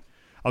Never. thing.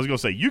 I was going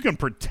to say, you can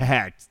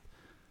protect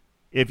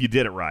if you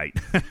did it right.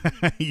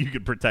 You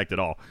can protect it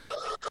all.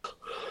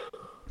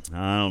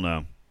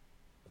 I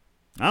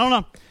don't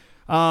know.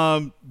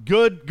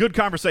 Good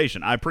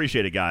conversation. I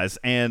appreciate it, guys.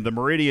 And the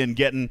Meridian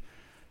getting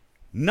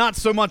not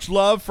so much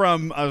love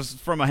from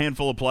a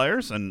handful of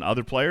players, and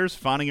other players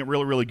finding it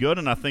really, really good.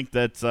 And I think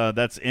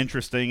that's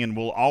interesting, and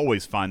we'll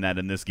always find that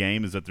in this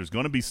game, is that there's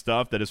going to be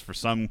stuff that is for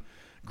some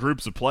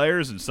groups of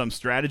players and some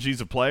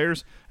strategies of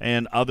players,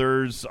 and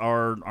others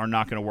are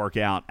not going to work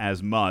out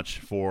as much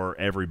for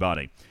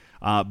everybody.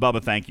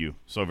 Bubba, thank you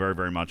so very,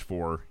 very much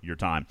for your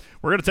time.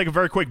 We're going to take a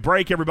very quick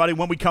break, everybody.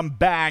 When we come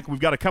back, we've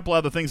got a couple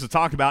other things to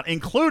talk about,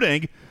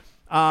 including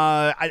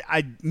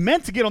I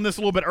meant to get on this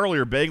a little bit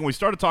earlier, Big, and we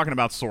started talking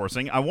about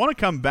sourcing. I want to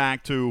come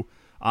back to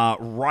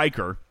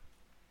Riker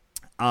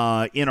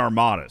in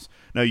Armadas.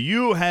 Now,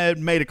 you had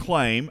made a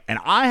claim, and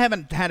I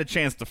haven't had a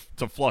chance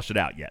to flush it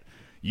out yet.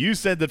 You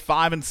said that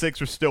 5 and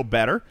 6 are still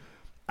better.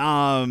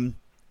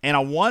 And I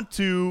want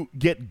to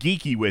get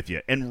geeky with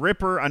you. And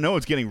Ripper, I know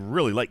it's getting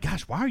really late.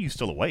 Gosh, why are you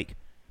still awake?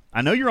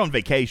 I know you're on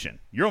vacation.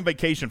 You're on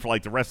vacation for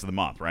like the rest of the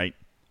month, right?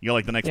 You got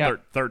like the next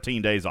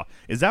 13 days off.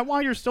 Is that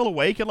why you're still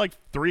awake at like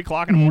 3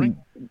 o'clock in the morning?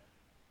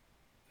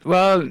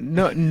 Well,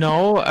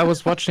 no. I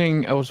was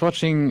watching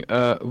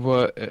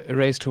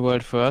Race to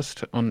World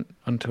First on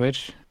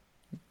Twitch.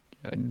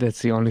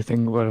 That's the only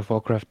thing World of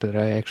Warcraft that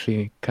I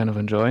actually kind of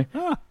enjoy.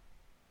 Ah.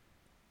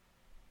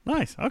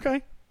 Nice.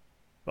 Okay.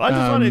 Well, I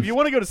just thought if you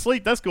want to go to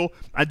sleep, that's cool.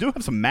 I do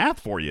have some math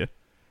for you. If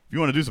you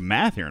want to do some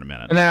math here in a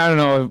minute. And then, I don't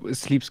know,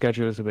 sleep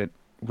schedule is a bit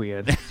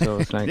weird. So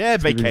it's like yeah,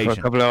 vacation. For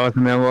a couple of hours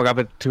and then woke up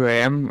at 2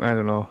 a.m. I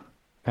don't know.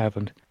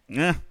 Happened.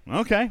 Yeah,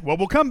 okay. Well,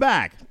 we'll come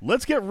back.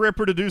 Let's get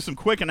Ripper to do some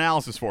quick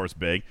analysis for us,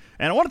 Big.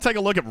 And I want to take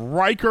a look at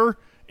Riker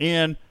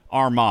in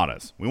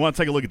Armadas. We want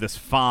to take a look at this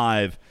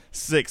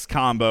 5-6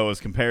 combo as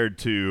compared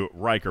to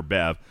Riker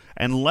Bev.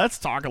 And let's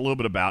talk a little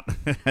bit about,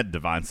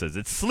 Divine says,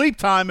 it's sleep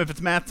time if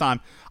it's math time.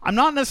 I'm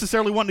not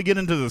necessarily wanting to get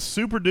into the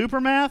super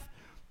duper math,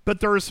 but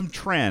there are some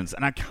trends.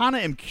 And I kind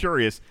of am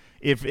curious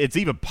if it's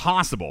even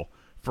possible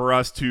for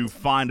us to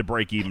find a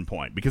break-even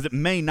point, because it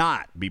may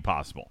not be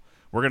possible.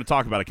 We're going to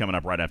talk about it coming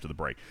up right after the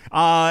break.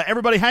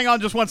 Everybody, hang on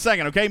just 1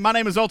 second, okay? My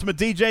name is Ultimate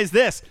DJs.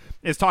 This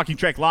is Talking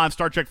Trek Live,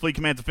 Star Trek Fleet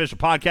Command's official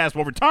podcast.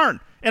 We'll return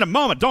in a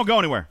moment. Don't go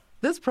anywhere.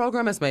 This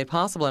program is made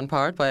possible in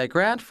part by a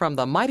grant from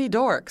the Mighty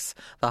Dorks,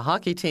 the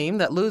hockey team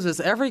that loses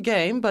every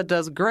game but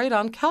does great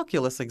on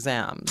calculus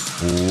exams.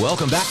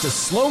 Welcome back to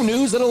Slow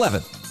News at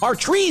 11. Are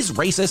trees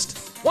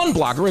racist? One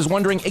blogger is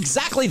wondering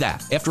exactly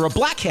that after a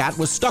black cat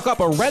was stuck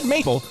up a red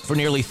maple for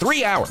nearly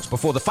 3 hours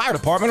before the fire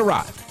department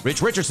arrived.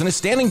 Rich Richardson is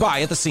standing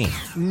by at the scene.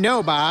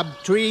 No, Bob,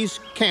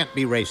 trees can't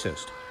be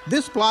racist.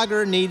 This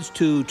blogger needs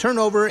to turn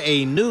over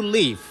a new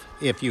leaf,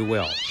 if you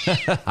will.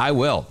 I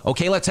will.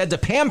 Okay, let's head to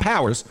Pam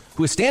Powers,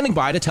 who is standing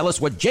by to tell us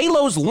what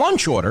J-Lo's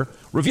lunch order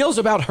reveals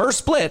about her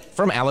split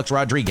from Alex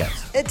Rodriguez.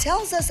 It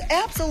tells us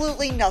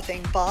absolutely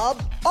nothing,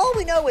 Bob. All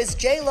we know is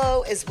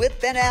J-Lo is with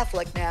Ben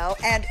Affleck now,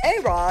 and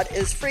A-Rod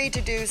is free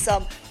to do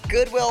some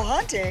Goodwill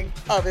Hunting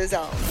of his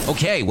own.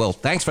 Okay, well,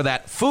 thanks for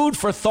that food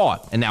for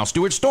thought. And now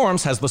Stuart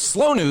Storms has the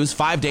Slow News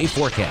 5-day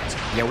forecast.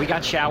 Yeah, we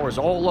got showers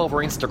all over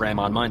Instagram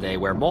on Monday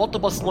where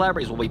multiple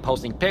celebrities will be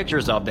posting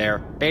pictures of their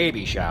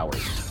baby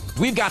showers.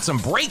 We've got some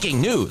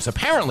breaking news.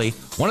 Apparently,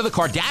 one of the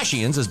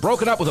Kardashians has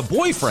broken up with a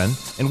boyfriend,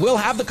 and we'll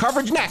have the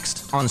coverage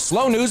next on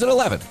Slow News at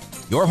 11.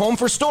 Your home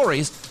for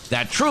stories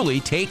that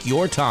truly take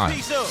your time.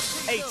 Peace up,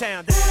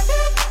 A-Town down.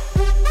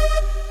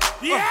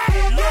 Yeah,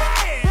 yeah.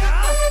 Okay, yeah.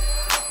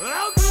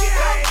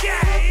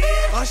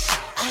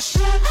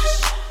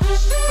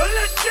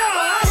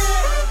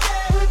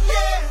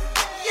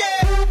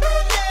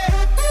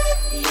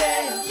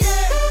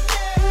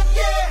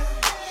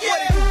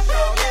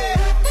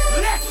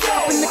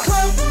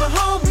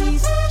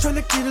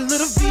 Let's get a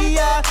little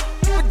VI,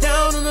 keep it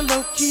down on the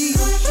low key.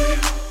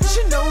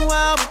 She know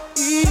how it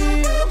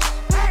is.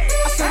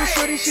 I saw the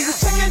shorty, she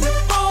was checking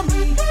up on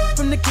me.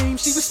 From the game,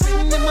 she was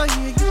spitting in my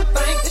ear. You would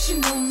think that she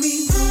know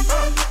me.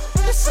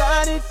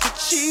 Decided to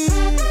cheat.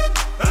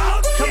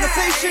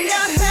 Conversation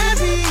got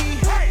heavy.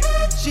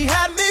 She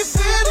had me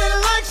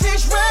feeling like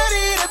she's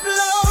ready to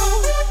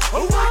blow.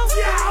 Watch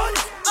out!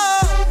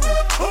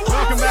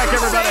 Welcome back,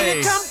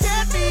 everybody. Come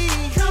get me,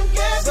 come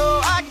get me.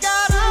 So I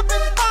got up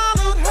and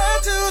followed her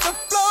to the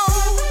floor.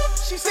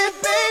 She said,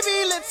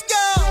 baby, let's go.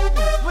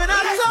 When I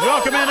told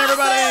Welcome in,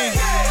 everybody.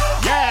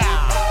 Yeah.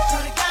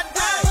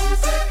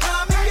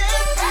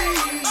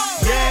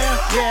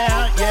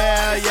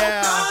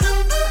 Yeah.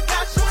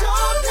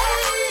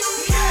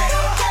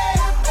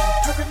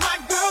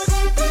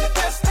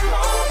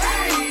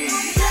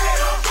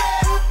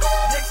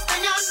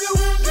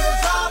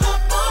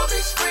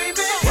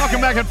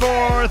 Welcome back and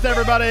forth,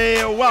 everybody.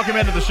 Welcome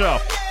into the show.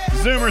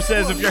 Zoomer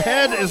says, if your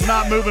head is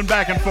not moving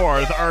back and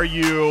forth, are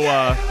you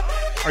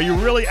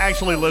really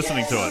actually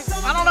listening to it?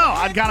 I don't know.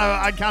 I'd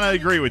kind of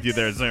agree with you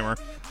there, Zoomer.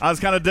 I was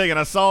kind of digging.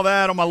 I saw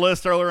that on my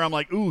list earlier. I'm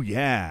like, ooh,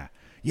 yeah,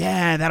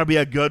 that'll be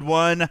a good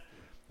one.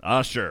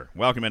 Sure.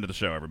 Welcome into the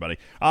show, everybody.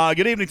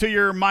 Good evening to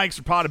your mics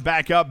are potted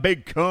back up.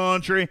 Big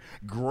Country,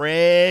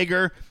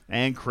 Gregor,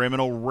 and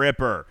Criminal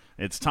Ripper.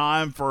 It's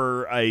time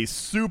for a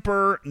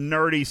super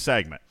nerdy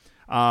segment.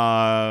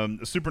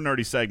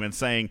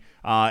 Saying,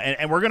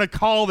 and we're going to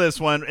call this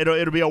one,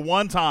 it'll be a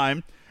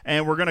one-time,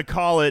 and we're going to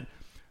call it,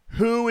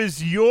 Who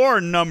is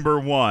Your Number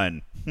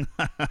One?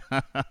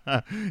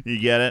 You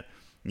get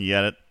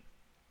it?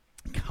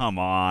 Come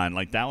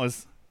on.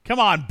 Come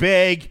on,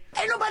 Big.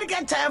 Ain't nobody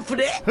got time for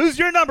that. Who's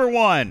your number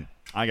one?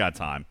 I got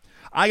time.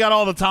 I got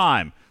all the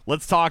time.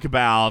 Let's talk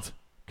about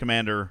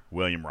Commander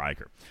William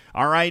Riker.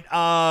 All right.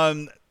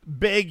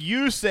 Big,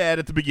 you said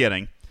at the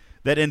beginning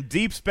that in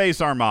Deep Space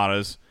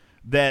Armadas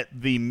that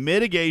the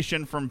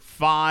mitigation from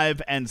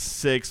 5 and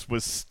 6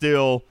 was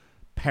still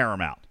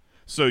paramount.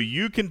 So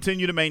you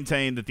continue to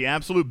maintain that the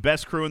absolute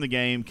best crew in the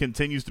game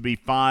continues to be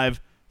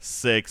 5,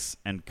 6,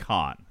 and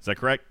Khan. Is that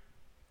correct?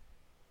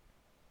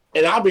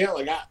 And I'll be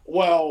honest,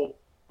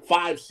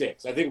 5,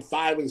 6. I think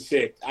 5 and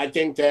 6. I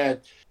think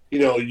that,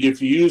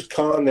 if you use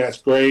Khan, that's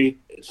great.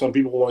 Some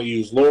people want to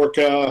use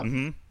Lorca.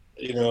 Mm-hmm.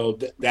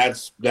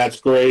 That's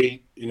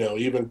great.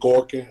 Even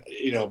Gorka.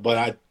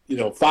 But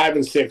 5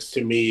 and 6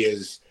 to me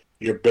is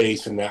your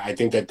base, and I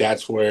think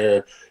that's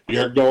where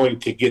you're going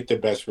to get the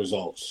best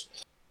results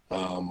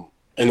in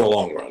the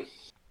long run.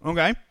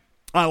 Okay,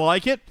 I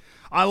like it.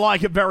 I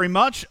like it very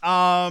much.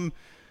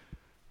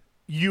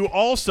 You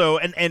also,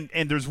 and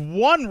there's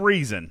one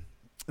reason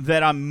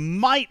that I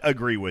might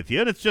agree with you,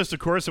 and it's just, of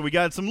course, that we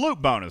got some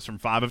loot bonus from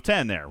 5 of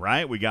 10 there,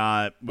 right? We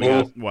got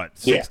what,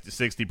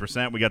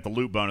 60%? We got the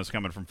loot bonus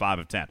coming from 5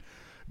 of 10.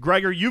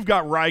 Gregor, you've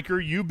got Riker.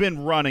 You've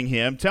been running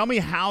him. Tell me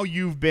how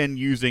you've been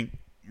using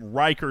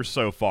Riker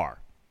so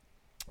far.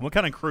 What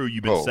kind of crew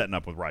you've been setting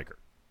up with Riker?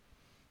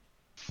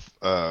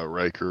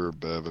 Riker,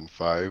 Bev, and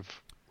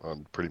 5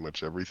 on pretty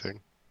much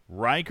everything.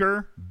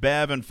 Riker,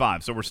 Bev, and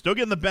 5. So we're still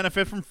getting the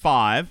benefit from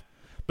 5,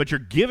 but you're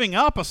giving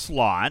up a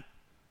slot,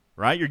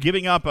 right? You're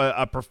giving up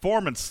a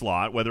performance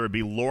slot, whether it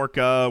be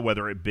Lorca,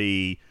 whether it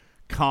be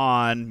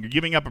Khan. You're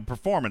giving up a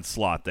performance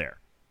slot there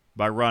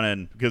by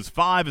running, because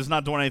 5 is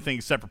not doing anything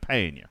except for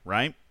paying you,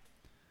 right?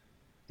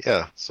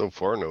 Yeah, so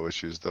far no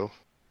issues, though.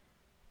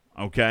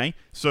 Okay,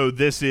 so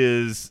this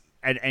is,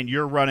 and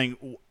you're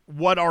running,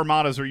 what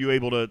armadas are you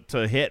able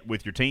to hit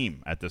with your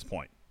team at this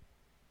point?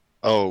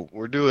 Oh,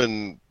 we're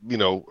doing,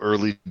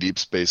 early deep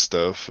space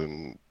stuff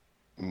and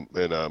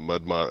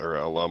mud mod or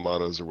outlaw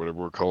models or whatever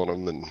we're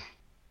calling them, and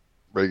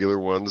regular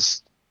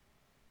ones.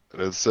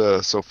 And it's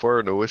so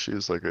far no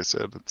issues. Like I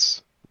said,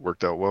 it's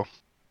worked out well.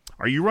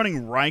 Are you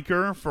running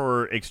Riker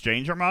for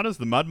exchange armadas,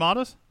 the mud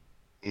modas?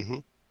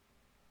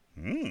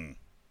 Mm-hmm.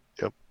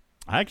 Yep.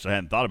 I actually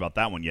hadn't thought about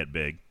that one yet,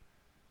 Big.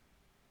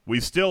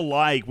 We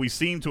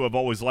seem to have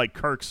always liked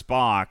Kirk,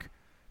 Spock,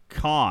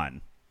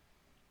 Khan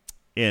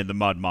in the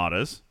mud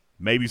modas.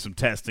 Maybe some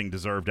testing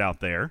deserved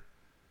out there.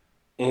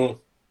 Mm-hmm.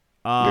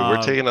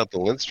 We're taking out the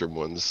Lindstrom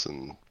ones,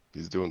 and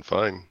he's doing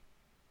fine.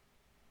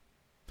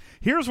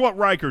 Here's what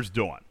Riker's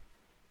doing.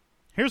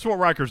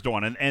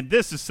 And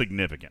this is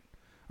significant.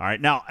 All right,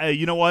 now,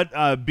 you know what?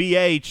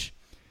 BH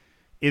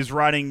is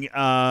writing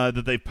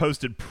that they've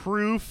posted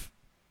proof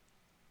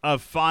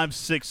of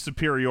 5-6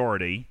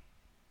 superiority.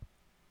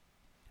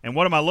 And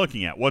what am I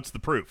looking at? What's the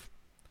proof?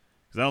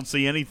 Because I don't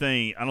see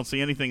anything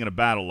in a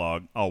battle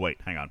log. Oh, wait,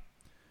 hang on.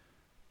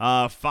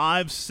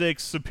 5-6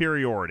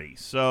 superiority.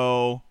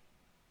 So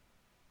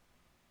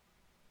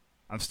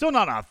I'm still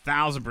not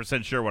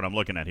 1,000% sure what I'm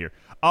looking at here.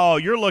 Oh,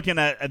 you're looking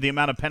at the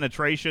amount of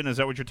penetration. Is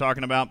that what you're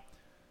talking about?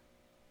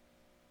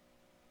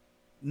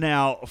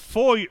 Now,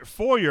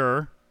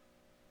 Foyer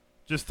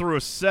just threw a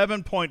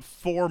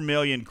 7.4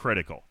 million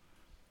critical.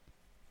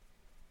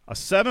 A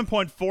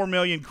 7.4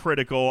 million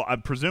critical.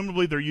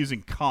 Presumably they're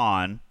using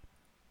Khan.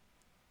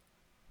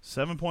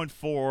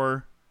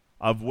 7.4,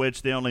 of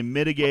which they only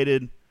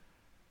mitigated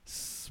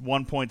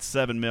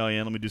 1.7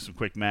 million. Let me do some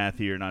quick math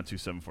here.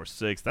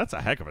 92746. That's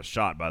a heck of a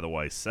shot, by the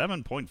way.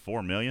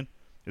 7.4 million.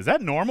 Is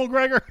that normal,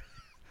 Gregor?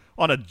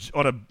 on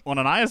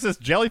an ISS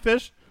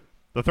jellyfish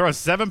to throw a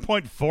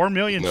 7.4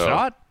 million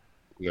shot?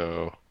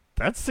 No.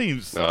 That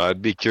seems. No,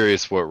 I'd be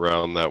curious what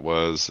round that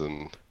was,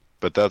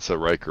 but that's a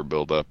Riker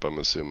buildup. I'm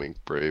assuming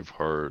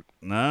Braveheart.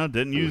 No,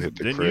 didn't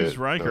use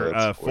Riker.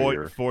 No,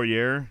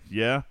 Fourier.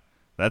 Yeah,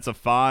 that's a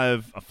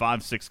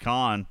 5.6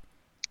 Con.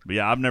 But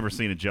yeah, I've never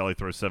seen a jelly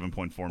throw 7.4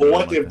 million. Well,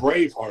 what did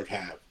Braveheart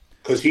have?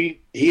 Because he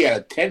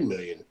had 10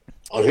 million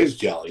on his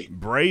jelly.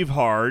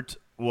 Braveheart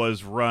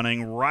was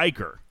running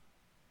Riker.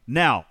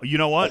 Now, you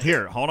know what?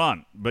 Here, hold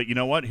on. But you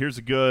know what? Here's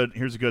a good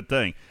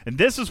thing. And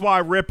this is why,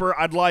 Ripper,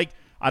 I'd like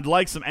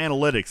some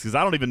analytics, because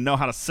I don't even know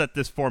how to set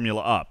this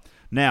formula up.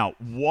 Now,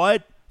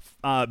 what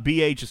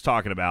BH is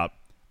talking about,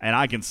 and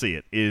I can see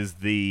it,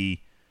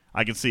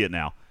 I can see it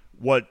now.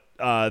 What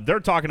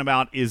they're talking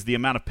about is the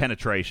amount of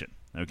penetration.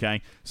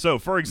 Okay? So,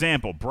 for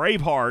example,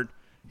 Braveheart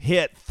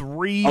hit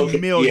 3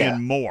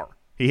 million more.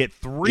 He hit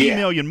 3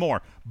 million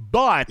more.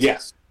 But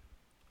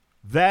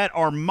that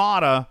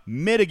Armada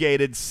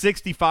mitigated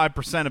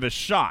 65% of his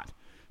shot.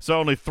 So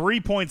only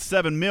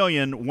 3.7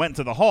 million went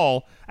to the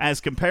hull,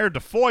 as compared to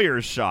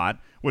Foyer's shot,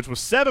 which was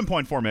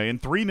 7.4 million,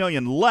 3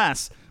 million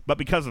less, but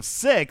because of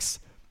 6,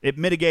 it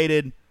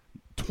mitigated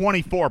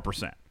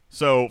 24%.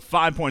 So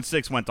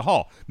 5.6 went to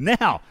hull.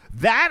 Now,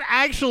 that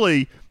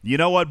actually, you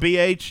know what,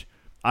 BH?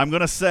 I'm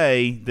going to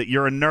say that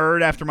you're a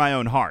nerd after my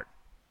own heart.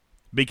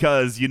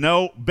 Because,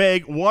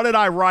 Big, what did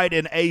I write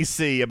in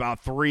AC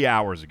about 3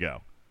 hours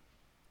ago?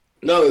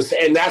 No,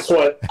 and that's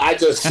what I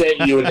just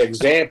sent you an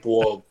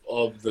example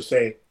of the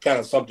same kind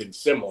of something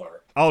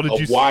similar. Oh, did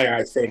you? Why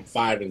I think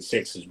 5 and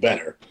 6 is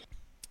better.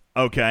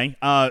 Okay.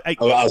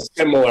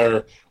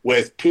 Similar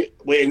with,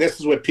 and this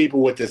is with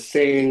people with the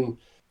same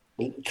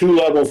 2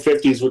 level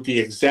 50s with the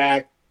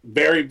exact,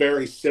 very,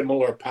 very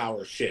similar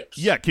power ships.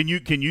 Yeah. Can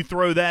you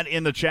throw that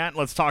in the chat?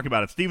 Let's talk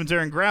about it. Stevens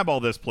Aaron, grab all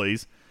this,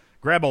 please.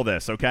 Grab all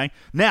this. Okay.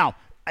 Now,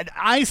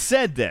 I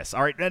said this,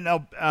 all right.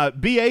 Now,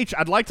 BH,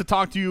 I'd like to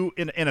talk to you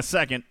in a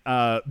second.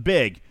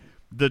 Big,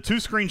 the 2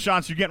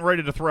 screenshots you're getting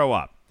ready to throw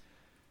up.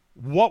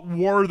 What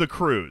were the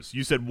crews?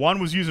 You said one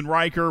was using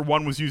Riker,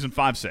 one was using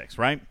 5.6,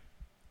 right?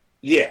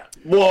 Yeah.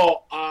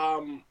 Well,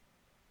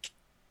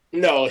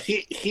 no,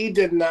 he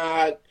did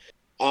not.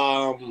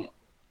 No,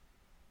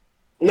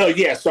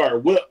 yeah, sorry.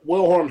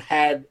 Wilhelm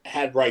had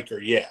Riker,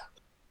 yeah.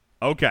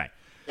 Okay.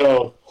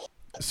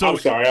 So I'm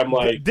sorry. I'm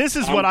like, this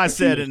is what I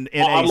said in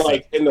AC. I'm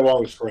like in the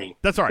wrong screen.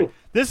 That's all right.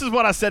 This is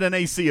what I said in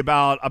AC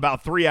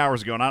about 3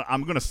 hours ago, and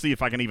I'm going to see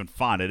if I can even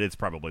find it. It's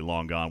probably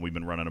long gone. We've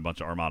been running a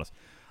bunch of Armadas.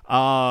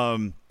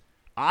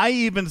 I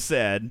even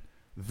said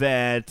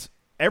that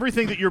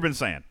everything that you've been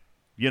saying,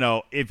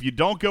 if you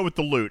don't go with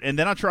the loot, and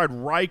then I tried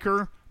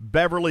Riker,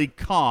 Beverly,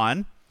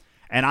 Khan,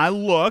 and I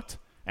looked,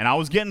 and I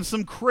was getting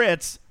some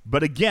crits,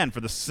 but again,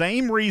 for the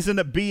same reason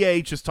that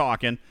BH is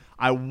talking,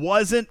 I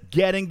wasn't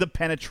getting the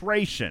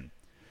penetration.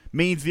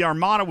 Means the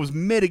Armada was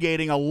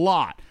mitigating a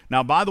lot.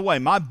 Now, by the way,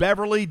 my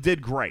Beverly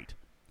did great.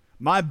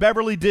 My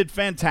Beverly did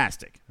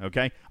fantastic,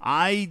 okay?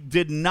 I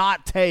did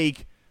not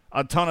take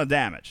a ton of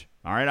damage,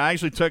 all right? I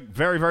actually took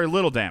very, very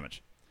little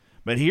damage.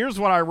 But here's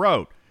what I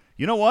wrote.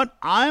 You know what?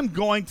 I'm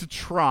going to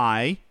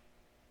try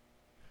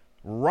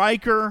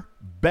Riker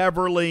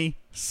Beverly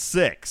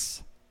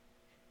 6.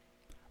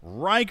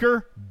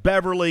 Riker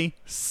Beverly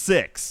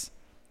 6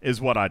 is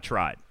what I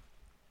tried.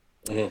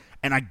 Mm-hmm.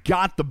 And I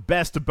got the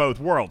best of both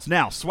worlds.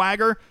 Now,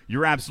 Swagger,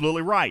 you're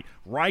absolutely right.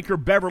 Riker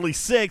Beverly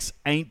 6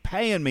 ain't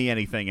paying me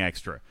anything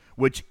extra,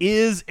 which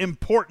is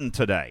important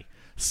today.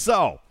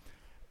 So,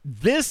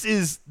 this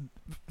is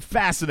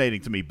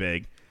fascinating to me,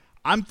 Big.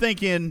 I'm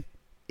thinking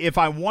if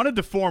I wanted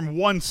to form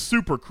one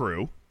super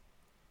crew,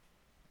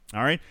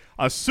 all right,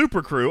 a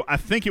super crew, I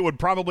think it would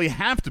probably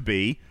have to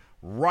be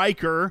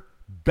Riker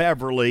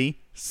Beverly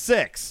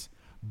 6.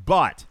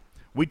 But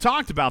we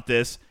talked about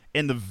this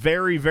in the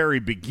very, very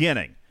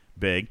beginning,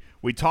 Big.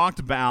 We talked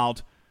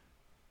about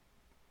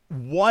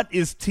what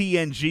is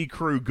TNG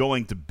crew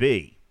going to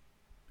be.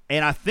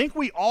 And I think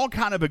we all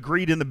kind of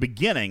agreed in the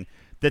beginning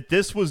that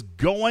this was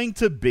going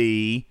to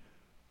be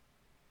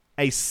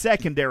a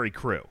secondary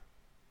crew,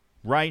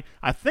 right?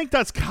 I think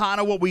that's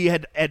kind of what we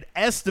had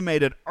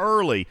estimated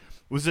early,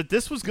 was that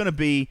this was going to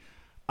be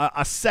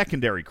a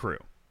secondary crew,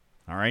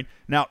 all right?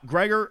 Now,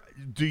 Gregor,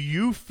 do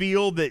you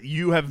feel that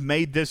you have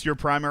made this your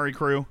primary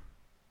crew?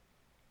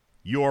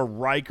 Your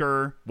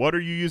Riker, what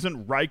are you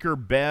using? Riker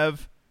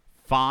Bev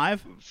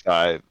 5?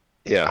 5,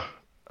 yeah.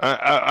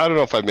 I don't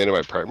know if I've made it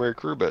my primary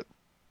crew, but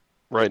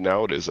right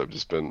now it is. I've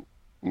just been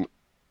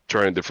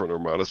trying different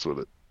armadas with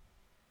it.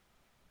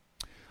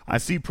 I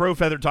see Pro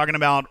Feather talking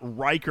about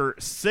Riker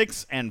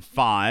 6 and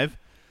 5.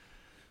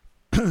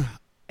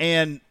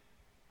 And,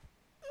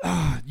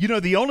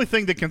 the only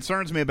thing that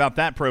concerns me about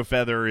that, Pro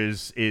Feather,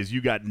 is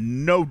you got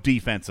no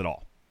defense at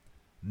all.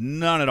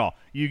 None at all.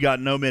 You got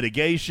no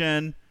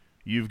mitigation.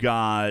 You've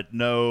got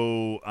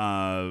no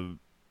hang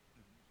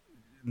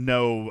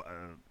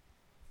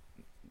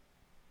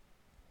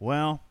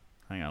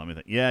on, let me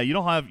think. Yeah, you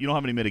don't have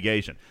any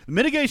mitigation. The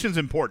mitigation's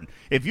important.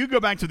 If you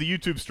go back to the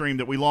YouTube stream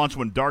that we launched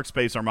when Dark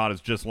Space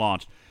Armadas just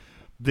launched,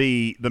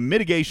 the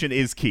mitigation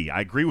is key.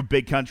 I agree with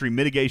Big Country.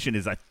 Mitigation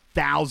is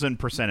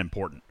 1,000%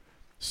 important.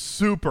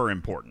 Super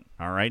important,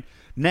 all right?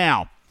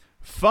 Now,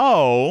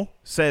 Foe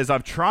says,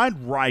 I've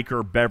tried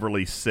Riker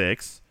Beverly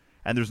 6,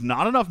 and there's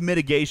not enough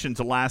mitigation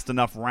to last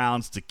enough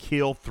rounds to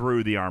kill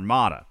through the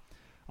Armada.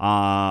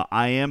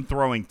 I am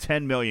throwing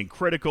 10 million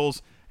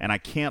criticals, and I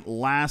can't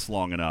last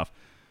long enough.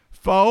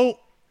 Foe,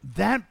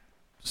 that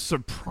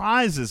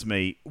surprises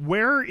me.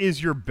 Where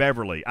is your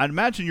Beverly? I'd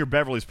imagine your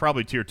Beverly is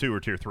probably tier 2 or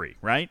tier 3,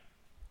 right?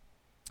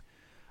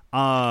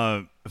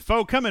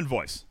 Foe, come in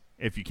voice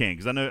if you can,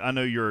 because I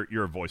know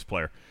you're a voice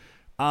player.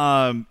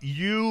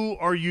 You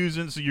are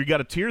using, so you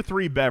got a tier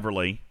 3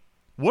 Beverly.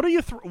 What are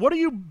you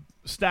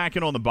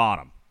stacking on the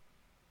bottom?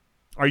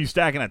 Are you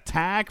stacking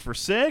attack for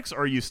 6,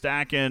 or are you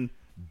stacking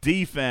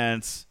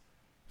defense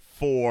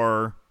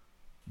for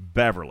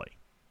Beverly?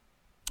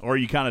 Or are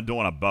you kind of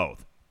doing a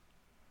both?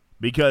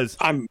 Because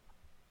I'm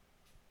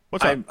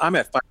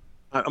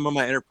on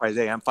my Enterprise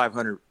A. I'm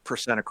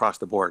 500% across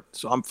the board,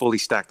 so I'm fully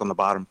stacked on the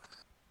bottom.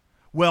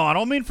 Well, I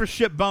don't mean for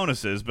ship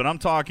bonuses, but I'm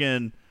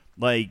talking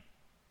like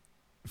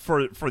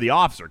for the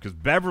officer, because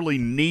Beverly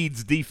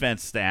needs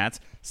defense stats.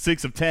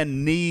 6 of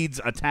 10 needs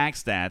attack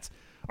stats.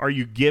 Are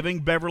you giving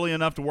Beverly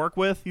enough to work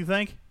with, you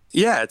think?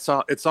 Yeah, it's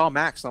all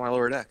maxed on my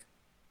lower deck.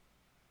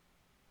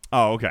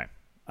 Oh, okay.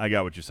 I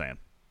got what you're saying.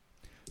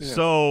 Yeah.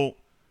 So,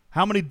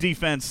 how many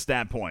defense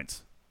stat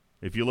points?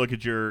 If you look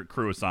at your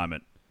crew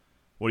assignment,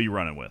 what are you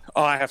running with?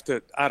 Oh, I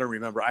don't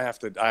remember. I have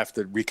to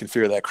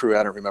reconfigure that crew.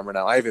 I don't remember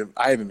now. I haven't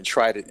even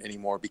tried it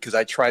anymore, because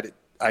I tried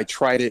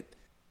it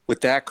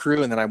with that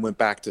crew, and then I went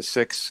back to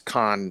 6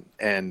 con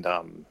and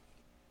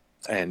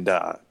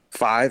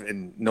 5,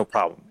 and no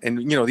problem.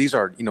 And these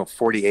are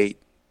 48,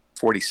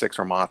 46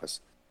 armadas,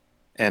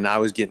 and I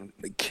was getting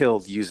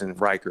killed using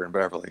Riker and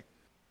Beverly.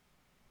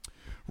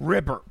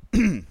 Ripper,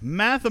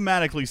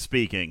 mathematically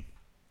speaking,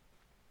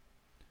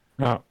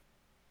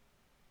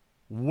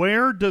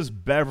 where does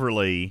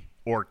Beverly,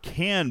 or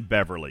can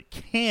Beverly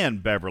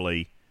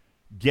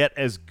get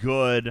as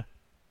good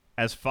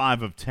as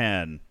 5 of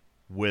 10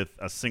 with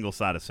a single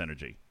side of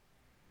synergy?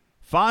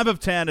 5 of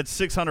 10 at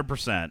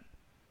 600%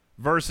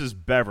 versus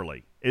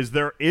Beverly. Is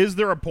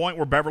there a point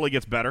where Beverly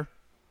gets better?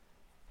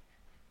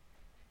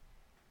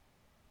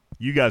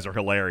 You guys are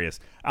hilarious.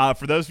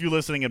 For those of you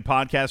listening in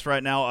podcast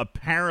right now,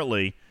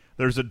 apparently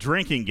there's a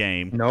drinking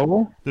game.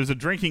 No? There's a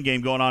drinking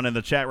game going on in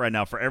the chat right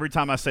now. For every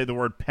time I say the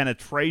word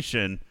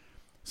penetration,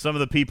 some of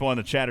the people in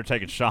the chat are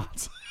taking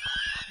shots.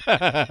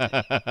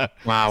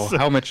 Wow,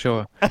 how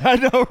mature. I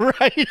know,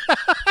 right?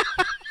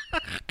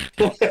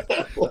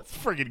 That's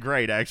freaking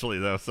great, actually,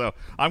 though. So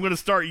I'm going to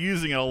start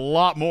using it a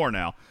lot more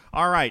now.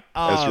 All right.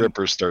 As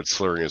Ripper starts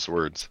slurring his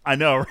words. I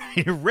know,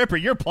 right? Ripper,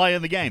 you're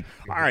playing the game.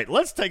 All right,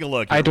 let's take a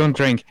look. I don't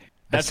drink.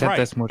 That's right.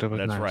 That's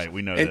right.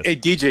 We know this.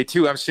 And DJ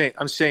too. I'm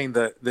saying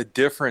the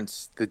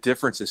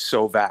difference is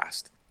so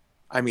vast.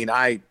 I mean,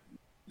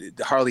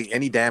 hardly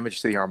any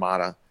damage to the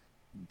Armada,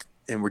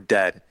 and we're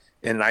dead.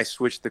 And I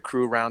switched the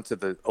crew around to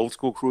the old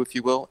school crew, if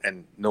you will,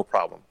 and no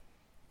problem.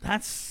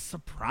 That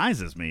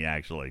surprises me,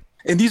 actually.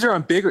 And these are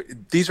on bigger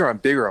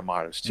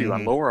Armadas too.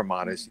 On lower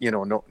Armadas,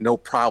 no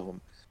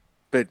problem.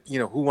 But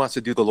who wants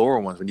to do the lower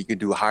ones when you can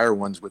do higher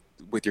ones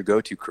with your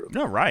go-to crew?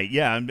 No, right,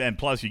 yeah, and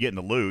plus you get in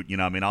the loot.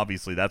 I mean,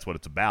 obviously that's what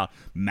it's about,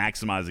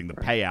 maximizing the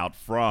payout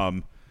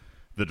from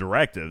the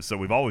directives. So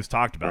we've always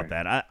talked about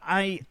that.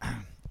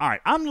 All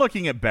right, I'm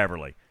looking at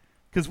Beverly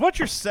because what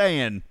you're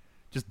saying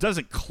just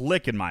doesn't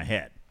click in my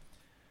head.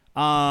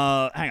 Hang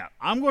on,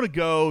 I'm going to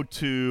go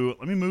to.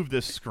 Let me move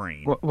this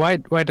screen. Why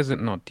does it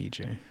not,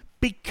 DJ?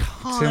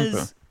 Because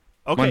simple.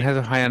 Okay. One has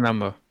a higher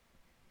number.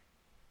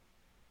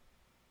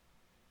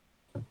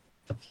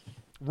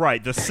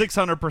 Right, the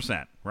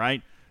 600%,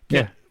 right?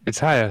 Yeah, it's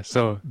higher,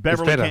 so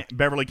Beverly it's better.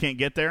 Beverly can't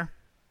get there?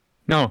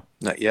 No.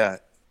 Not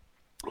yet.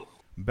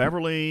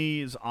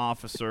 Beverly's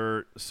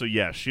officer, so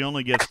yeah, she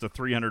only gets the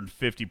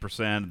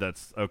 350%.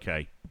 That's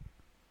okay.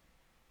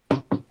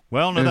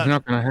 Well, no, it's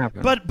not going to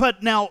happen.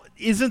 But now,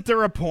 isn't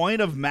there a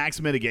point of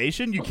max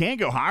mitigation? You can't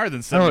go higher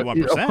than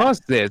 71%. Of course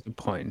there's a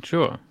point,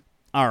 sure.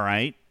 All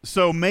right.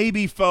 So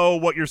maybe, Foe,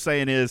 what you're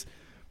saying is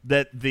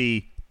that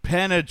the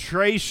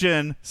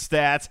penetration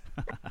stats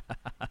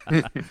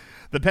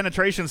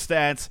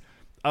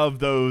of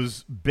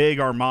those big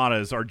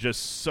armadas are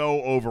just so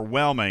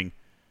overwhelming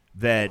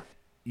that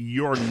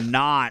you're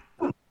not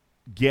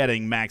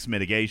getting max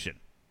mitigation,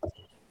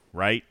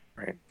 right?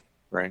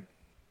 Right.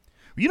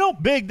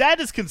 Big, that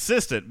is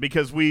consistent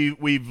because we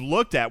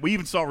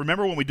even saw,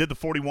 remember when we did the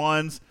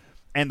 41s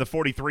and the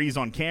 43s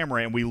on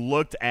camera and we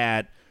looked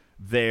at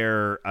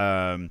their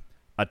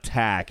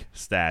attack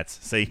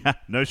stats. See,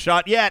 no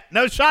shot yet.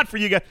 No shot for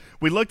you guys.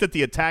 We looked at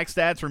the attack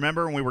stats,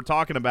 remember, when we were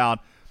talking about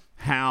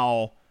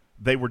how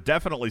they were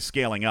definitely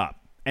scaling up.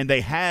 And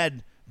they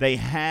had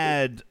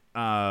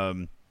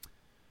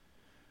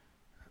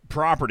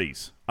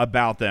properties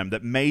about them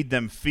that made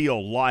them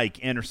feel like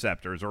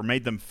interceptors or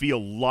made them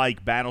feel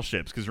like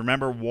battleships. Because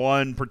remember,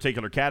 one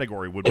particular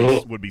category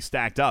would be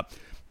stacked up.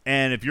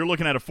 And if you're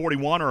looking at a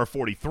 41 or a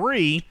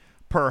 43,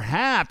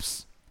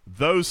 perhaps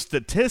those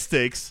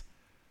statistics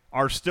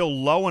are still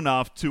low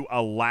enough to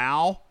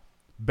allow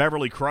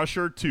Beverly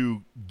Crusher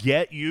to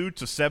get you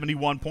to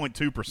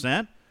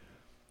 71.2%.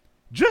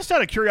 Just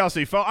out of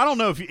curiosity, Phil, I don't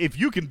know if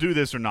you can do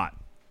this or not.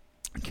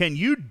 Can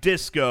you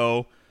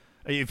disco,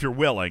 if you're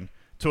willing,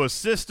 to a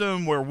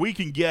system where we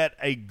can get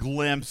a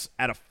glimpse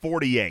at a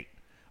 48?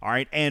 All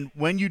right, and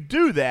when you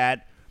do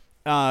that,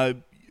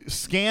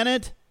 scan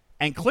it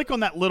and click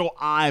on that little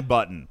I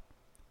button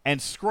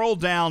and scroll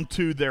down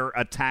to their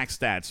attack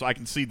stats so I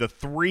can see the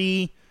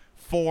 3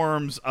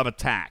 forms of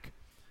attack.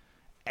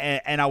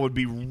 And I would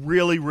be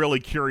really, really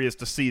curious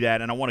to see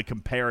that, and I want to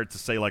compare it to,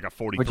 say, like a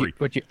 43.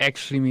 What you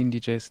actually mean,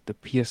 DJ, is the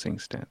piercing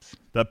stats.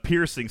 The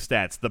piercing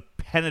stats, the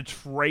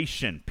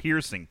penetration,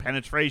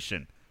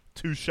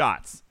 2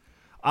 shots.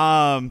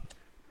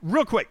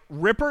 Real quick,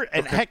 Ripper,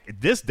 and heck,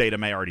 this data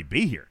may already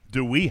be here.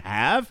 Do we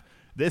have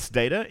this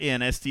data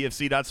in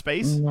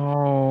STFC.space?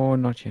 No,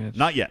 not yet.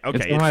 Not yet. Okay.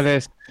 It's on my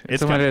list.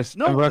 It's on my list.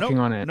 I'm working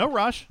on it. No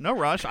rush.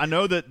 I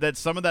know that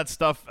some of that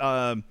stuff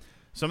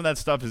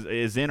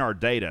is in our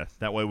data.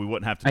 That way we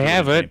wouldn't have to do I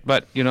have anything. it,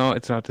 but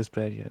it's not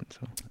displayed yet.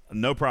 So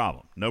no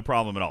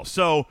problem at all.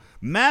 So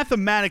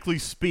mathematically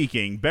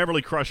speaking,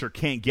 Beverly Crusher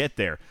can't get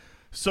there.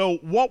 So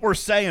what we're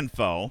saying,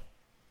 Foe,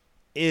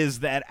 is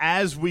that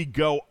as we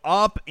go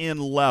up in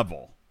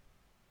level,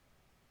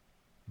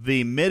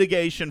 the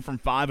mitigation from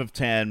 5 of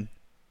 10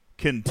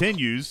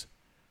 continues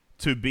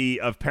to be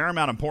of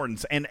paramount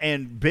importance.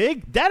 And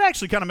Big, that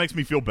actually kind of makes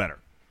me feel better.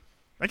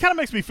 That kind of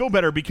makes me feel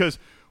better because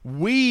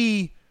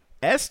we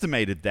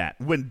estimated that.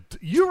 When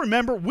you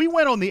remember, we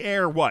went on the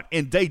air,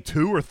 in day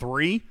 2 or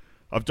 3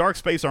 of Dark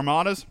Space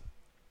Armadas,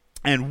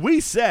 and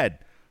we said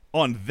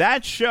on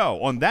that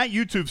show, on that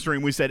YouTube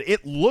stream, we said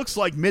it looks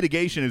like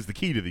mitigation is the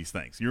key to these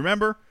things. You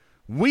remember?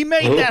 We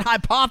made that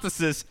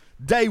hypothesis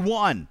day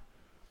 1.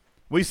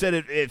 We said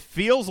it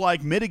feels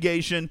like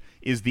mitigation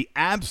is the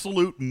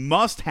absolute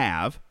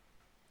must-have,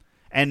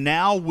 and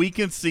now we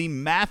can see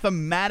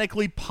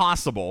mathematically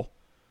possible,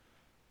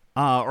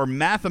 or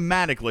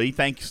mathematically,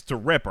 thanks to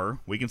Ripper,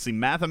 we can see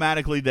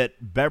mathematically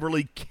that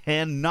Beverly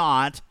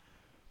cannot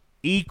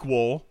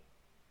equal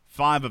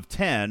 5 of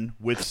 10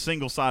 with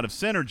single side of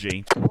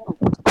synergy.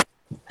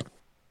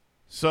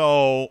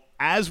 So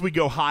as we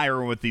go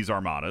higher with these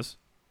armadas,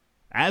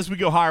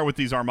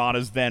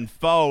 then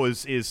Foe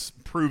is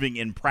proving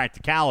in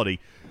practicality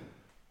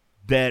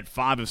that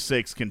 5 of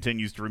 6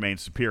 continues to remain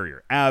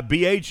superior.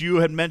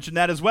 BHU had mentioned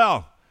that as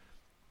well.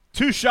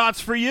 2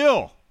 shots for you.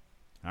 All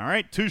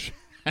right, you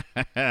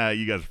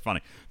guys are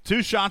funny.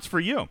 2 shots for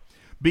you.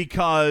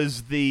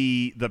 because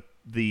the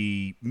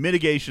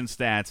mitigation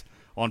stats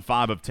on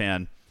 5 of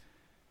 10.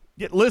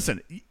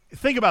 Listen,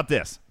 think about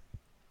this.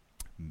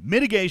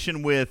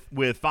 Mitigation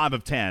with 5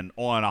 of 10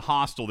 on a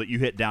hostile that you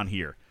hit down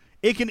here,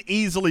 it can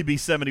easily be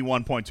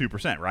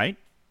 71.2%, right?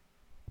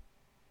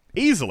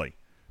 Easily.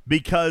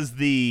 Because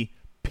the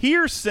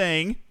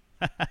piercing,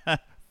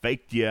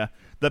 faked ya,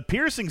 the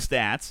piercing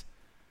stats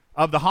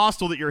of the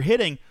hostile that you're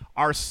hitting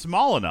are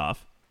small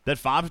enough that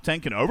 5 of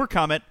 10 can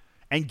overcome it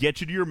and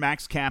get you to your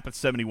max cap at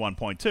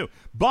 71.2.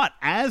 But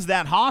as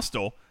that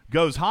hostile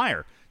goes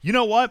higher, you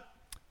know what?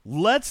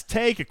 Let's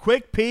take a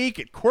quick peek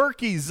at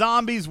Quirky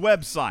Zombie's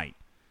website.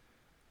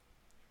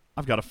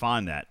 I've got to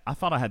find that. I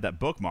thought I had that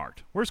bookmarked.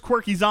 Where's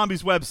Quirky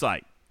Zombie's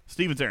website?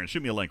 Stevens Aaron,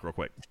 shoot me a link real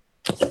quick.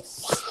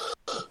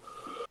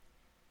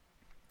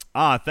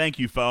 Thank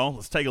you, Fo.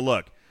 Let's take a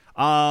look.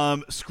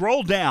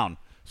 Scroll down,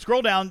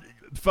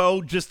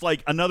 Fo, just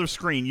like another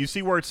screen. You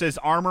see where it says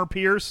Armor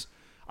Pierce?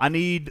 I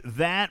need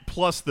that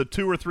plus the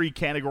 2 or 3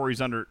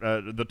 categories under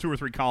the 2 or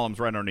 3 columns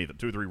right underneath it,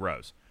 2 or 3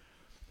 rows.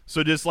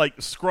 So just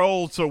like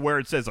scroll so where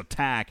it says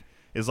attack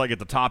is like at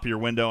the top of your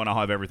window, and I'll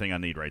have everything I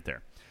need right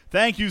there.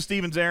 Thank you,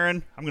 Stevens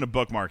Aaron. I'm going to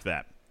bookmark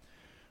that.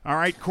 All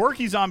right,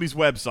 Quirky Zombie's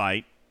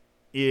website,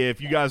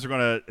 if you guys are going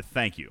to,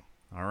 thank you.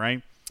 All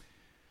right.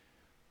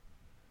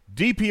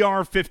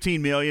 DPR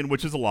 15 million,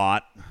 which is a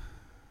lot.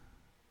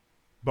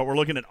 But we're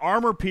looking at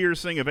armor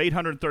piercing of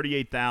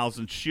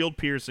 838,000, shield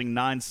piercing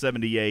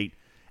 978,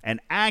 and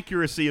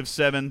accuracy of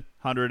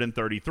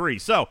 733.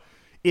 So,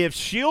 if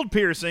shield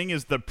piercing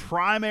is the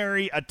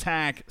primary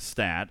attack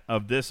stat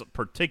of this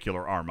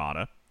particular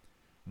armada,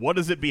 what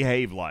does it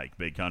behave like,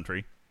 Big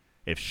Country?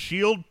 If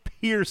shield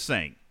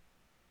piercing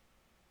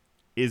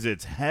is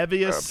its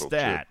heaviest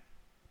stat,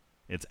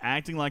 it's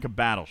acting like a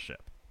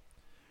battleship.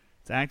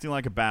 It's acting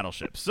like a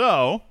battleship.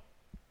 So,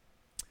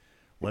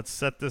 let's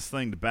set this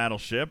thing to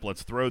battleship.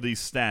 Let's throw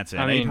these stats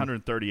in.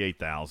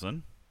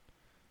 838,000.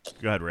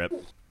 Go ahead, Rip.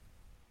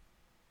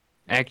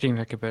 Acting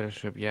like a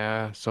battleship,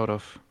 yeah, sort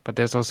of. But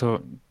there's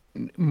also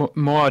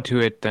more to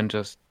it than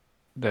just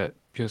the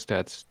pure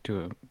stats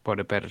to what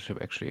a battleship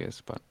actually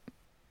is. But,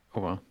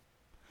 oh well.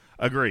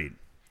 Agreed.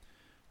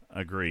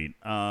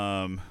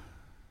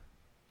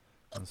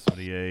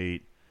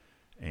 178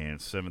 and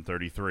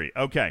 733.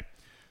 Okay.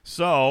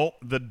 So,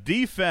 the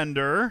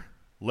Defender,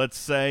 let's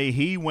say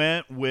he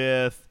went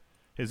with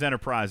his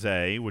Enterprise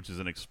A, which is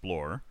an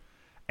Explorer.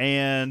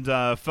 And,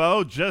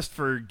 Fo, just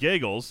for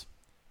giggles,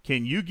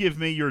 can you give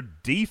me your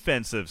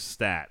defensive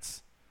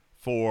stats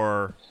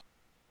for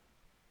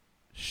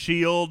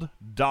shield,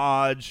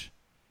 dodge,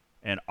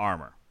 and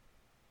armor?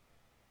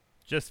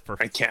 Just for...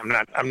 I can't.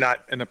 I'm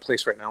not in a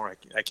place right now where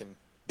I can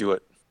do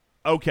it.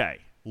 Okay.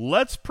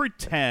 Let's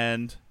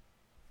pretend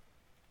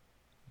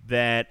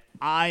that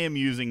I am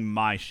using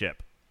my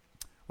ship.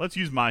 Let's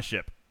use my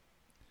ship.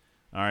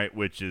 All right,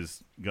 which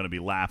is going to be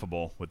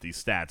laughable with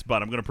these stats,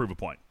 but I'm going to prove a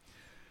point.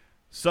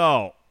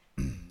 So,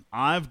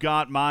 I've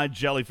got my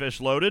jellyfish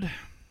loaded,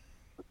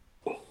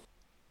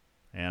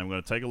 and I'm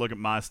going to take a look at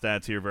my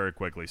stats here very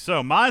quickly.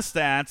 So, my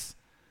stats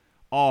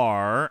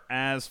are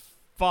as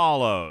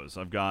follows.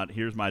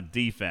 Here's my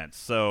defense.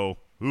 So,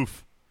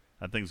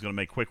 that thing's going to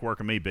make quick work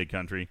of me, Big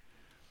Country.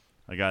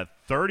 I got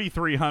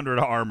 3,300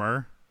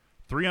 armor,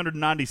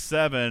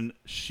 397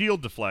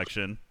 shield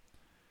deflection,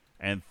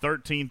 and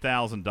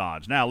 13,000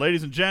 dodge. Now,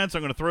 ladies and gents,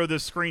 I'm going to throw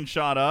this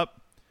screenshot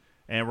up,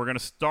 and we're going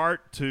to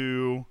start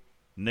to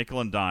nickel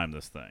and dime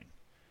this thing.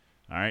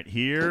 All right,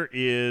 here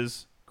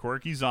is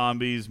Quirky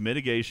Zombie's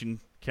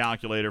mitigation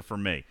calculator for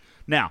me.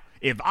 Now,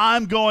 if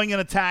I'm going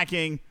and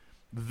attacking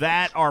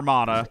that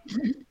armada,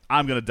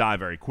 I'm going to die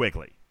very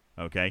quickly,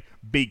 okay?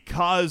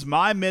 Because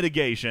my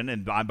mitigation,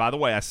 and by the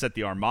way, I set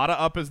the armada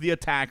up as the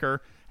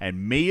attacker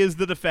and me as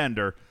the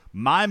defender,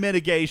 my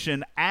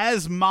mitigation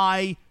as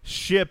my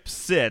ship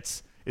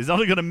sits is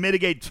only going to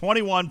mitigate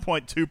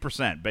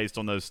 21.2% based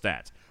on those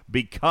stats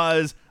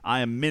because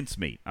I am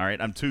mincemeat. All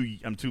right, I'm too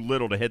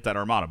little to hit that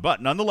armada,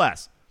 but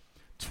nonetheless,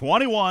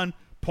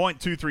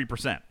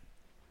 21.23%.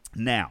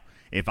 Now,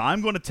 if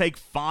I'm going to take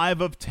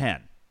 5 of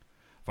 10,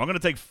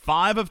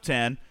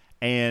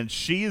 and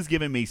she is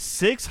giving me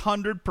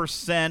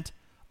 600%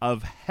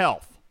 of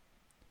health,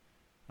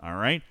 all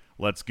right.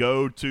 Let's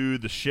go to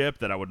the ship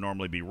that I would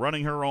normally be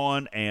running her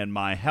on, and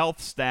my health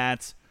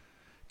stats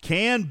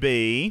can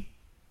be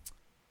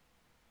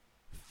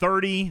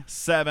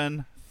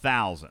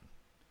 37,000.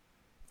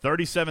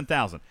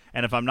 37,000.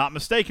 And if I'm not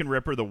mistaken,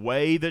 Ripper, the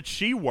way that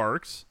she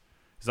works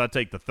is I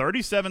take the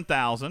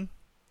 37,000,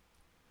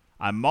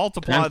 I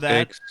multiply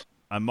that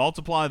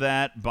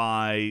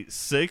by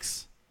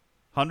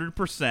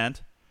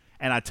 600%,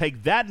 and I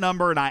take that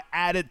number and I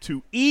add it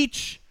to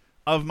each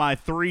of my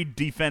 3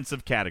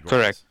 defensive categories.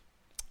 Correct.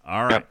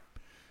 All right. Yep.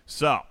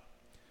 So,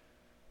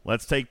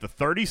 let's take the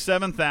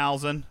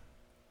 37,000.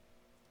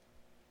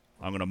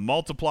 I'm going to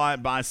multiply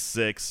it by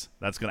 6.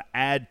 That's going to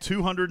add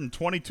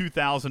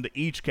 222,000 to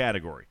each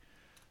category.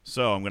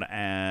 So, I'm going to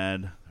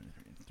add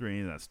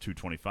 3. That's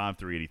 225,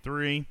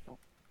 383. I'm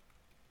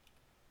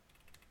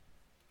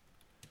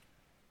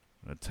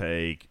going to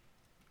take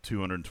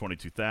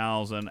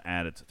 222,000.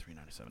 Add it to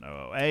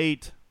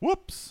 397,008.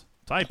 Whoops.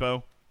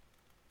 Typo.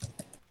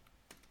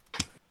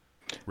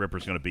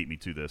 Ripper's going to beat me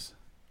to this.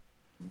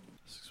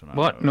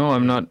 What? No,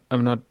 I'm not.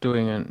 I'm not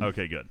doing it.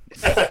 Okay, good.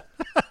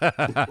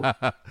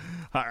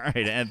 All right,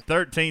 and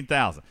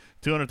 13,000.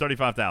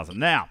 235,000.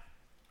 Now,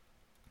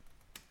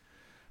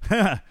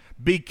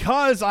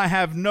 because I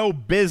have no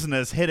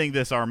business hitting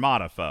this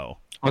Armada foe.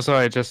 Also,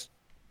 I just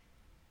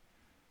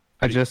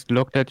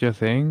looked at your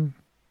thing.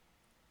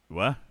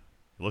 What?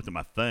 You looked at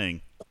my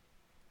thing.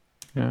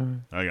 Yeah.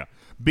 There you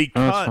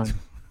go.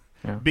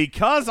 Yeah.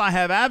 Because I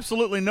have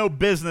absolutely no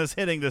business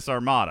hitting this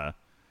Armada.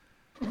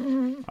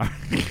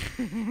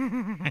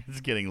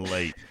 It's getting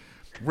late.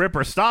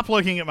 Ripper, stop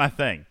looking at my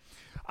thing.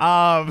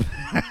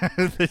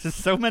 There's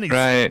so many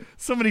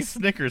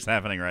Snickers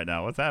happening right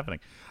now. What's happening?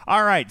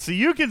 All right, so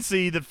you can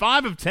see that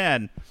 5 of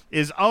 10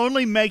 is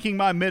only making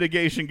my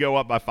mitigation go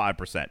up by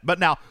 5%. But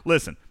now,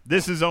 listen,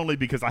 this is only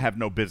because I have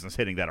no business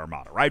hitting that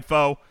Armada, right,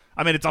 foe?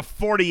 I mean, it's a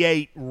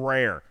 48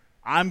 rare.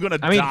 I'm going to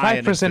die. I mean,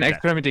 5%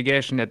 extra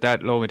mitigation at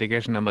that low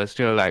mitigation number is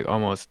still like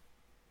almost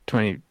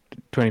 20%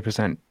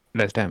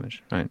 less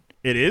damage, right?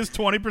 It is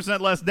 20%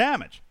 less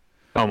damage.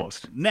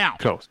 Almost. Now,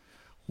 close.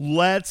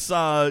 Let's,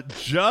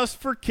 just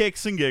for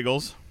kicks and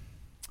giggles,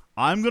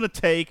 I'm going to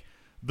take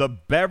the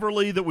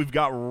Beverly that we've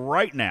got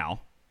right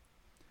now.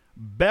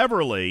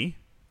 Beverly,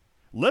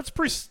 let's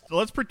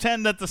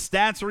pretend that the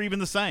stats are even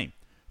the same.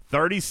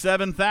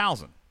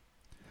 37,000.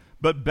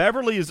 But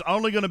Beverly is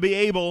only going to be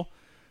able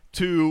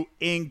to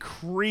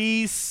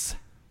increase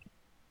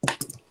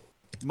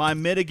my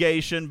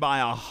mitigation by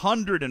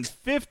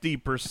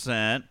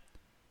 150%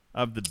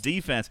 of the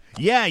defense.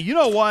 Yeah, you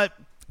know what?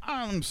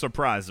 I'm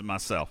surprised at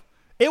myself.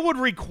 It would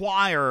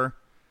require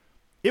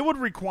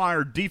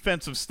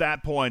defensive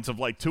stat points of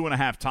like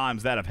 2.5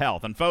 times that of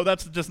health. And, foe,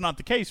 that's just not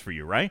the case for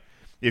you, right?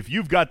 If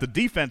you've got the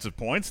defensive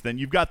points, then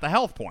you've got the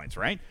health points,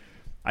 right?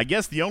 I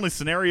guess the only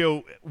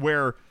scenario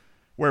where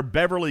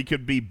Beverly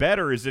could be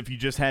better is if you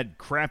just had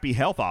crappy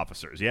health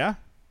officers, yeah?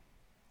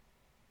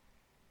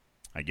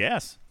 I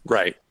guess.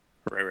 Right.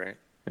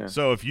 Yeah.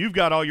 So if you've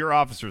got all your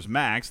officers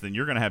maxed, then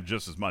you're going to have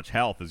just as much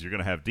health as you're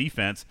going to have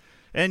defense.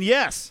 And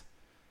yes,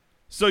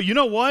 so you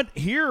know what?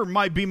 Here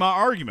might be my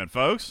argument,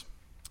 folks,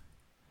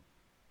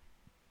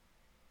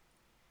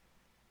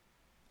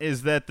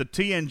 is that the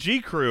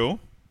TNG crew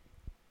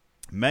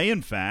may,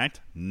 in fact,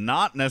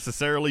 not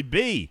necessarily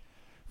be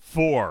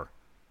for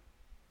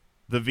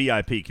the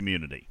VIP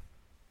community.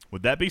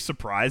 Would that be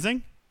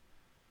surprising?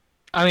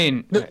 I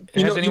mean,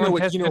 has anyone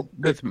tested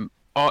with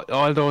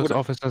all those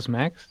officers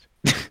maxed?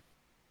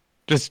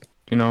 Just,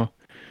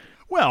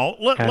 Well,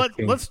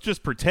 let's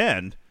just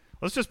pretend.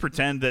 Let's just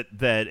pretend that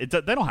they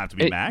don't have to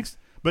be maxed.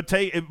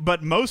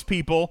 But most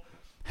people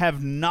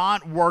have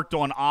not worked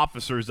on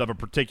officers of a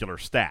particular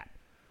stat.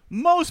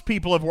 Most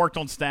people have worked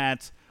on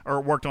stats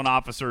or worked on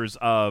officers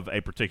of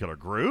a particular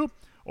group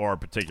or a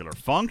particular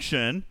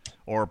function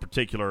or a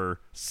particular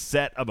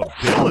set of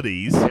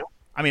abilities.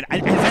 I mean,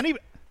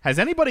 has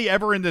anybody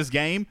ever in this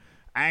game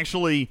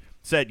actually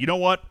said, you know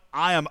what,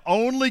 I am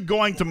only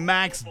going to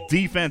max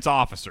defense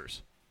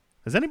officers?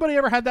 Has anybody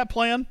ever had that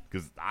plan?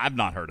 Because I've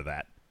not heard of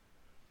that.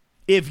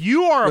 If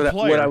you are a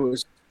player... I'm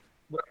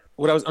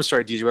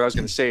sorry, DJ, what I was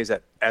going to say is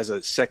that as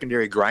a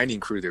secondary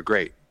grinding crew, they're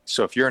great.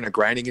 So if you're in a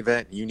grinding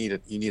event, you need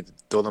to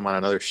throw them on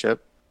another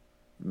ship,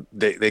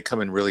 they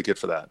come in really good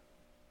for that.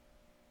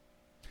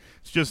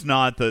 It's just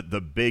not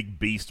the big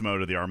beast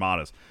mode of the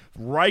Armadas.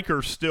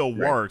 Riker still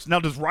works. Now,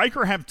 does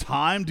Riker have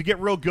time to get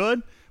real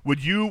good?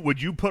 Would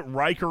you put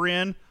Riker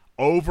in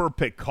over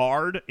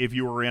Picard if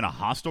you were in a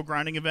hostile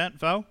grinding event,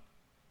 foe?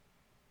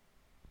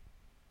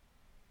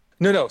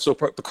 No. So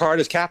Picard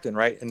is captain,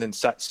 right? And then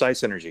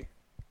Sice Energy.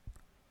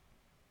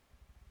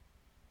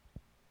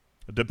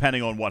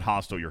 Depending on what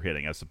hostile you're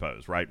hitting, I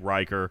suppose, right?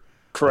 Riker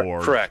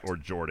correct. Or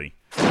Geordi.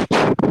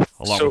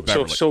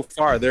 So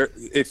far,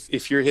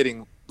 if you're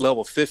hitting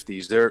level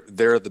 50s,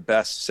 they're the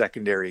best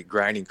secondary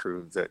grinding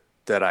crew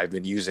that I've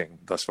been using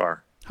thus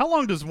far. How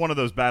long does one of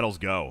those battles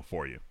go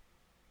for you?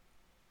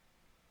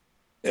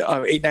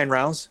 8-9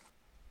 rounds.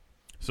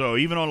 So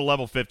even on a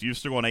level 50, you're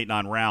still going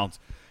 8-9 rounds,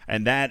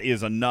 and that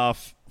is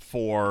enough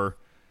for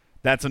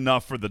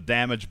the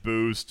damage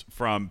boost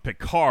from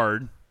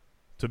Picard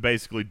to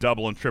basically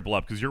double and triple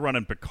up, because you're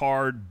running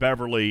Picard,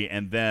 Beverly,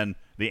 and then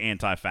the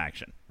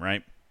anti-faction,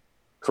 right?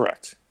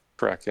 Correct,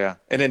 yeah.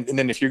 And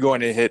then if you're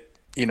going to hit,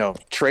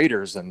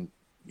 traders, then,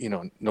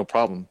 no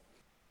problem.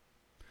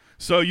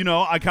 So,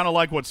 I kind of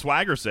like what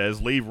Swagger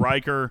says. Leave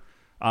Riker,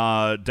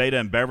 Data,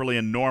 and Beverly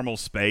in normal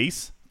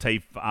space.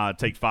 Take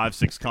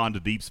 5-6 con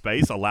to deep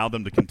space. Allow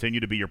them to continue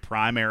to be your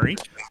primary.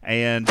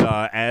 And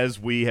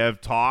as we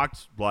have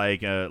talked,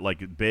 like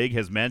Big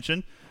has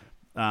mentioned,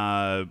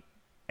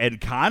 and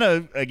kind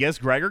of, I guess,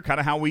 Gregor, kind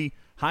of how we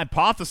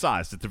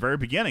hypothesized at the very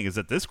beginning, is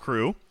that this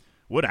crew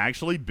would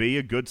actually be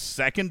a good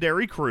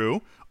secondary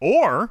crew,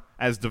 or,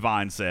 as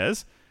Divine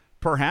says,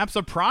 perhaps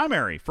a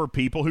primary for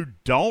people who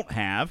don't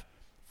have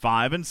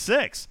 5 and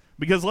 6.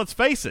 Because let's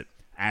face it,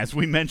 as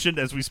we mentioned,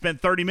 as we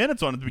spent 30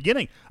 minutes on at the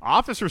beginning,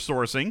 officer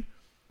sourcing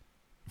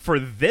for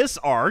this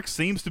arc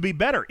seems to be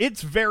better.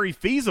 It's very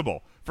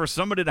feasible for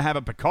somebody to have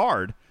a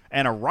Picard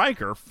and a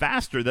Riker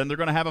faster than they're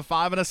going to have a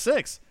 5 and a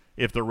 6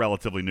 if they're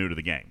relatively new to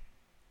the game.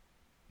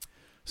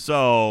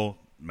 So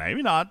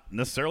maybe not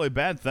necessarily a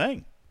bad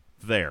thing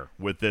there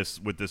with this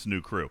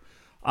new crew.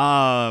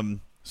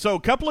 So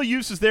a couple of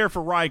uses there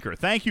for Riker.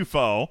 Thank you,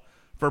 Foe,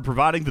 for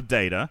providing the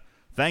data.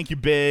 Thank you,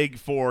 Big,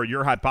 for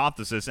your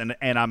hypothesis. And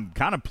I'm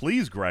kind of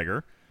pleased,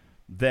 Gregor,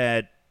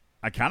 that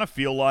I kind of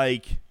feel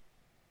like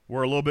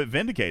we're a little bit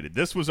vindicated.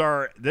 This was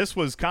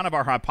kind of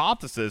our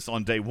hypothesis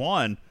on day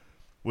one,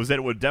 was that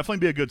it would definitely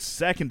be a good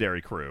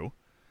secondary crew.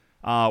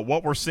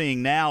 What we're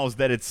seeing now is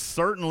that it's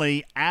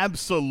certainly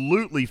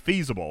absolutely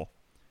feasible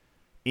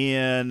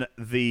in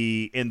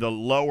the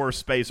lower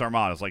space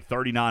armadas, like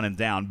 39 and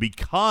down,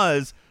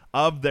 because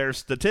of their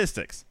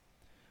statistics.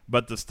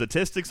 But the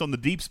statistics on the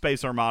deep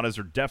space armadas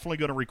are definitely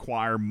going to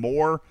require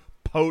more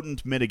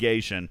potent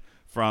mitigation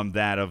from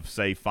that of,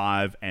 say,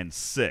 5 and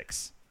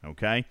 6.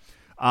 Okay?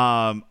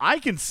 I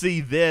can see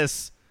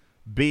this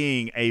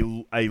being a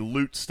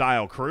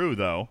loot-style crew,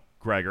 though,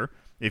 Gregor.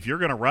 If you're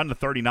going to run the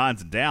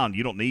 39s and down,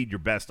 you don't need your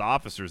best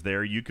officers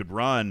there. You could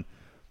run,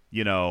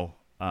 a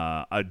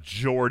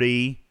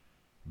Geordi,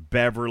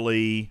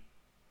 Beverly,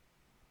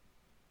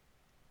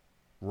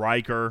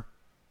 Riker,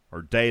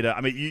 or Data.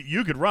 I mean,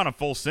 you could run a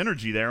full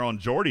synergy there on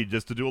Geordi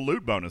just to do a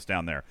loot bonus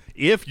down there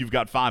if you've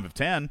got 5 of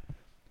 10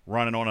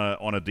 running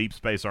on a deep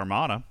space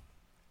armada.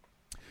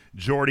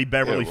 Geordi,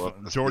 Beverly,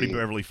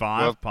 Beverly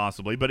 5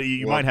 possibly, but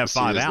you might have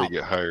 5 out. They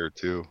get higher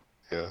too.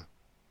 Yeah.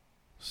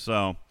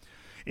 So,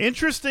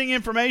 interesting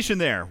information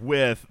there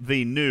with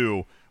the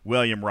new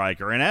William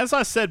Riker. And as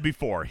I said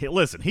before,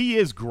 listen, he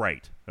is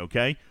great.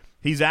 Okay,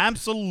 he's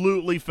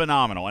absolutely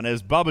phenomenal. And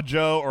as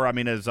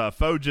as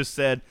Foe just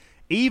said,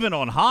 even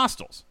on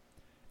Hostiles,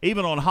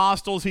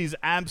 he's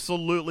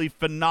absolutely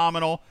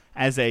phenomenal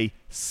as a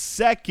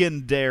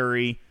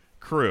secondary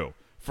crew.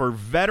 For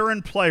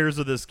veteran players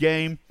of this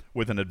game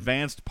with an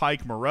advanced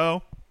Pike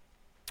Moreau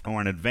or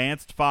an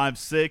advanced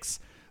 5-6,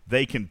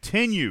 they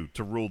continue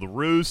to rule the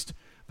roost.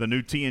 The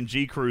new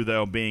TNG crew,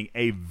 though, being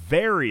a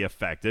very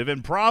effective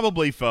and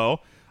probably,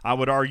 Foe, I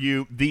would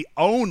argue, the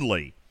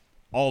only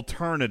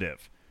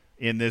alternative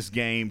in this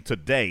game to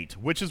date,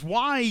 which is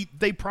why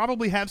they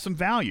probably have some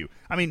value.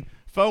 I mean,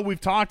 Foe,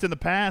 we've talked in the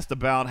past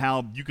about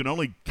how you can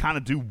only kind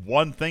of do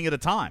one thing at a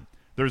time.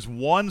 There's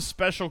one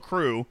special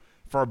crew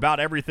for about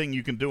everything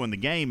you can do in the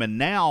game, and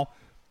now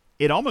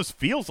it almost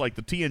feels like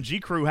the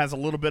TNG crew has a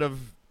little bit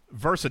of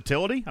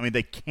versatility. I mean,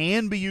 they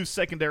can be used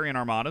secondary in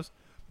armadas.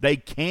 They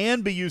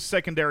can be used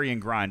secondary in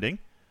grinding.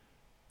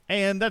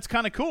 And that's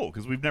kind of cool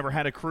because we've never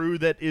had a crew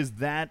that is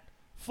that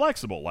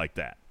flexible like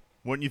that.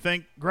 Wouldn't you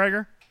think,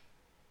 Gregor?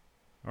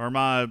 Or am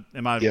I?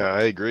 Yeah,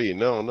 I agree.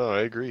 No,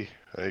 I agree.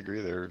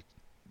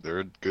 They're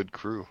a good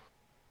crew.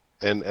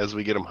 And as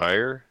we get them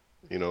higher,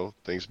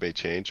 things may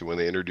change. And when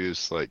they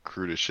introduce like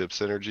crew to ship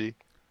synergy,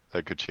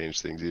 that could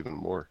change things even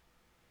more.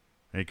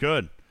 It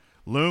could.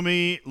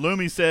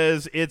 Lumi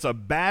says it's a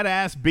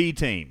badass B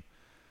team.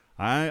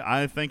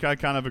 I think I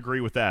kind of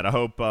agree with that. I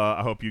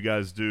hope you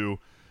guys do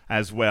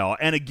as well.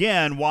 And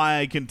again, why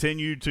I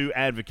continue to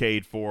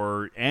advocate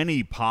for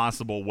any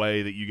possible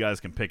way that you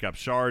guys can pick up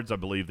shards. I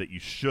believe that you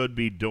should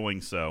be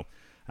doing so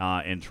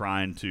in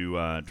trying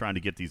to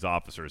get these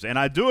officers. And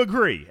I do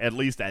agree, at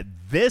least at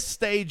this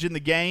stage in the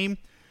game,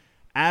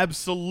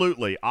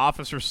 absolutely,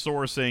 officer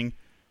sourcing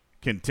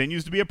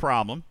continues to be a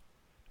problem.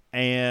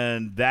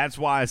 And that's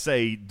why I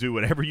say do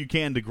whatever you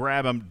can to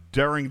grab them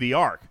during the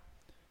arc.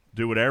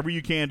 Do whatever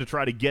you can to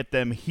try to get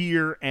them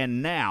here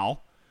and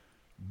now,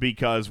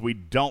 because we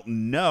don't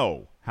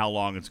know how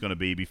long it's going to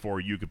be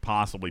before you could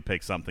possibly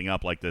pick something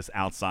up like this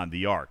outside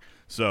the arc.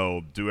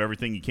 So do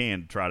everything you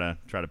can to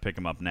try to pick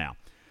them up now.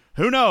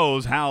 Who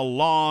knows how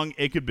long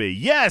it could be?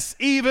 Yes,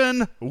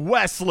 even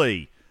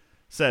Wesley,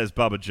 says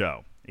Bubba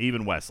Joe.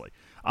 Even Wesley.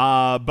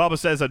 Bubba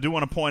says, I do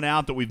want to point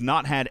out that we've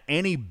not had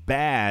any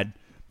bad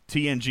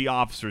TNG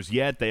officers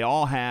yet. They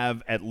all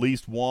have at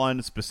least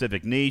one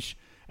specific niche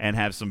and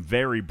have some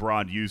very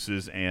broad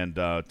uses. And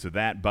to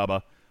that,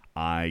 Bubba,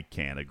 I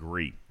can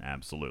agree.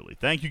 Absolutely.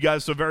 Thank you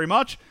guys so very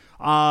much.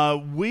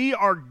 We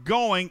are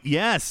going,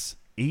 yes,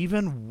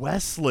 even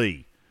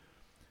Wesley.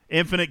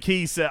 Infinite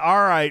Key said,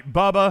 all right,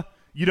 Bubba,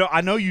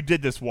 I know you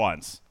did this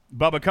once.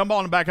 Bubba, come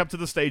on back up to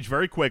the stage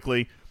very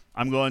quickly.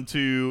 I'm going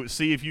to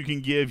see if you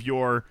can give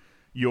your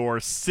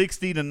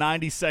 60 to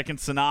 90 second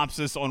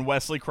synopsis on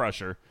Wesley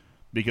Crusher,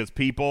 because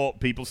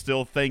people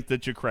still think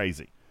that you're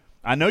crazy.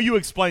 I know you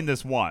explained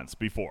this once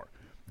before.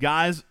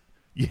 Guys,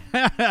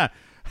 yeah.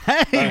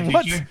 Hey,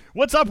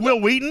 what's up,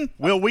 Will Wheaton?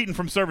 Will Wheaton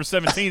from Server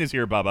 17 is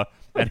here, Bubba,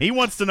 and he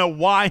wants to know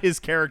why his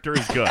character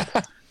is good.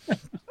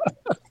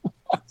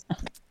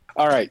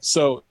 All right,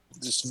 so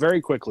just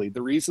very quickly,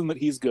 the reason that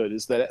he's good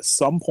is that at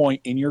some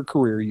point in your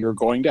career, you're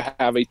going to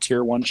have a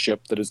Tier 1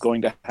 ship that is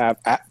going to have,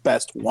 at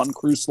best, one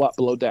crew slot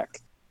below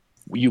deck.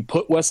 You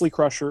put Wesley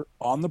Crusher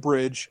on the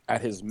bridge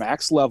at his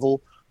max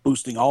level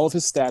boosting all of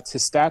his stats.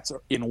 His stats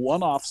in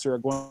one officer are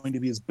going to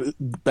be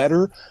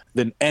better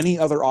than any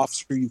other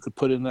officer you could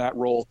put in that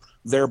role,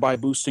 thereby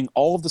boosting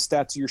all of the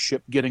stats of your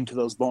ship getting to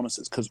those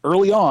bonuses. Because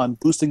early on,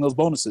 boosting those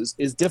bonuses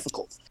is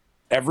difficult.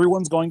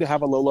 Everyone's going to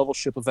have a low-level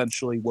ship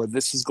eventually where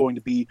this is going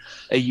to be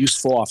a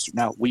useful officer.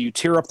 Now, will you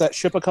tier up that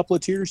ship a couple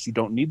of tiers? You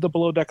don't need the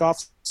below-deck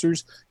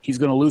officers. He's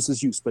going to lose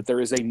his use, but there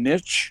is a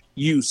niche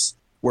use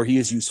where he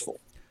is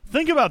useful.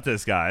 Think about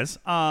this, guys.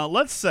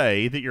 Let's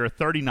say that you're a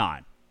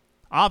 39,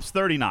 Ops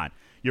 39.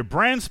 You're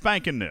brand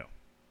spanking new,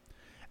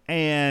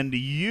 and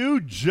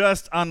you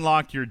just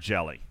unlocked your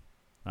jelly.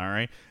 All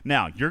right?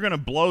 Now, you're going to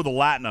blow the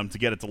Latinum to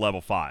get it to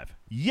level 5.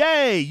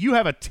 Yay! You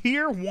have a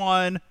Tier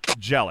 1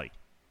 jelly.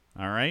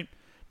 All right?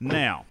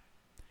 Now,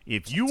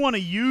 if you want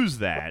to use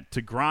that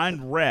to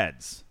grind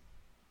reds,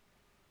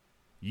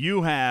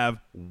 you have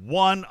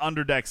one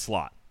underdeck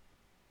slot.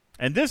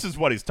 And this is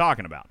what he's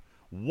talking about.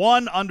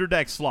 One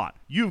underdeck slot.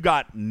 You've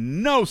got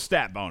no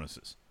stat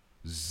bonuses.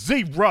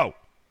 0.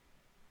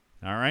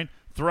 All right?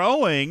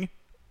 Throwing,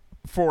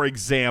 for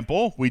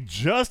example, we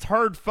just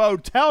heard Foe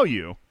tell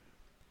you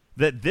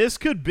that this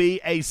could be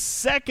a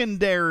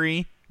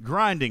secondary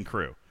grinding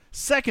crew.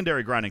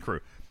 Secondary grinding crew.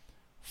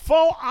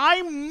 Foe,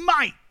 I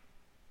might,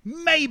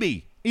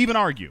 maybe even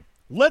argue.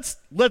 Let's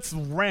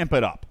ramp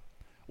it up.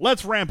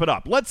 Let's ramp it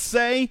up. Let's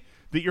say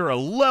that you're a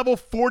level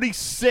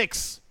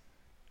 46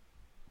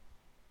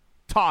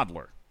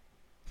 toddler.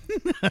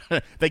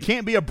 They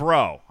can't be a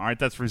bro. All right,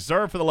 that's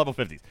reserved for the level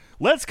 50s.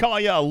 Let's call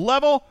you a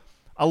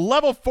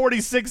level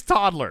 46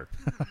 toddler.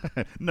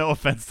 No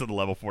offense to the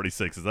level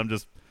 46s. I'm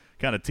just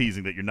kind of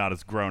teasing that you're not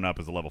as grown up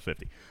as a level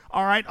 50.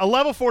 All right, a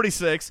level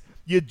 46,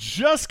 you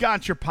just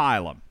got your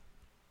Pilum.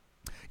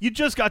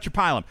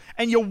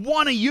 And you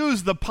want to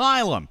use the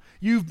Pilum.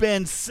 You've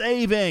been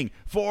saving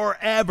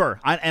forever.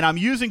 And I'm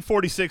using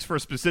 46 for a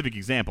specific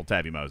example,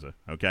 Tabby Moza,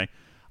 okay?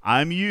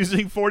 I'm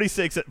using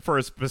 46 for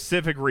a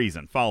specific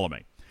reason. Follow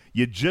me.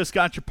 You just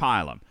got your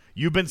Pilum.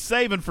 You've been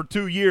saving for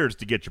 2 years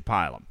to get your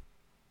Pilum.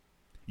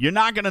 You're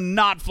not going to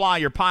not fly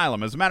your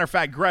Pilum. As a matter of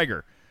fact,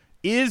 Gregor,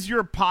 is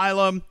your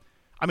Pilum,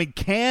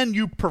 can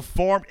you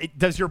perform?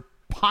 Does your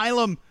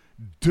Pilum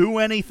do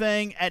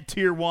anything at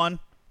Tier 1?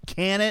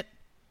 Can it?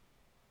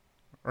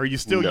 Or are you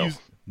still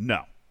using?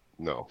 No.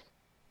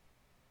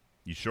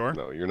 You sure?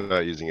 No, you're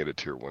not using it at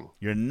Tier 1.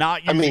 You're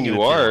not using it at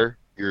you are.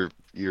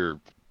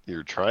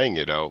 You're trying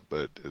it out,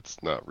 but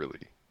it's not really.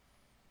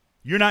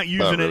 You're not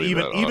using it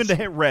even to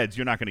hit reds.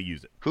 You're not going to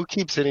use it. Who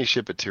keeps any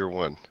ship at Tier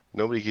 1?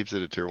 Nobody keeps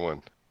it at Tier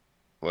 1.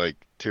 Like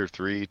Tier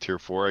 3, Tier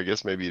 4, I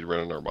guess maybe you'd run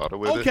an Armada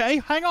with it.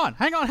 Okay, hang on.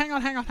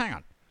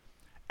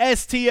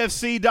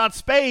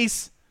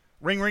 STFC.space.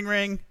 Ring, ring,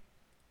 ring.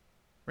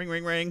 Ring,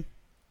 ring, ring.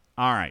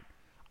 All right.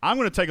 I'm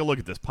going to take a look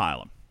at this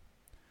Pilum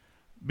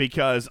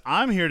because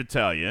I'm here to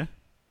tell you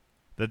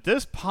that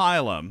this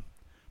Pilum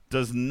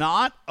does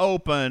not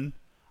open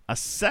a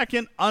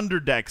third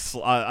underdeck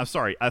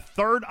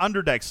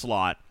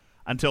slot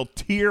until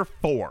Tier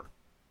 4.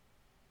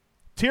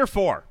 Tier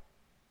 4.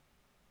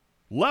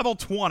 Level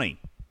 20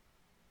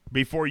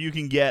 before you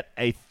can get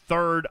a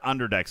third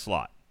underdeck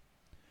slot.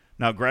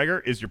 Now, Gregor,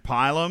 is your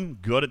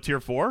Pilum good at Tier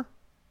 4?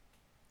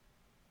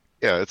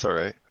 Yeah, it's all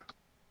right.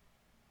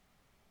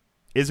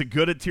 Is it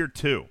good at Tier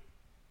 2?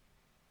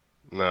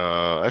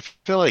 No, I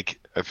feel like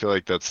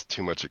that's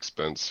too much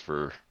expense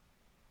for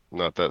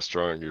not that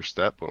strong. Your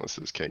stat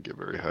bonuses can't get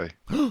very high.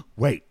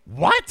 Wait,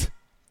 what?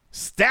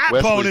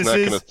 Wesley's bonuses? Not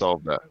going to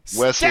solve that.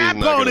 Wesley's not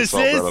going to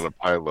solve that on a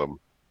Pilum.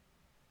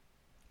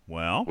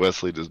 Well,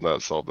 Wesley does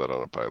not solve that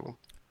on a Pilum.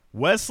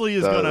 Wesley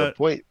is going to... The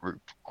point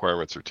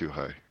requirements are too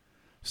high.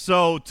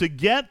 So to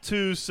get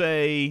to,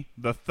 say,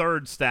 the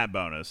third stat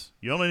bonus,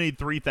 you only need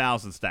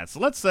 3,000 stats. So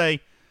let's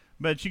say,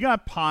 but you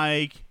got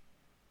Pike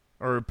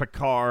or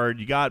Picard,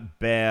 you got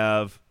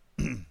Bev.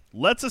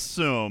 Let's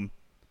assume...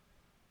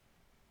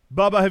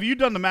 Bubba, have you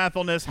done the math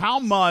on this? How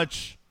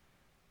much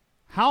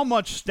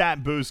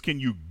stat boost can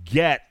you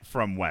get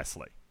from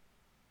Wesley?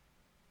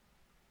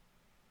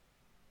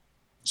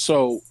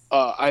 So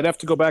I'd have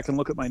to go back and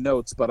look at my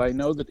notes, but I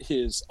know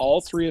that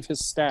all three of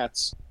his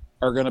stats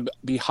are going to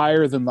be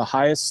higher than the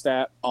highest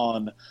stat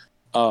on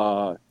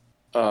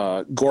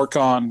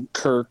Gorkon,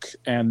 Kirk,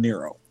 and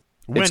Nero.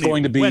 When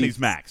he's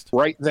maxed.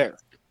 Right there.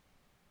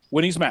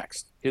 When he's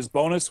maxed.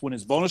 When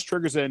his bonus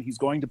triggers in, he's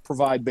going to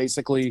provide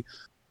basically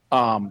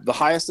the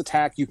highest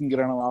attack you can get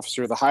on an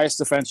officer, the highest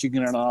defense you can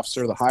get on an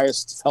officer, the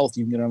highest health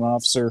you can get on an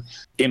officer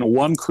in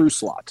one crew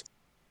slot.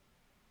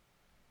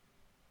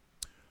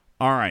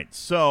 All right,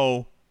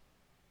 so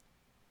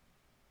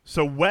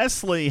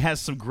Wesley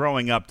has some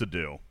growing up to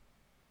do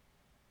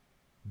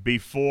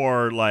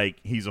before,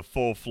 he's a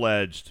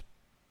full-fledged,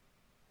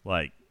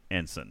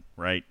 ensign,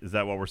 right? Is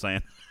that what we're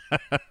saying?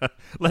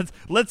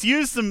 let's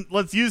use some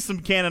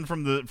canon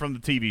from the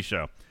TV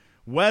show.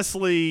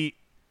 Wesley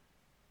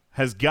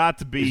has got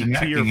to be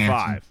Tier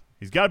 5.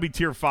 He's got to be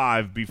Tier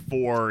 5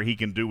 before he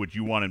can do what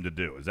you want him to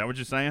do. Is that what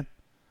you're saying?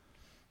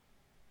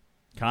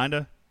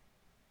 Kinda?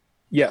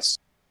 Yes.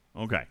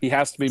 Okay. He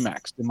has to be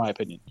maxed, in my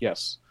opinion.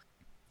 Yes.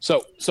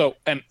 So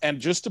and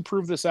just to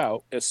prove this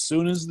out, as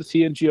soon as the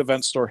TNG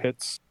event store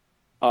hits,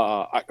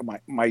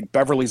 my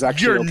Beverly's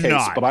actually You're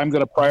not. but I'm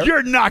going to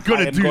You're not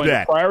going to do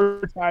that.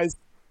 Prioritize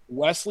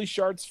Wesley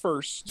Shards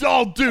first.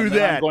 Don't do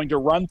that. I'm going to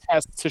run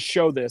tests to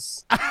show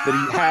this that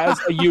he has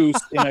a use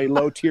in a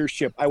low tier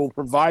ship. I will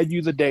provide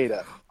you the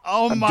data.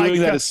 Oh I'm my doing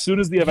God! that as soon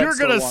as the event You're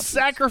store going to launches.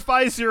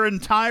 sacrifice your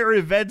entire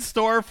event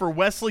store for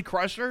Wesley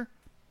Crusher?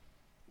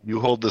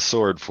 You hold the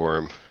sword for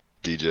him,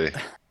 DJ.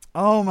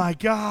 Oh my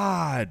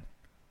God!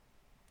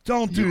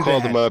 Don't do that. You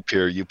called him up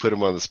here. You put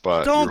him on the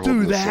spot. Don't You're do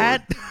holding the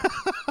that.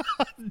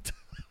 sword.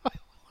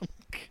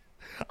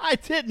 I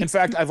didn't. In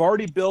fact, I've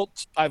already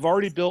built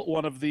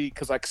one of the,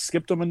 because I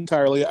skipped them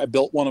entirely. I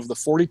built one of the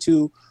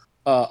 42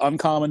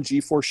 uncommon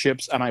G4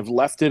 ships, and I've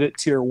left it at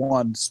tier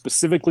 1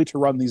 specifically to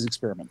run these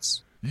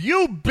experiments.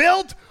 You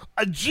built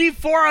a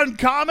G4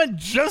 uncommon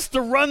just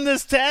to run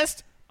this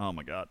test? Oh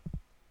my God.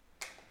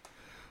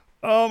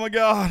 Oh my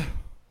God.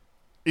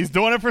 He's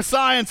doing it for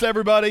science,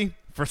 everybody.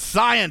 For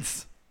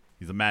science.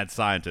 He's a mad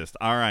scientist.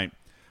 All right.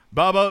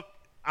 Bubba,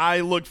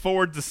 I look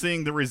forward to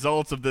seeing the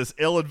results of this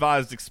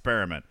ill-advised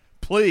experiment.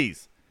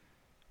 Please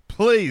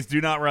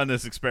do not run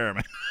this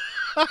experiment.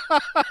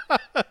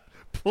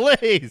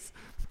 Please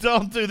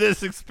don't do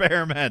this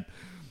experiment.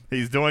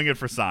 He's doing it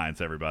for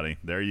science, everybody.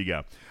 There you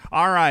go.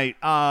 All right.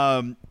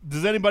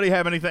 Does anybody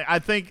have anything? I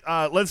think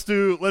let's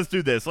do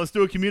this. Let's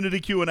do a community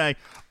Q&A.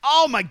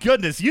 Oh my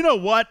goodness! You know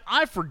what?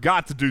 I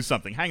forgot to do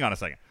something. Hang on a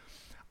second.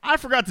 I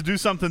forgot to do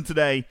something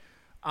today,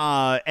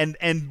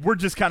 and we're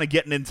just kind of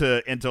getting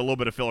into a little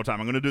bit of filler time.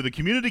 I'm going to do the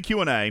community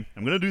Q&A. I'm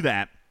going to do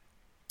that,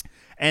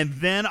 and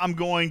then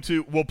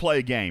we'll play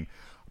a game.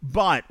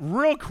 But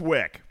real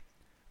quick,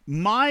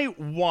 my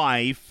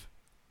wife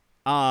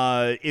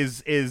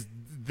is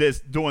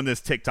doing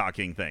this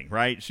TikToking thing,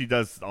 right? She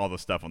does all the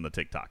stuff on the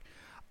TikTok.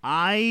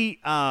 I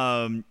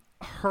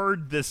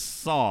heard this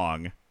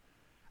song,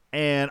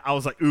 and I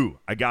was like, ooh,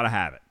 I gotta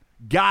have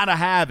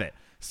it.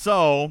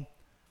 So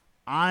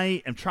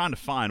I am trying to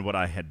find what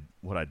I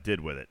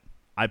did with it.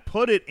 I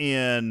put it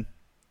in.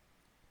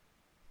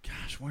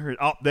 Gosh,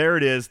 there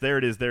it is.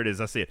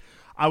 I see it.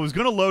 I was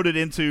gonna load it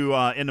into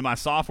my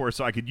software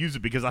so I could use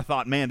it because I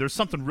thought, man, there's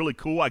something really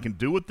cool I can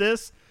do with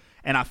this,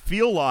 and I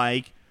feel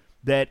like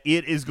that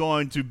it is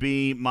going to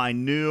be my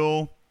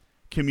new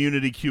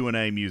community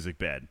Q&A music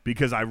bed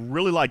because I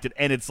really liked it,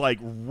 and it's like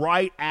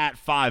right at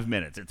 5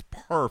 minutes. It's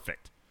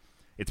perfect.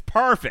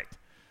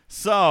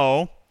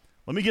 So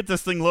let me get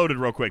this thing loaded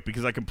real quick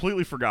because I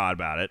completely forgot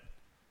about it.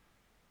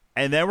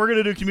 And then we're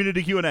going to do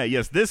community Q&A.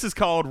 Yes, this is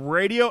called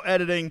radio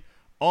editing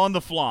on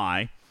the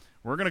fly.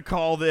 We're going to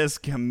call this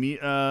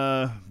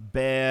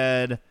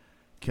bed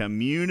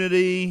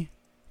community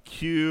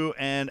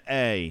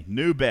Q&A.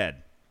 New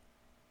bed.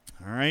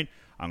 All right.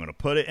 I'm going to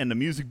put it in the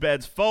music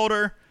beds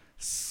folder.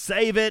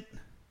 Save it.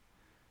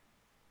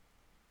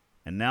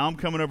 And now I'm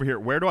coming over here.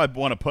 Where do I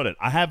want to put it?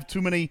 I have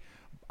too many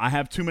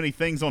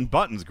things on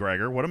buttons,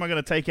 Gregor. What am I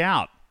going to take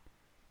out?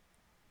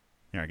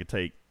 Here, I could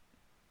take.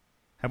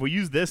 Have we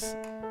used this?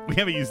 We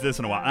haven't used this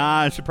in a while.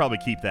 I should probably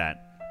keep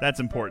that. That's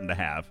important to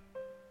have.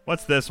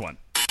 What's this one?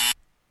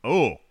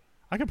 Oh,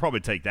 I could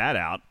probably take that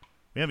out.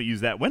 We haven't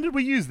used that. When did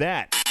we use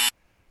that?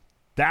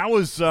 That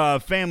was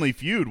Family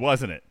Feud,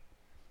 wasn't it?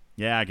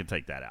 Yeah, I can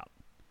take that out.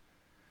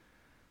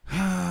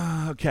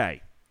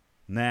 Okay.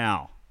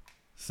 Now,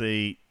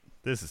 see,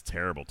 this is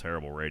terrible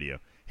radio.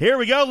 Here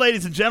we go,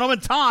 ladies and gentlemen.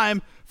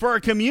 Time for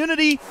a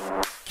community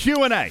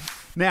Q&A.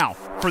 Now,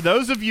 for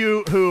those of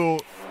you who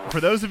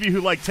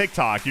like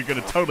TikTok, you're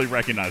going to totally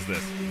recognize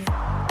this.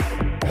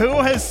 Who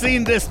has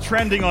seen this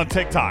trending on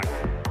TikTok?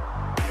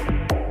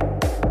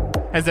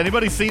 Has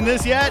anybody seen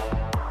this yet?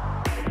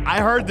 I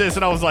heard this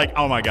and I was like,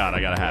 oh my God, I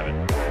got to have it.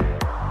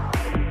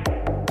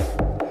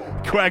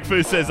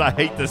 Quackfoo says, I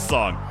hate this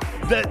song.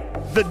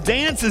 The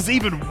dance is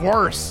even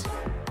worse.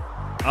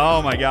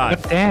 Oh my God.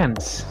 What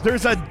dance?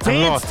 There's a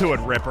dance to it,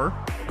 Ripper.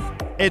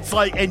 It's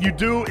like, and you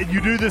do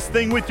this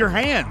thing with your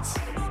hands.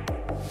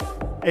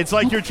 It's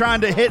like you're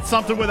trying to hit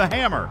something with a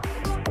hammer.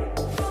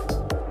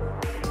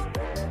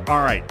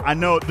 All right, I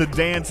know the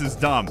dance is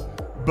dumb,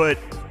 but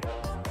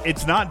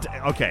it's not.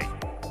 Okay,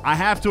 I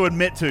have to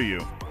admit to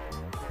you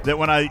that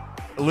when I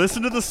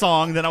listened to the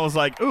song, then I was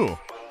like, ooh,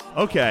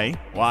 okay,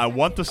 well, I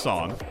want the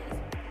song.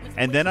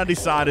 And then I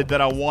decided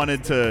that I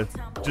wanted to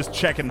just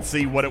check and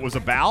see what it was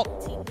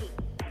about.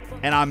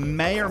 And I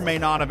may or may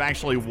not have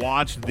actually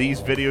watched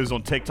these videos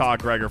on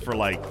TikTok, Gregor, for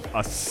like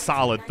a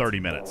solid 30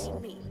 minutes.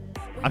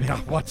 I mean,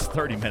 what's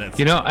 30 minutes?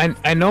 You know,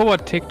 I know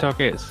what TikTok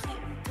is.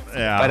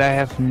 Yeah. But I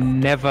have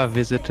never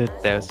visited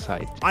their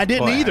site. I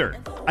didn't either.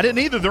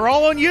 They're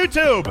all on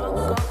YouTube.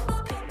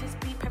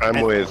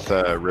 I'm with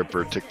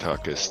Ripper.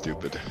 TikTok is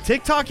stupid.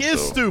 TikTok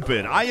is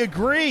stupid. I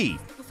agree.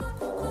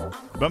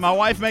 But my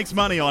wife makes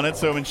money on it,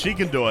 so when she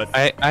can do it.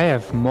 I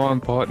have more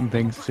important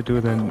things to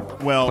do than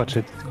watch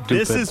it.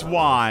 This is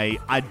why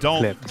I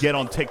don't get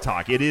on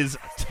TikTok. It is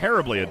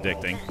terribly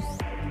addicting.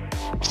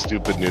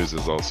 Stupid news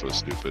is also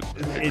stupid.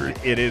 I agree.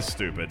 It is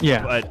stupid.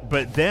 Yeah.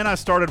 But then I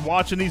started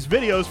watching these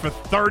videos for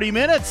 30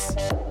 minutes.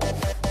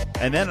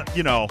 And then,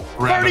 30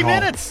 Rabbit hole.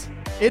 minutes.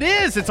 It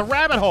is. It's a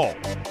rabbit hole.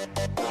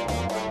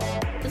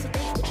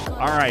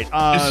 All right.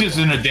 This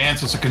isn't a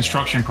dance. It's a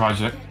construction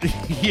project.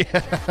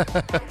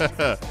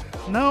 Yeah.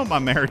 No, my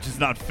marriage is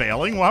not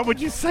failing. Why would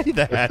you say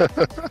that?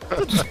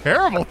 It's a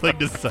terrible thing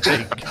to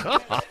say.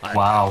 God.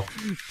 Wow.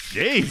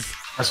 Jeez.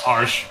 That's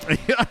harsh.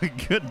 Yeah,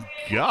 good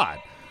God.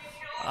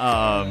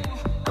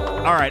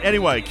 All right.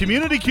 Anyway,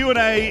 community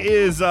Q&A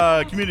is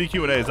up.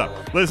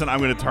 Listen, I'm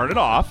going to turn it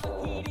off.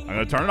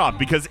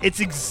 Because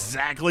it's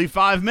exactly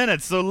 5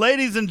 minutes. So,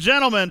 ladies and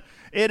gentlemen,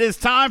 it is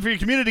time for your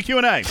community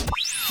Q&A. I'm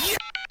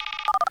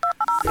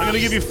going to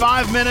give you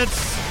 5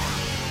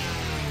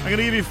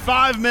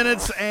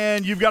 minutes.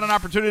 And you've got an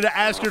opportunity to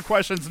ask your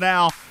questions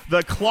now.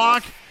 The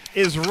clock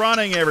is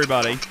running,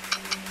 everybody.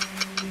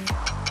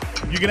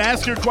 You can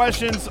ask your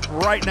questions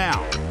right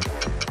now.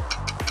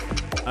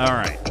 All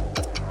right.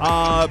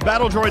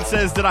 Battle Droid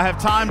says, did I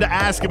have time to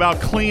ask about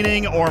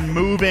cleaning or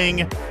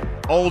moving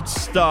old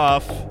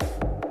stuff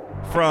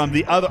from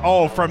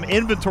from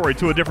inventory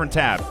to a different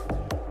tab?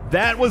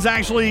 That was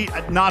actually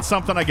not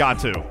something I got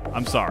to.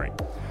 I'm sorry.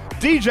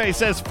 DJ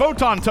says,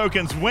 photon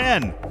tokens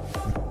win.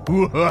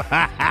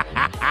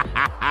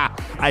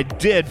 I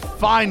did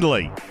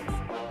finally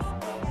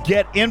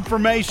get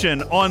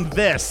information on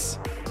this.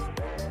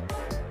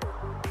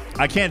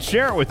 I can't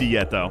share it with you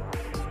yet, though.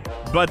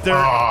 But there...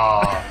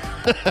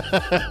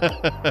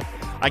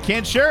 I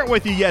can't share it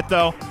with you yet,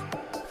 though.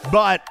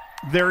 But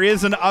there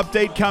is an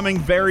update coming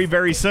very,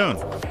 very soon.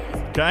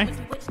 Okay?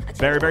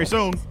 Very, very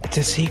soon. It's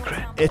a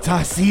secret.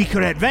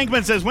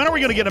 Venkman says, when are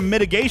we going to get a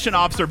mitigation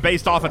officer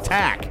based off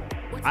attack?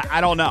 I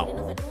don't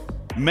know.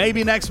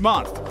 Maybe next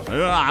month.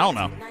 I don't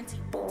know.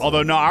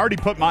 Although, no, I already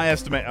put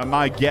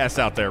my guess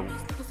out there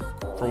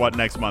for what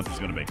next month is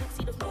going to be.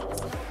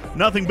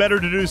 Nothing Better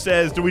to Do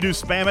says, do we do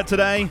spam it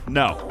today?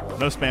 No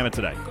spam it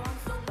today.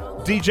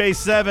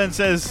 DJ7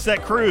 says,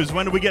 set cruise.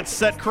 When do we get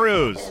set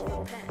cruise?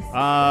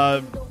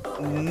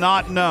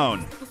 Not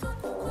known.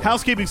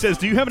 Housekeeping says,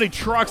 do you have any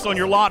trucks on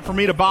your lot for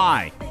me to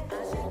buy?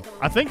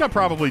 I think I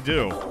probably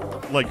do.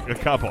 Like a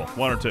couple,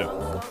 one or two.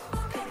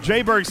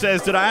 Jayberg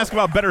says, did I ask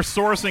about better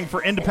sourcing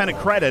for independent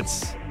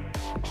credits?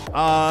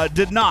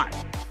 Did not.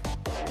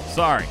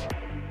 Sorry.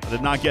 I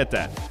did not get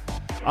that.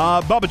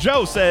 Bubba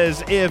Joe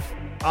says, is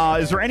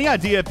there any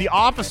idea if the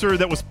officer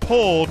that was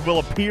pulled will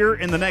appear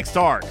in the next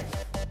arc?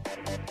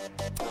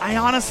 I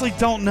honestly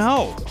don't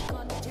know.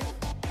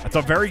 That's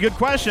a very good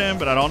question,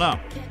 but I don't know.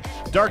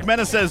 Dark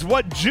Menace says,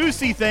 what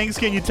juicy things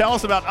can you tell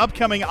us about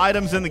upcoming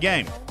items in the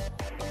game?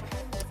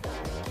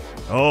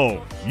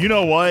 Oh, you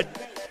know what?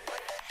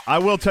 I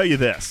will tell you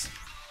this.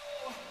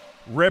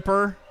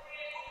 Ripper,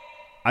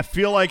 I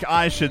feel like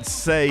I should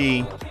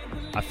say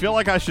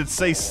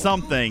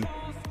something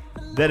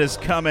that is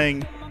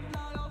coming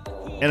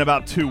in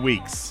about 2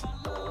 weeks.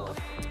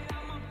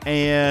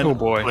 And oh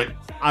boy.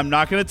 I'm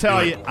not going to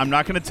tell you. I'm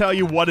not going to tell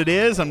you what it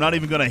is. I'm not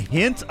even going to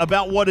hint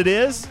about what it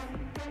is,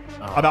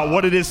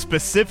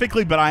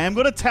 specifically, but I am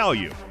going to tell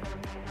you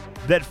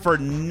that for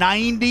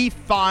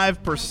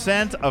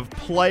 95% of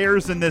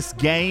players in this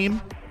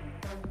game,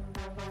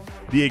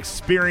 the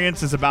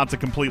experience is about to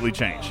completely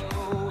change.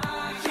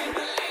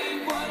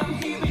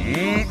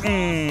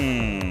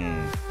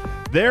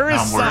 There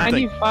is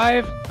something.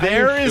 95?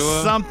 There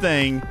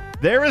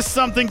is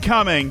something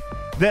coming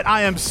that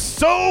I am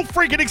so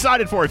freaking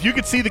excited for. If you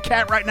could see the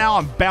cat right now,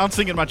 I'm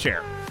bouncing in my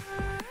chair.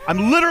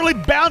 I'm literally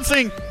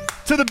bouncing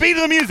to the beat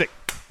of the music.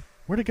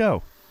 Where'd it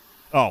go?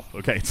 Oh,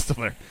 okay, it's still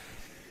there.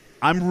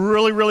 I'm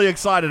really, really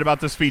excited about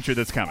this feature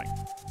that's coming.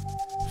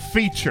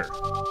 Feature.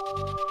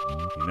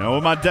 You know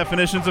what my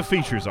definitions of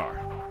features are.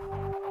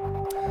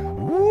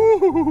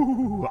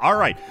 Woo! All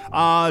right.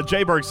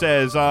 Jayberg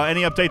says,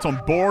 any updates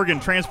on Borg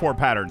and transport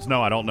patterns?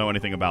 No, I don't know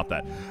anything about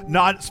that.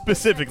 Not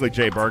specifically,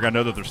 Jayberg. I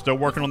know that they're still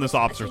working on this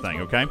officer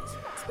thing, okay?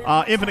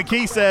 Infinite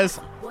Key says,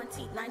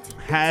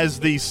 has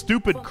the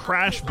stupid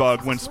crash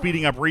bug when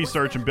speeding up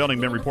research and building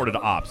been reported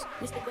to ops?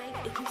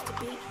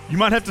 You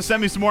might have to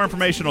send me some more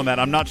information on that.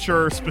 I'm not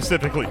sure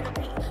specifically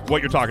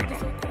what you're talking about.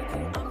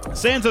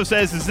 Sanzo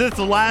says, is this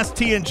the last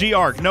TNG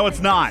arc? No, it's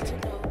not.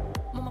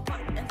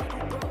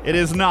 It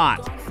is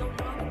not.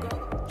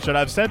 Should I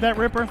have said that,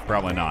 Ripper?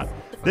 Probably not.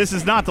 This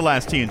is not the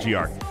last TNG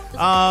arc.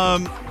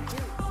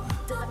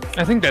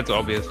 I think that's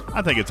obvious.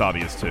 I think it's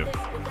obvious, too.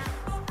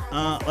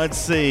 Let's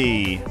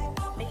see.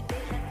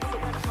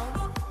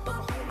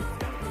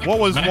 What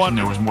was one?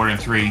 There was more than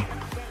 3.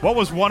 What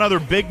was one other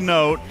big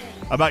note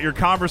about your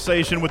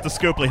conversation with the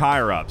Scopely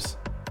higher-ups?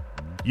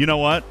 You know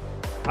what?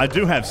 I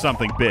do have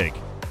something big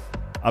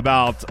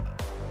about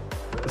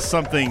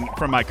something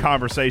from my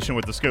conversation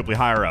with the Scopely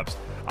higher-ups.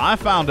 I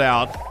found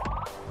out...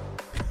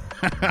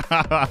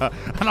 I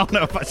don't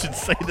know if I should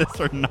say this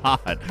or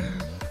not.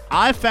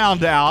 I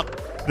found out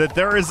that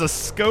there is a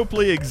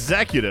Scopely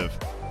executive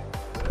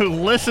who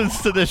listens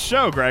to this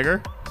show,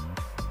 Gregor.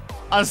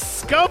 A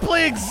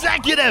Scopely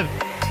executive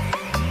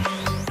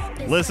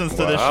listens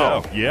to this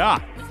show. Yeah.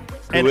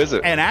 Who is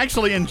it? And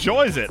actually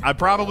enjoys it. I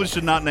probably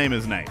should not name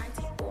his name.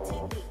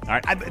 All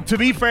right. To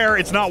be fair,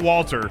 it's not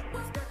Walter.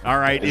 All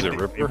right. Is it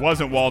Ripper? It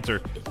wasn't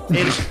Walter.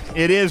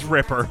 It is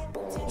Ripper.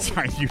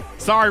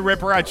 Sorry,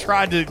 Ripper. I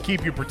tried to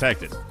keep you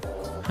protected.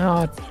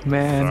 Oh,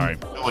 man. All right.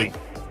 Billy.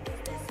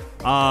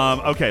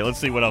 Okay, let's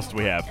see. What else do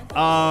we have?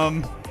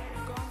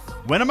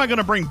 When am I going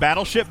to bring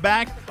Battleship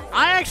back?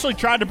 I actually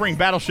tried to bring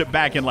Battleship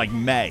back in, like,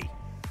 May.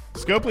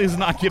 Scopely has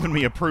not given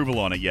me approval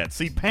on it yet.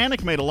 See,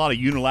 Panic made a lot of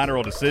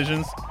unilateral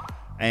decisions,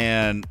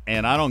 and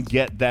I don't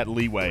get that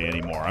leeway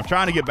anymore. I'm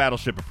trying to get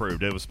Battleship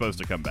approved. It was supposed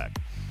to come back.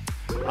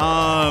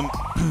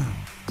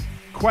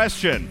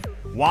 Question.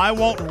 Why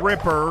won't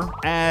Ripper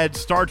add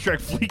Star Trek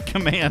Fleet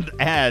Command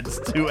ads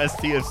to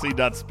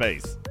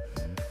stfc.space?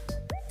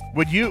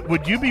 Would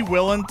you be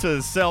willing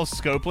to sell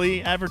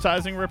Scopely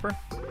advertising, Ripper?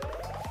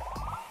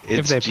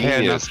 It's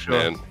genius,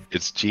 man.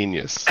 It's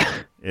genius.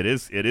 It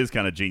is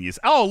kind of genius.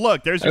 Oh,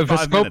 look, there's your If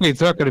it's 5 Scopely, minutes.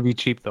 it's not going to be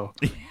cheap, though.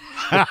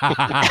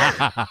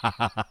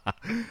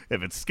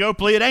 If it's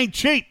Scopely, it ain't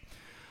cheap.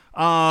 Super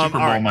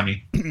Bowl all right.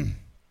 money.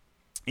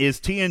 Is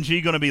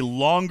TNG going to be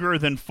longer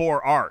than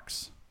 4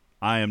 arcs?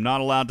 I am not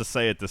allowed to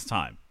say at this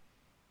time.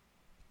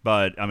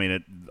 But, I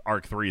mean,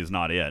 Arc 3 is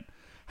not it.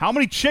 How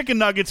many chicken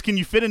nuggets can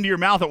you fit into your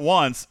mouth at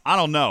once? I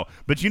don't know.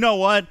 But you know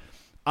what?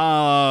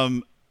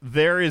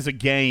 There is a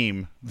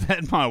game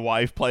that my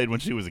wife played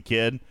when she was a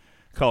kid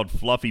called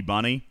Fluffy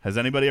Bunny. Has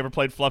anybody ever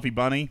played Fluffy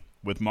Bunny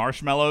with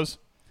marshmallows?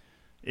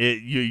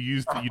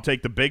 You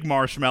take the big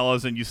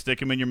marshmallows and you stick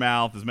them in your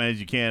mouth as many as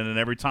you can, and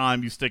every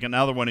time you stick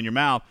another one in your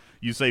mouth,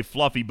 you say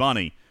Fluffy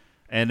Bunny,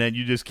 and then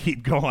you just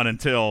keep going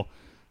until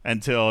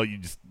you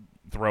just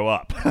throw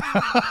up.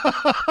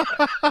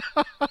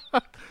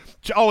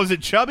 Oh, is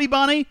it Chubby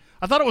Bunny?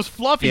 I thought it was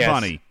Fluffy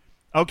Bunny.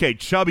 Okay,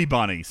 Chubby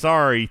Bunny.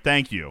 Sorry,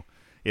 thank you.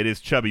 It is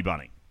Chubby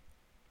Bunny.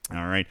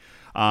 All right.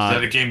 Is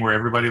that a game where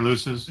everybody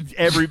loses?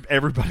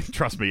 Everybody,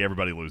 trust me,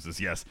 everybody loses.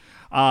 Yes.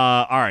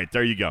 All right,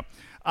 there you go.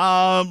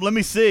 Let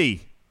me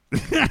see.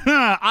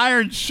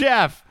 Iron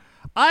Chef,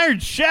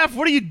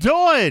 what are you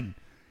doing?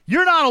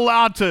 You're not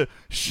allowed to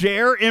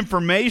share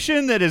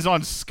information that is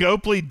on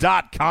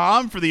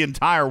Scopely.com for the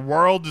entire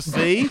world to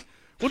see.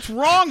 What's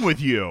wrong with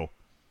you?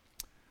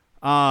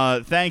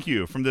 Thank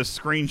you from this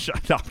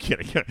screenshot. No, I'm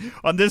kidding.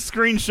 On this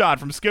screenshot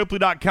from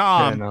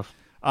Scopely.com. Fair enough.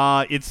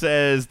 It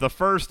says the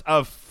first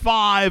of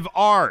 5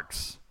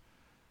 arcs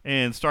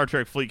in Star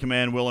Trek Fleet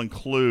Command will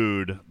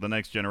include the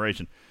Next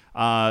Generation.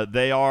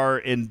 They are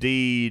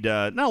indeed.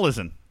 Now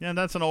listen,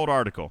 that's an old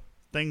article.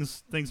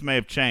 Things may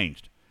have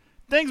changed.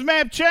 I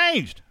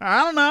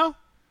don't know,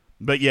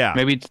 but yeah,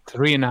 Maybe it's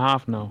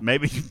 3.5 now.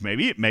 maybe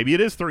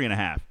it is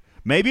 3.5.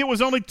 Maybe it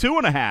was only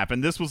 2.5,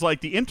 and this was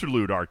like the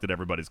interlude arc that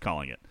everybody's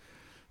calling it.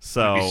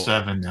 So Maybe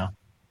 7 now.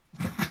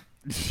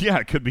 Yeah,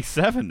 it could be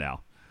 7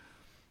 now.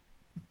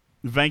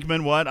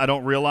 Venkman, what? I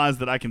don't realize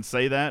that I can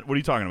say that. What are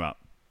you talking about?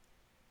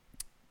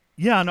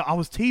 Yeah, no, I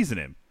was teasing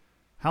him.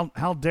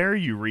 How dare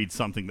you read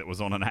something that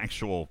was on an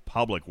actual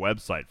public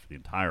website for the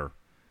entire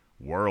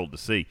world to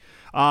see?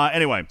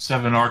 Anyway.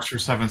 7 arcs for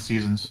 7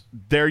 seasons.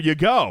 There you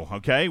go.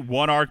 Okay,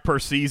 1 arc per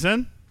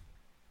season.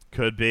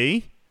 Could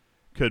be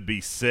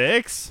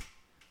 6.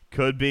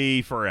 Could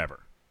be forever.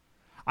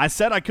 I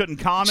said I couldn't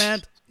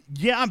comment.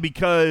 Yeah,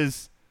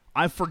 because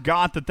I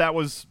forgot that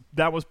was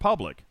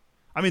public.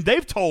 I mean,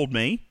 they've told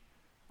me.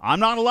 I'm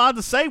not allowed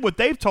to say what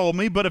they've told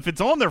me, but if it's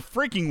on their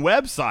freaking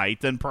website,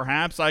 then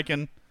perhaps I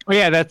can. Oh,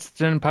 yeah, that's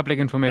then public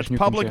information. That's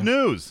public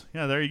news.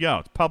 Yeah, there you go.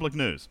 It's public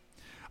news.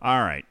 All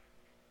right.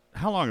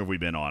 How long have we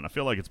been on? I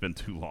feel like it's been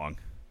too long.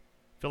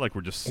 I feel like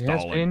we're just It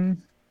has stalling.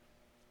 been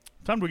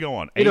What time do we go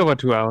on? over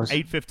 2 hours.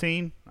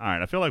 8:15? All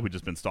right, I feel like we've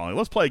just been stalling.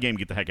 Let's play a game and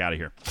get the heck out of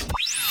here.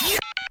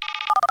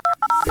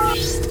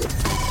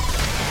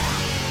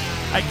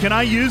 Hey, can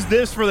I use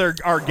this for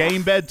our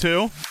game bed,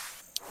 too?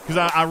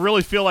 Because I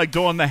really feel like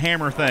doing the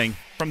hammer thing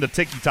from the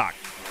ticky-tock.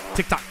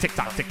 Tick-tock,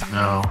 tick-tock, tick-tock.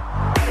 No.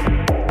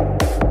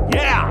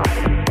 Yeah!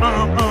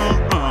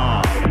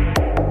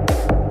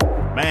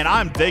 Man,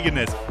 I'm digging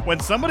this. When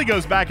somebody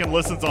goes back and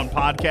listens on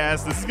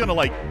podcasts, this is going to,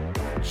 like,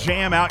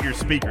 jam out your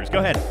speakers. Go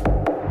ahead.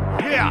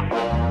 Yeah!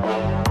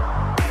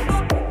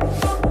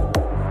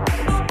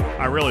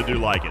 I really do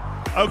like it.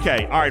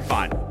 Okay, all right,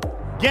 fine.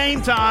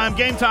 Game time,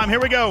 here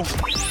we go.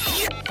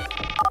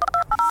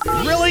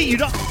 Really? You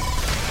don't...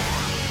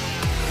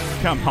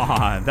 Come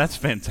on, that's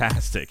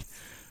fantastic.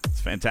 It's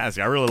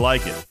fantastic. I really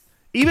like it.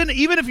 Even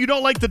if you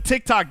don't like the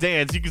TikTok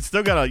dance, you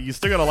still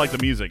gotta like the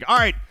music. All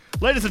right,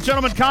 ladies and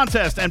gentlemen,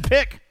 contest and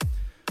pick.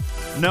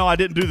 No, I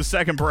didn't do the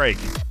second break.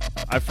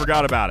 I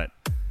forgot about it.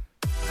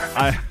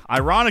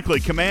 Ironically,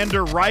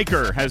 Commander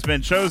Riker has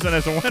been chosen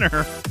as a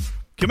winner.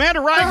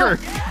 Commander Riker,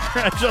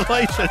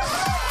 congratulations.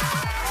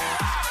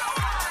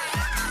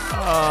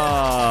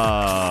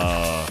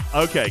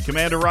 Okay,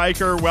 Commander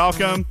Riker,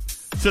 welcome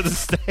to the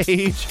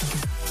stage.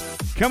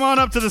 Come on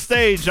up to the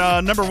stage.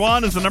 Number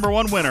 1 is the number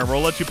 1 winner.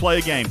 We'll let you play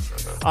a game.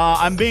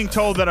 I'm being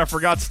told that I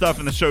forgot stuff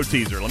in the show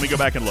teaser. Let me go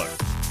back and look.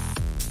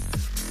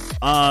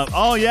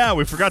 Oh, yeah,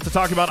 we forgot to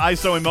talk about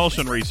ISO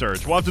emulsion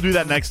research. We'll have to do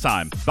that next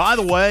time. By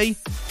the way,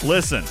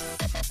 listen,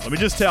 let me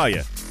just tell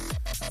you,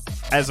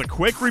 as a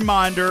quick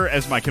reminder,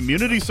 as my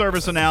community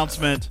service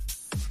announcement,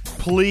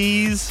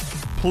 please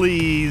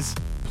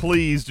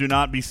do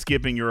not be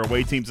skipping your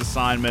away team's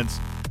assignments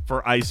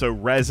for ISO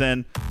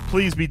resin.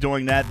 Please be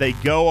doing that. They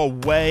go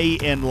away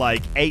in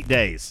like 8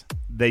 days.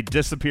 They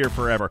disappear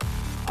forever.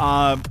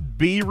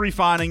 Be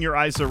refining your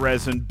ISO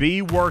resin.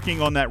 Be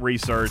working on that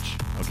research,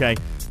 okay?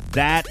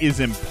 That is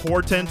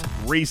important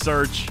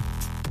research.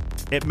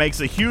 It makes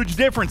a huge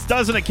difference,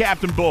 doesn't it,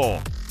 Captain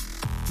Bull?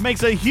 It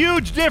makes a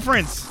huge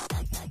difference.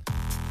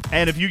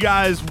 And if you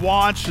guys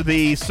watch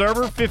the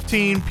Server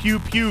 15 Pew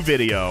Pew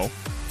video,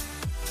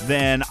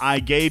 then I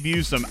gave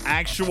you some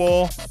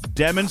actual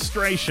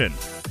demonstration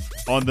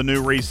on the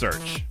new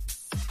research.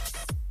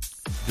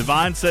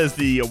 Divine says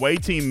the away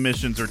team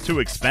missions are too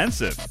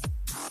expensive.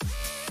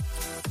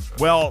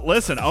 Well,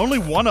 listen, only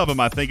one of them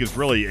I think is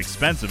really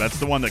expensive. That's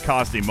the one that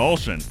cost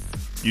emulsion.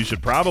 You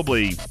should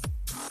probably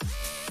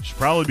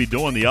be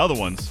doing the other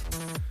ones.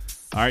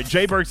 All right,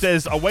 Jayberg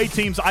says away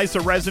teams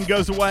ISO resin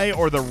goes away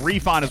or the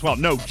refine as well.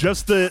 No,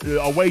 just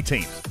the away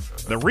teams.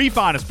 The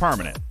refine is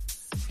permanent.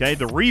 Okay,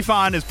 the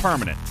refine is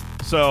permanent.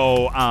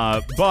 So,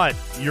 but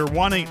you're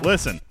wanting,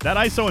 listen, that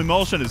ISO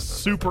emulsion is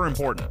super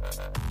important,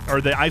 or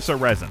the ISO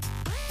resin.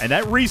 And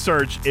that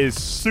research is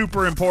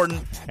super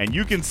important, and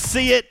you can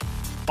see it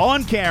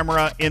on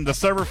camera in the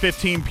Server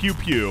 15 Pew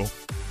Pew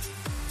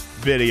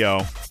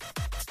video.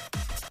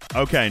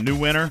 Okay, new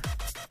winner.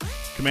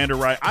 Commander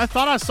Riker. I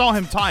thought I saw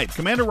him type.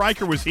 Commander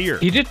Riker was here.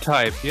 He did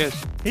type,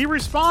 yes. He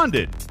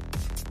responded.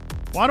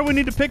 Why do we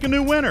need to pick a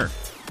new winner?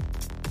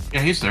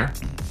 Yeah, he's there.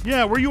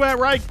 Yeah, where you at,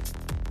 Reich?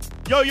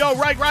 Yo,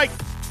 Reich.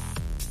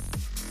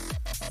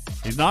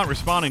 He's not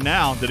responding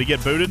now. Did he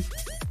get booted?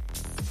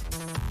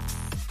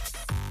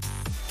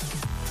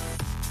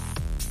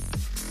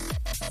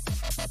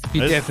 He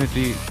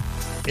definitely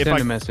sent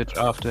a message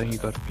after he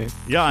got picked.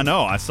 Yeah, I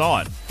know. I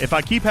saw it. If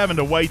I keep having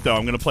to wait, though,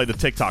 I'm going to play the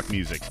TikTok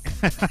music.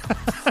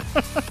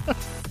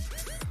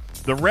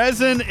 The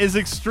resin is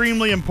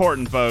extremely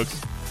important,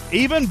 folks.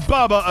 Even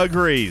Bubba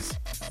agrees.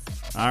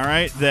 All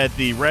right, that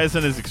the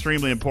resin is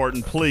extremely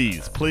important.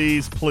 Please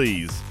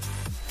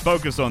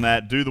focus on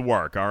that. Do the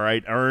work, all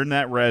right? Earn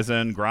that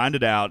resin, grind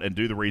it out, and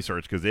do the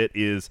research because it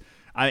is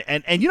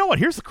and you know what?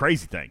 Here's the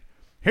crazy thing.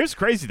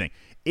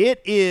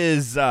 It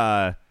is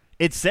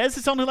it says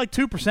it's only like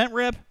 2%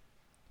 rip,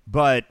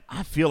 but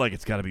I feel like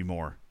it's got to be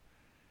more.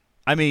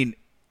 I mean,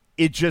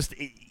 it's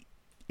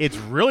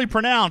really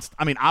pronounced.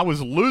 I mean, I was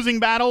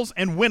losing battles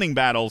and winning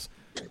battles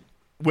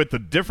with the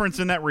difference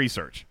in that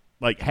research,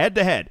 like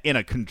head-to-head in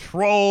a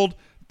controlled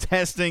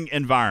testing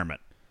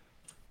environment.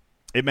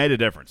 It made a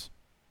difference.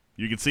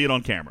 You can see it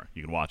on camera.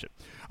 You can watch it.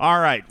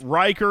 All right,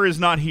 Riker is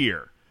not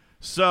here.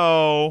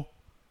 So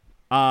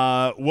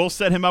we'll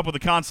set him up with a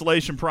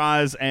consolation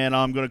prize, and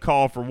I'm going to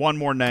call for one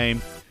more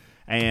name.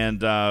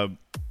 And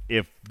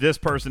if this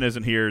person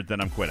isn't here, then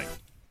I'm quitting.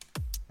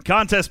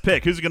 Contest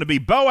pick. Who's it going to be?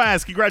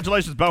 Boaz.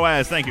 Congratulations,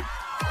 Boaz. Thank you.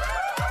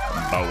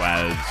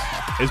 Boaz.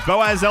 Is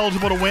Boaz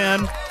eligible to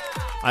win?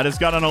 I just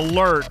got an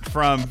alert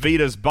from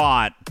Vita's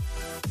bot.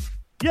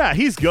 Yeah,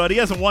 he's good. He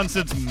hasn't won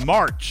since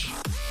March.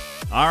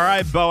 All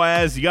right,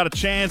 Boaz, you got a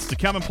chance to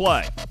come and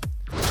play.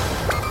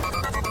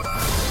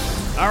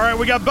 All right,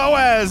 we got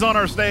Boaz on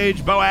our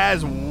stage.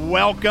 Boaz,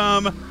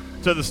 welcome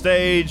to the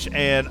stage,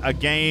 and a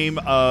game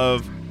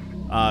of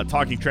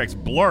Talking Treks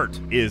Blurt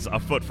is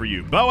afoot for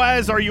you.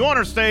 Boaz, are you on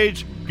our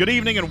stage? Good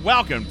evening and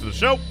welcome to the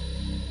show.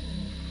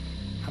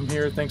 I'm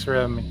here. Thanks for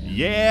having me.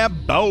 Yeah,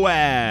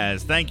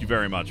 Boaz. Thank you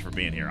very much for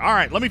being here. All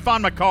right, let me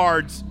find my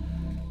cards.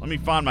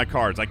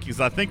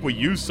 Because I think we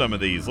used some of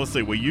these. Let's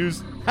see. We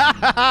used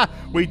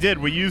we did.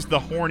 We used the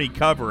horny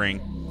covering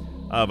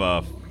of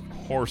a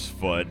horse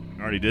foot.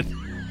 Already did.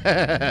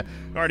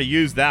 Already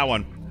used that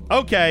one.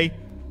 Okay.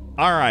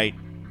 All right.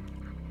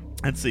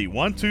 Let's see.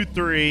 1, 2,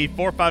 3,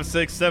 4, 5,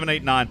 6, 7,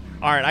 8, 9.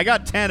 All right. I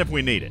got 10 if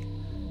we need it.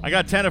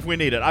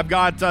 I've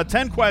got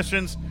 10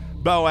 questions,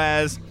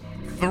 Boaz.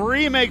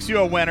 3 makes you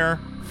a winner.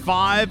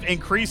 5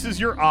 increases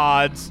your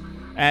odds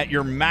at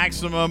your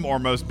maximum or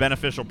most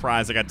beneficial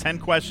prize. I got 10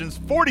 questions.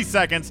 40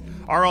 seconds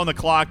are on the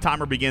clock.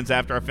 Timer begins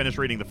after I finish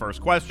reading the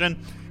first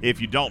question. If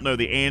you don't know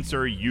the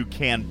answer, you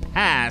can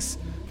pass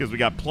because we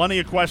got plenty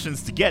of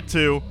questions to get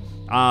to,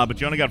 but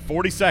you only got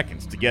 40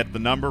 seconds to get the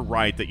number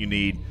right that you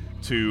need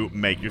to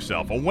make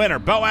yourself a winner.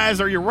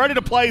 Boaz, are you ready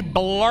to play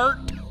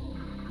Blurt?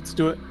 Let's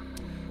do it.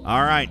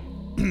 All right.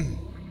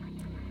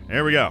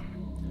 Here we go.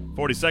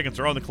 40 seconds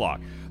are on the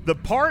clock. The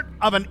part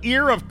of an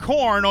ear of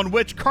corn on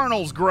which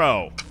kernels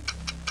grow.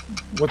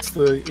 What's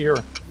the ear?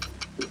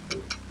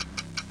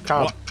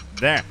 Cow. Well,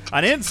 there.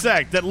 An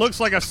insect that looks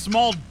like a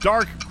small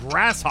dark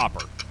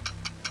grasshopper.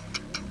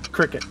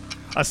 Cricket.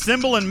 A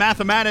symbol in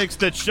mathematics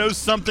that shows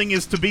something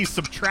is to be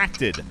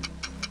subtracted.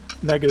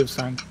 Negative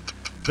sign.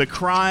 The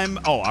crime...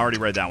 Oh, I already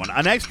read that one.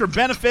 An extra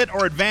benefit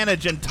or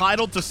advantage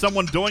entitled to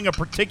someone doing a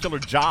particular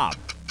job.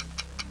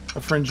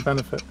 A fringe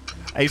benefit.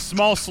 A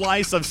small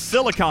slice of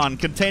silicon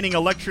containing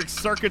electric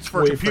circuits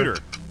for a computer.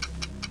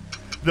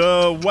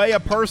 The way a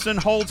person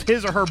holds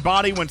his or her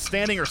body when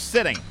standing or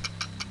sitting.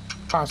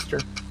 Posture.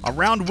 A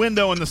round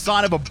window in the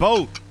side of a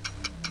boat.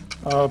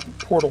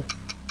 Portal.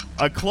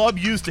 A club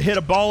used to hit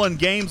a ball in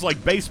games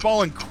like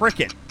baseball and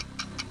cricket.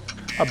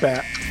 A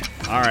bat.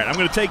 All right, I'm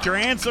going to take your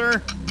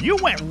answer. You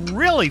went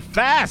really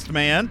fast,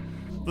 man.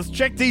 Let's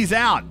check these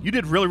out. You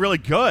did really, really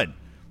good.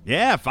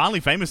 Yeah, Finally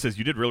Famous says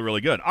you did really,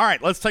 really good. All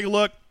right, let's take a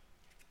look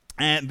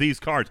at these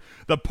cards.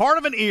 The part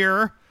of an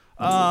ear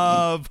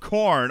of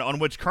corn on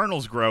which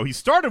kernels grow. He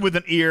started with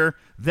an ear,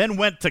 then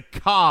went to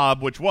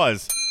cob, which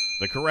was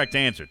the correct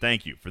answer.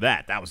 Thank you for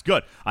that. That was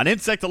good. An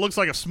insect that looks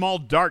like a small,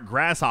 dark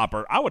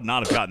grasshopper. I would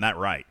not have gotten that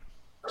right.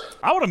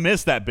 I would have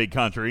missed that, Big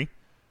Country.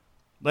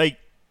 Like,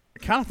 I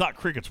kind of thought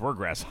crickets were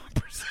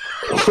grasshoppers.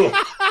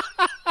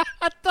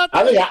 I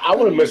think I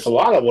would have missed a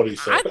lot of what he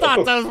said. I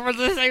thought those were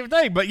the same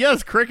thing. But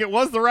yes, cricket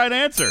was the right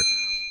answer.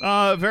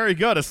 Very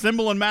good. A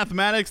symbol in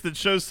mathematics that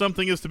shows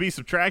something is to be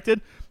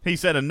subtracted. He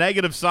said a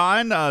negative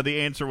sign.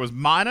 The answer was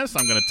minus.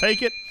 I'm going to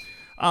take it.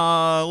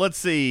 Let's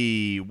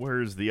see.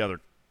 Where's the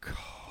other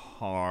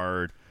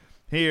card?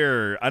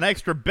 Here. An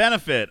extra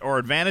benefit or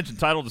advantage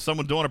entitled to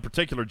someone doing a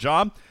particular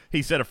job.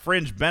 He said a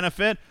fringe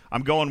benefit.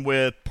 I'm going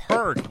with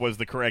perk was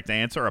the correct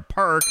answer. A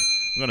perk.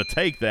 I'm going to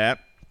take that.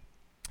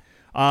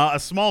 A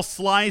small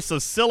slice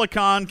of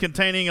silicon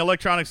containing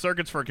electronic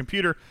circuits for a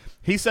computer.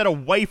 He said a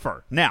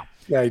wafer. Now,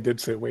 yeah, he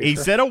did say wafer. He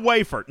said a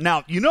wafer.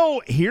 Now,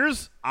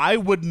 I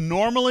would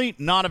normally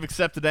not have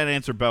accepted that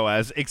answer,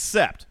 Boaz,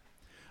 except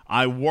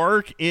I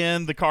work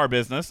in the car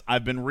business.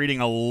 I've been reading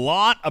a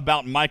lot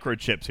about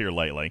microchips here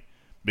lately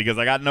because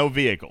I got no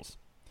vehicles.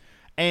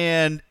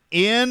 And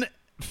in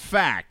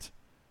fact,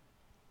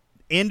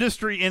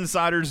 industry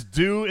insiders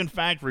do, in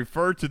fact,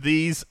 refer to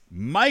these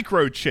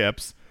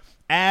microchips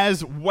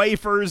as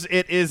wafers.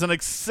 It is an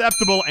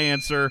acceptable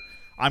answer.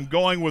 I'm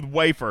going with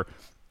wafer.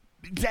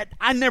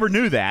 I never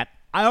knew that.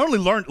 I only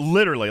learned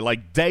literally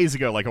like days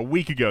ago, like a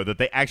week ago, that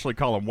they actually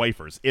call them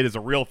wafers. It is a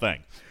real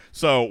thing.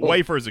 So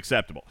wafer is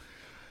acceptable.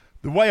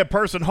 The way a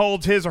person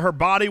holds his or her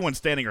body when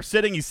standing or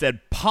sitting, he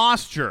said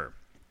posture.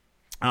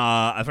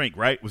 I think,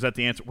 right? Was that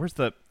the answer? Where's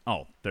the –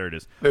 oh, there it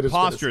is.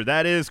 Posture.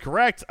 That is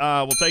correct.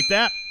 We'll take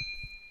that.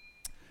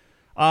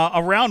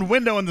 A round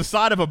window in the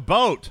side of a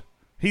boat.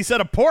 He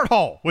said a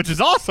porthole, which is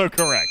also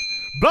correct.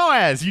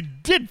 Boaz, you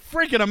did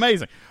freaking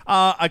amazing.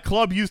 A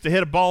club used to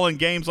hit a ball in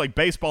games like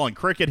baseball and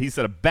cricket. He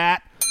said a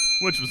bat,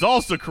 which was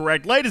also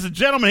correct. Ladies and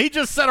gentlemen, he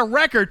just set a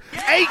record.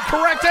 8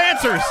 correct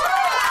answers.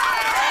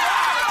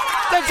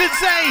 That's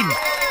insane.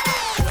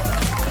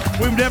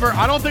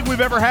 I don't think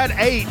we've ever had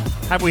 8.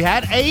 Have we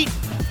had 8?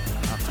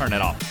 I'll turn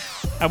it off.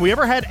 Have we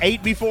ever had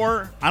 8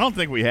 before? I don't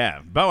think we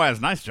have.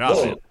 Boaz, nice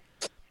job, man.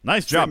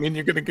 Nice job. Does that mean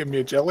you're going to give me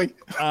a jelly?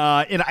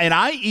 And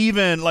I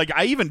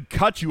even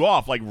cut you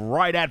off like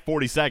right at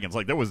 40 seconds.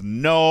 Like there was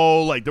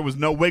no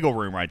wiggle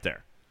room right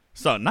there.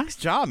 So nice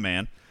job,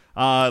 man.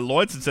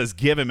 Lloydson says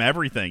give him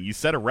everything. You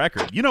set a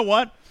record. You know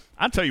what?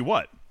 I'll tell you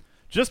what.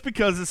 Just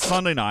because it's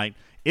Sunday night,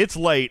 it's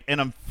late, and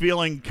I'm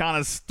feeling kind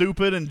of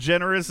stupid and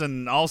generous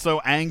and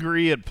also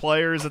angry at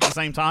players at the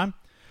same time,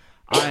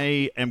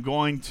 I am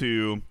going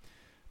to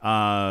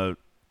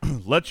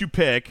let you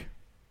pick.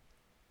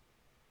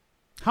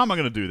 How am I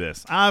going to do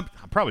this? I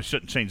probably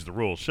shouldn't change the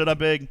rules. Should I,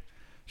 Big?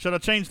 Should I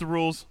change the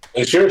rules?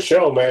 It's your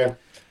show, man.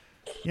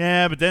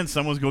 Yeah, but then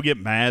someone's going to get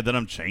mad that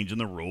I'm changing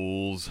the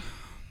rules.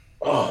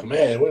 Oh,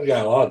 man, we've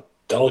got a lot of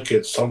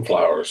delicate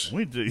sunflowers.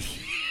 We do.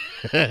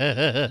 We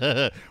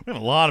have a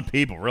lot of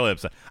people really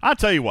upset. I'll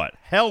tell you what.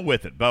 Hell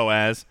with it,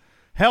 Boaz.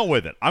 Hell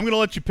with it. I'm going to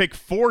let you pick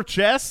 4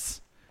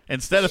 chests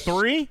instead of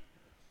 3,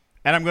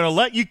 and I'm going to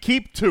let you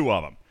keep 2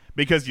 of them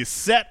because you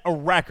set a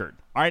record.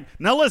 All right.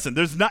 Now listen,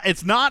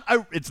 it's not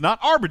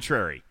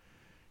arbitrary.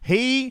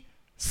 He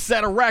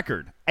set a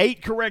record.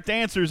 8 correct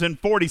answers in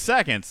 40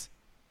 seconds.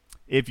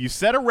 If you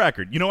set a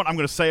record, you know what? I'm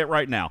going to say it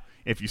right now.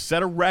 If you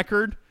set a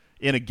record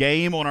in a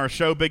game on our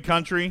show, Big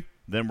Country,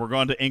 then we're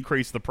going to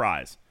increase the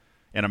prize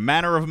in a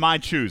manner of my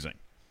choosing.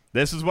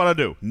 This is what I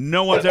do.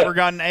 No one's ever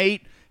gotten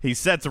 8. He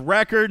sets a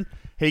record.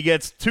 He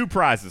gets 2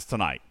 prizes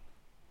tonight.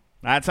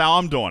 That's how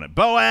I'm doing it.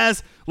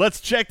 Boaz,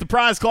 let's check the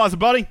prize closet,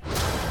 buddy.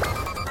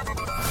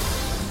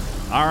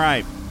 All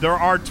right, there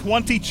are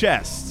 20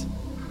 chests.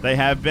 They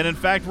have been, in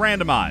fact,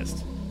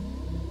 randomized.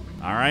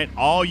 All right,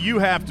 all you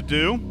have to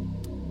do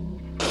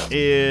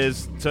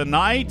is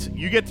tonight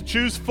you get to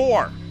choose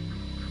 4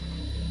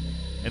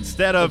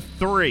 instead of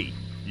 3.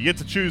 You get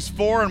to choose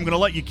 4, and I'm going to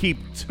let you keep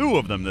 2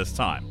 of them this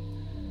time.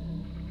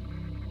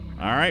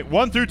 All right,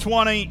 1 through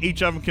 20,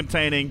 each of them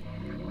containing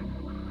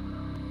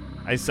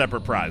a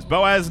separate prize.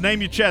 Boaz,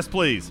 name your chest,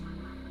 please.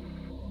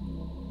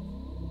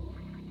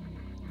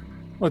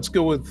 Let's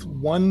go with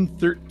 1,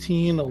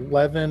 13,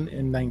 11,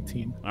 and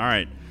 19. All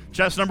right.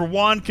 Chest number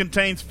 1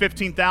 contains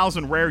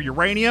 15,000 rare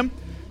uranium.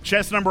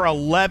 Chest number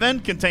 11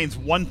 contains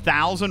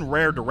 1,000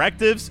 rare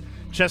directives.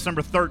 Chest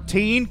number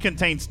 13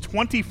 contains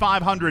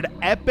 2,500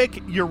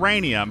 epic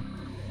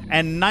uranium.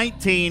 And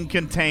 19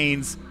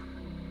 contains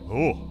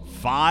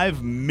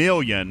 5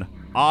 million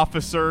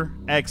officer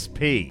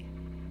XP.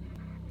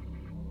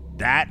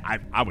 That,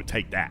 I would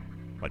take that.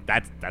 Like,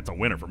 that's a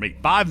winner for me.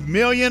 5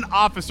 million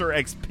officer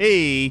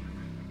XP.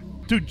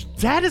 Dude,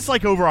 that is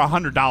like over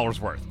 $100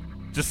 worth.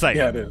 Just saying.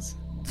 Yeah, it is.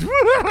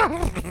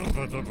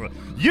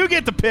 You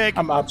get to pick.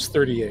 I'm Ops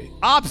 38.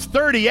 Ops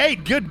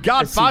 38. Good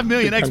God, 5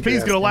 million Big XP Country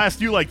is going to asking.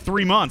 last you like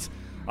 3 months.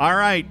 All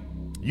right.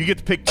 You get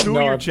to pick two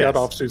of your I've chests. got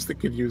officers that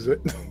could use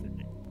it.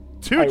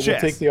 Two I will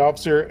chests. take the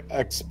officer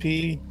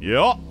XP.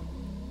 Yep.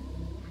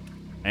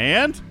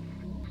 And?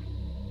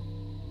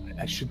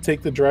 I should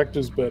take the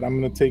directives, but I'm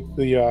going to take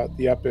the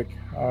epic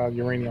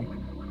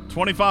uranium.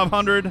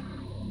 2,500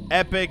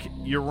 epic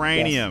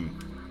uranium.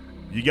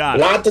 You got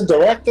it. Not the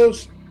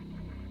directives?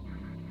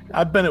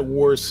 I've been at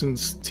war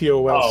since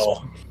TOS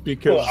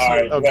because Well, all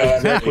right, of well,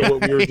 exactly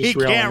what we were just He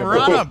can't railing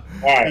run about.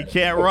 them. He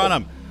can't run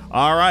them.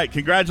 All right.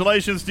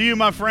 Congratulations to you,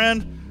 my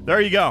friend.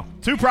 There you go.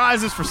 2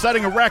 prizes for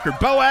setting a record.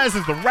 Boaz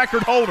is the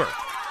record holder.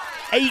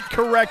 8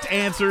 correct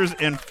answers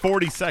in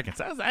 40 seconds.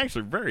 That's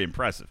actually very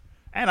impressive.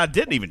 And I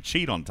didn't even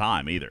cheat on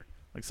time either.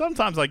 Like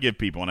sometimes I give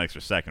people an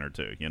extra second or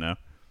two, you know.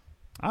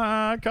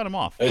 I cut them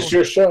off. It's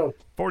your show.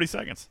 40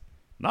 seconds.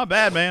 Not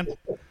bad, man.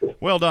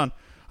 Well done.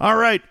 All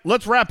right,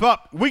 let's wrap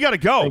up. We got to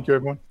go. Thank you,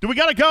 everyone. Do we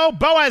got to go?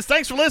 Boaz,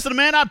 thanks for listening,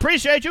 man. I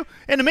appreciate you.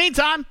 In the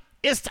meantime,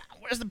 it's time.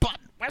 Where's the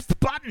button? Where's the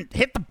button?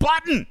 Hit the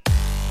button.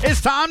 It's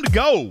time to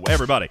go,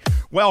 everybody.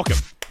 Welcome.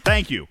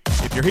 Thank you.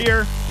 If you're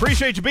here,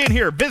 appreciate you being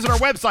here. Visit our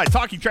website,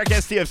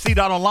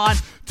 TalkingTrekSTFC.online,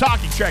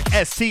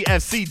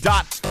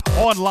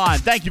 TalkingTrekSTFC.online.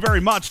 Thank you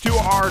very much to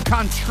our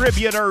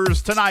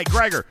contributors tonight.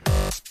 Gregor.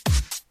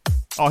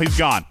 Oh, he's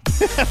gone.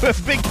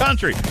 Big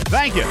Country.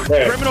 Thank you.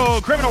 Yeah.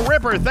 Criminal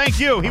Ripper. Thank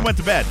you. He went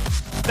to bed.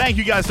 Thank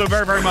you guys so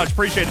very, very much.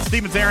 Appreciate it.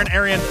 Stevens, Aaron,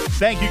 Arian.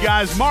 Thank you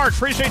guys. Mark,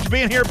 appreciate you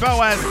being here.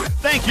 Boaz,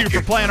 thank you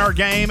for playing our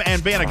game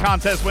and being a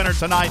contest winner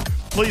tonight.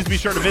 Please be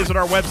sure to visit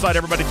our website,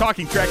 everybody,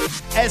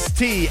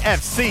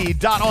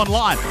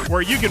 TalkingTrekSTFC.online,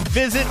 where you can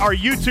visit our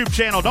YouTube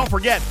channel. Don't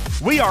forget,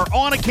 we are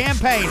on a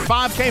campaign,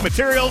 5K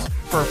materials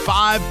for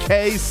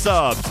 5K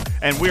subs,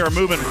 and we are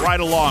moving right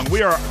along.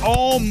 We are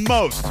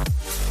almost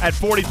at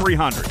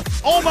 4,300.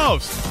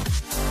 Almost.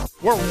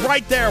 We're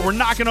right there. We're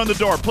knocking on the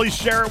door. Please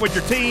share it with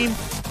your team.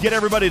 Get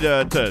everybody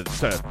to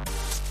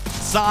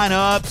sign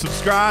up,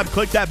 subscribe,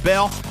 click that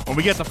bell. When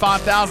we get to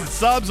 5,000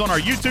 subs on our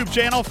YouTube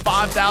channel,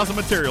 5,000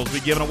 materials will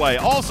be given away.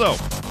 Also,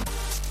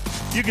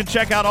 you can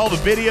check out all the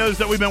videos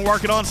that we've been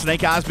working on.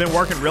 Snake Eye's been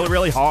working really,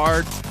 really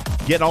hard,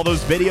 getting all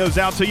those videos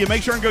out to you.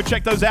 Make sure and go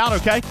check those out,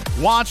 okay?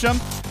 Watch them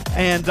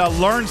and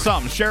learn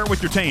something. Share it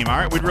with your team, all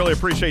right? We'd really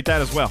appreciate that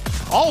as well.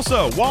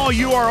 Also, while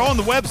you are on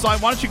the website,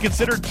 why don't you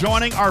consider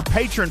joining our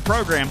Patreon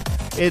program?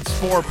 It's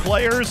for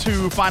players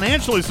who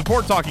financially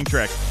support Talking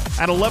Trek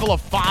at a level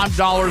of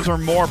 $5 or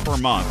more per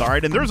month, all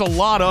right? And there's a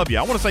lot of you.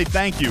 I want to say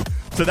thank you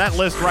to that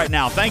list right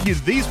now. Thank you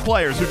to these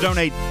players who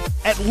donate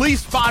at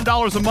least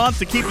 $5 a month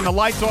to keeping the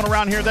lights on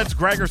around here. That's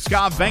Gregor,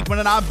 Scott, Venkman,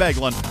 and I'm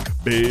Beglin.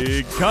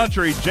 Big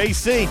Country,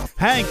 JC,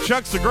 Hank,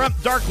 Chuck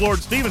Segrump, Dark Lord,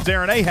 Stevens,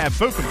 Aaron, Ahab,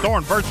 Fookum,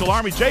 Thorn, Virtual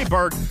Army, Jay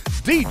Berg,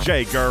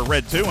 DJ Gur,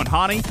 Red 2, and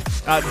Hani,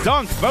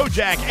 Dunk,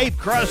 Bojack, Ape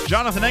Crush,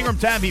 Jonathan Ingram,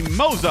 Tabby,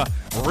 Moza,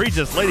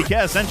 Regis, Lady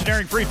Cass,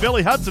 Engineering Free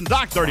Philly, Hudson,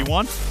 Doc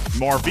 31,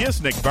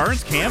 Morpheus, Nick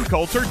Burns, Cam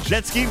Coulter,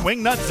 Jetski,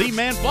 Wingnut,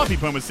 Z-Man, Fluffy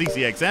Puma,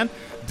 CCXN,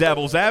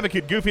 Devil's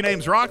Advocate, Goofy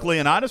Names Rock,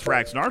 Leonidas,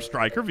 Raxnar,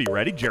 Striker, V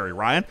Ready, Jerry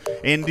Ryan,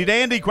 Indy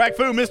Dandy, Quack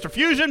Fu, Mr.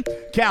 Fusion,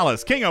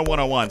 Callus, Kingo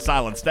 101,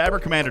 Silent Stabber,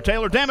 Commander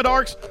Taylor, Damned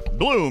Arcs,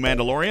 Blue,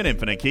 Mandalorian,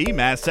 Infinite Key,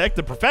 Mass Tech,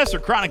 The Professor,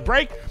 Chronic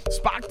Break,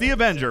 Spock the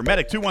Avenger,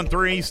 Medic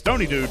 213,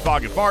 Stony Dude,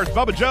 Fog and Farce,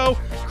 Bubba Joe,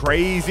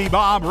 Crazy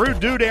Bob, Rude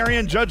Dude,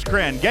 Arian, Judge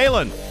Kren,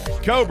 Galen,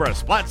 Cobra,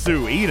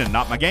 Splatsu, Eden,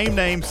 Not My Game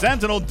Name,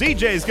 Sentinel,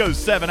 DJs Goes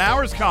 7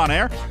 Hours, Con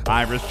Air,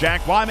 Iris,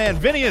 Jack, Wyman,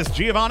 Vinius,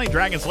 Giovanni,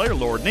 Dragon Slayer,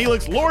 Lord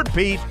Neelix, Lord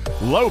Pete,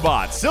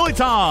 Lobot, Silly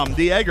Tom,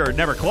 The Egger,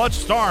 Never Clutch,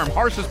 Storm,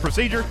 Harshest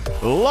Procedure,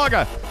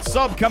 Lugga,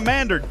 Sub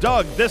Commander,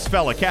 Doug, This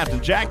Fella,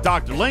 Captain Jack,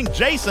 Dr. Link,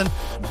 Jason,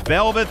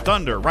 Velvet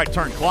Thunder, Right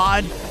Turn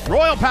Clyde,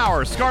 Royal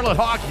Power, Scarlet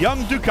Hawk,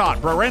 Young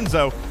Ducat,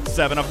 Brorenzo,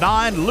 7 of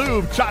 9,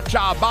 Lube, Cha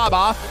Cha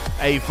Baba,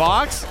 A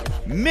Fox,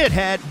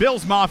 Midhead,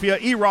 Bills Mafia,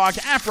 E-Rock,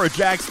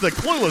 Afrojax, The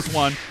Clueless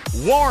One,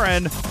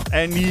 Warren,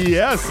 and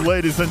yes,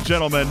 ladies and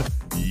gentlemen,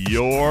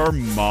 your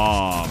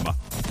mom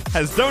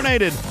has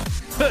donated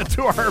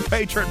to our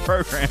patron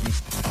program,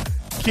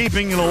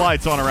 keeping the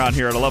lights on around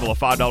here at a level of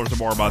 $5 or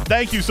more a month.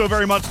 Thank you so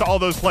very much to all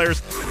those players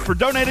for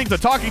donating to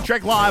Talking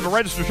Trek Live, a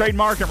registered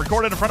trademark and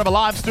recorded in front of a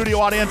live studio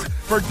audience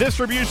for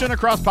distribution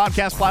across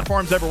podcast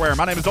platforms everywhere.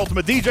 My name is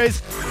Ultimate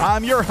DJs.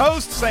 I'm your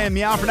host, saying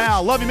meow for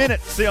now. Love you,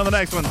 minute. See you on the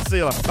next one. See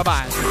you.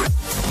 Bye-bye.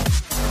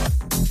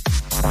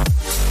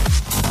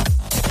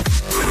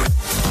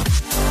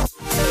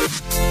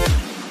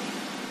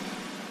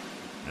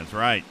 That's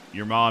right.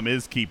 Your mom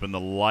is keeping the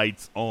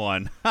lights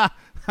on.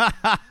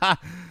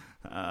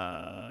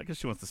 I guess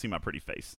she wants to see my pretty face.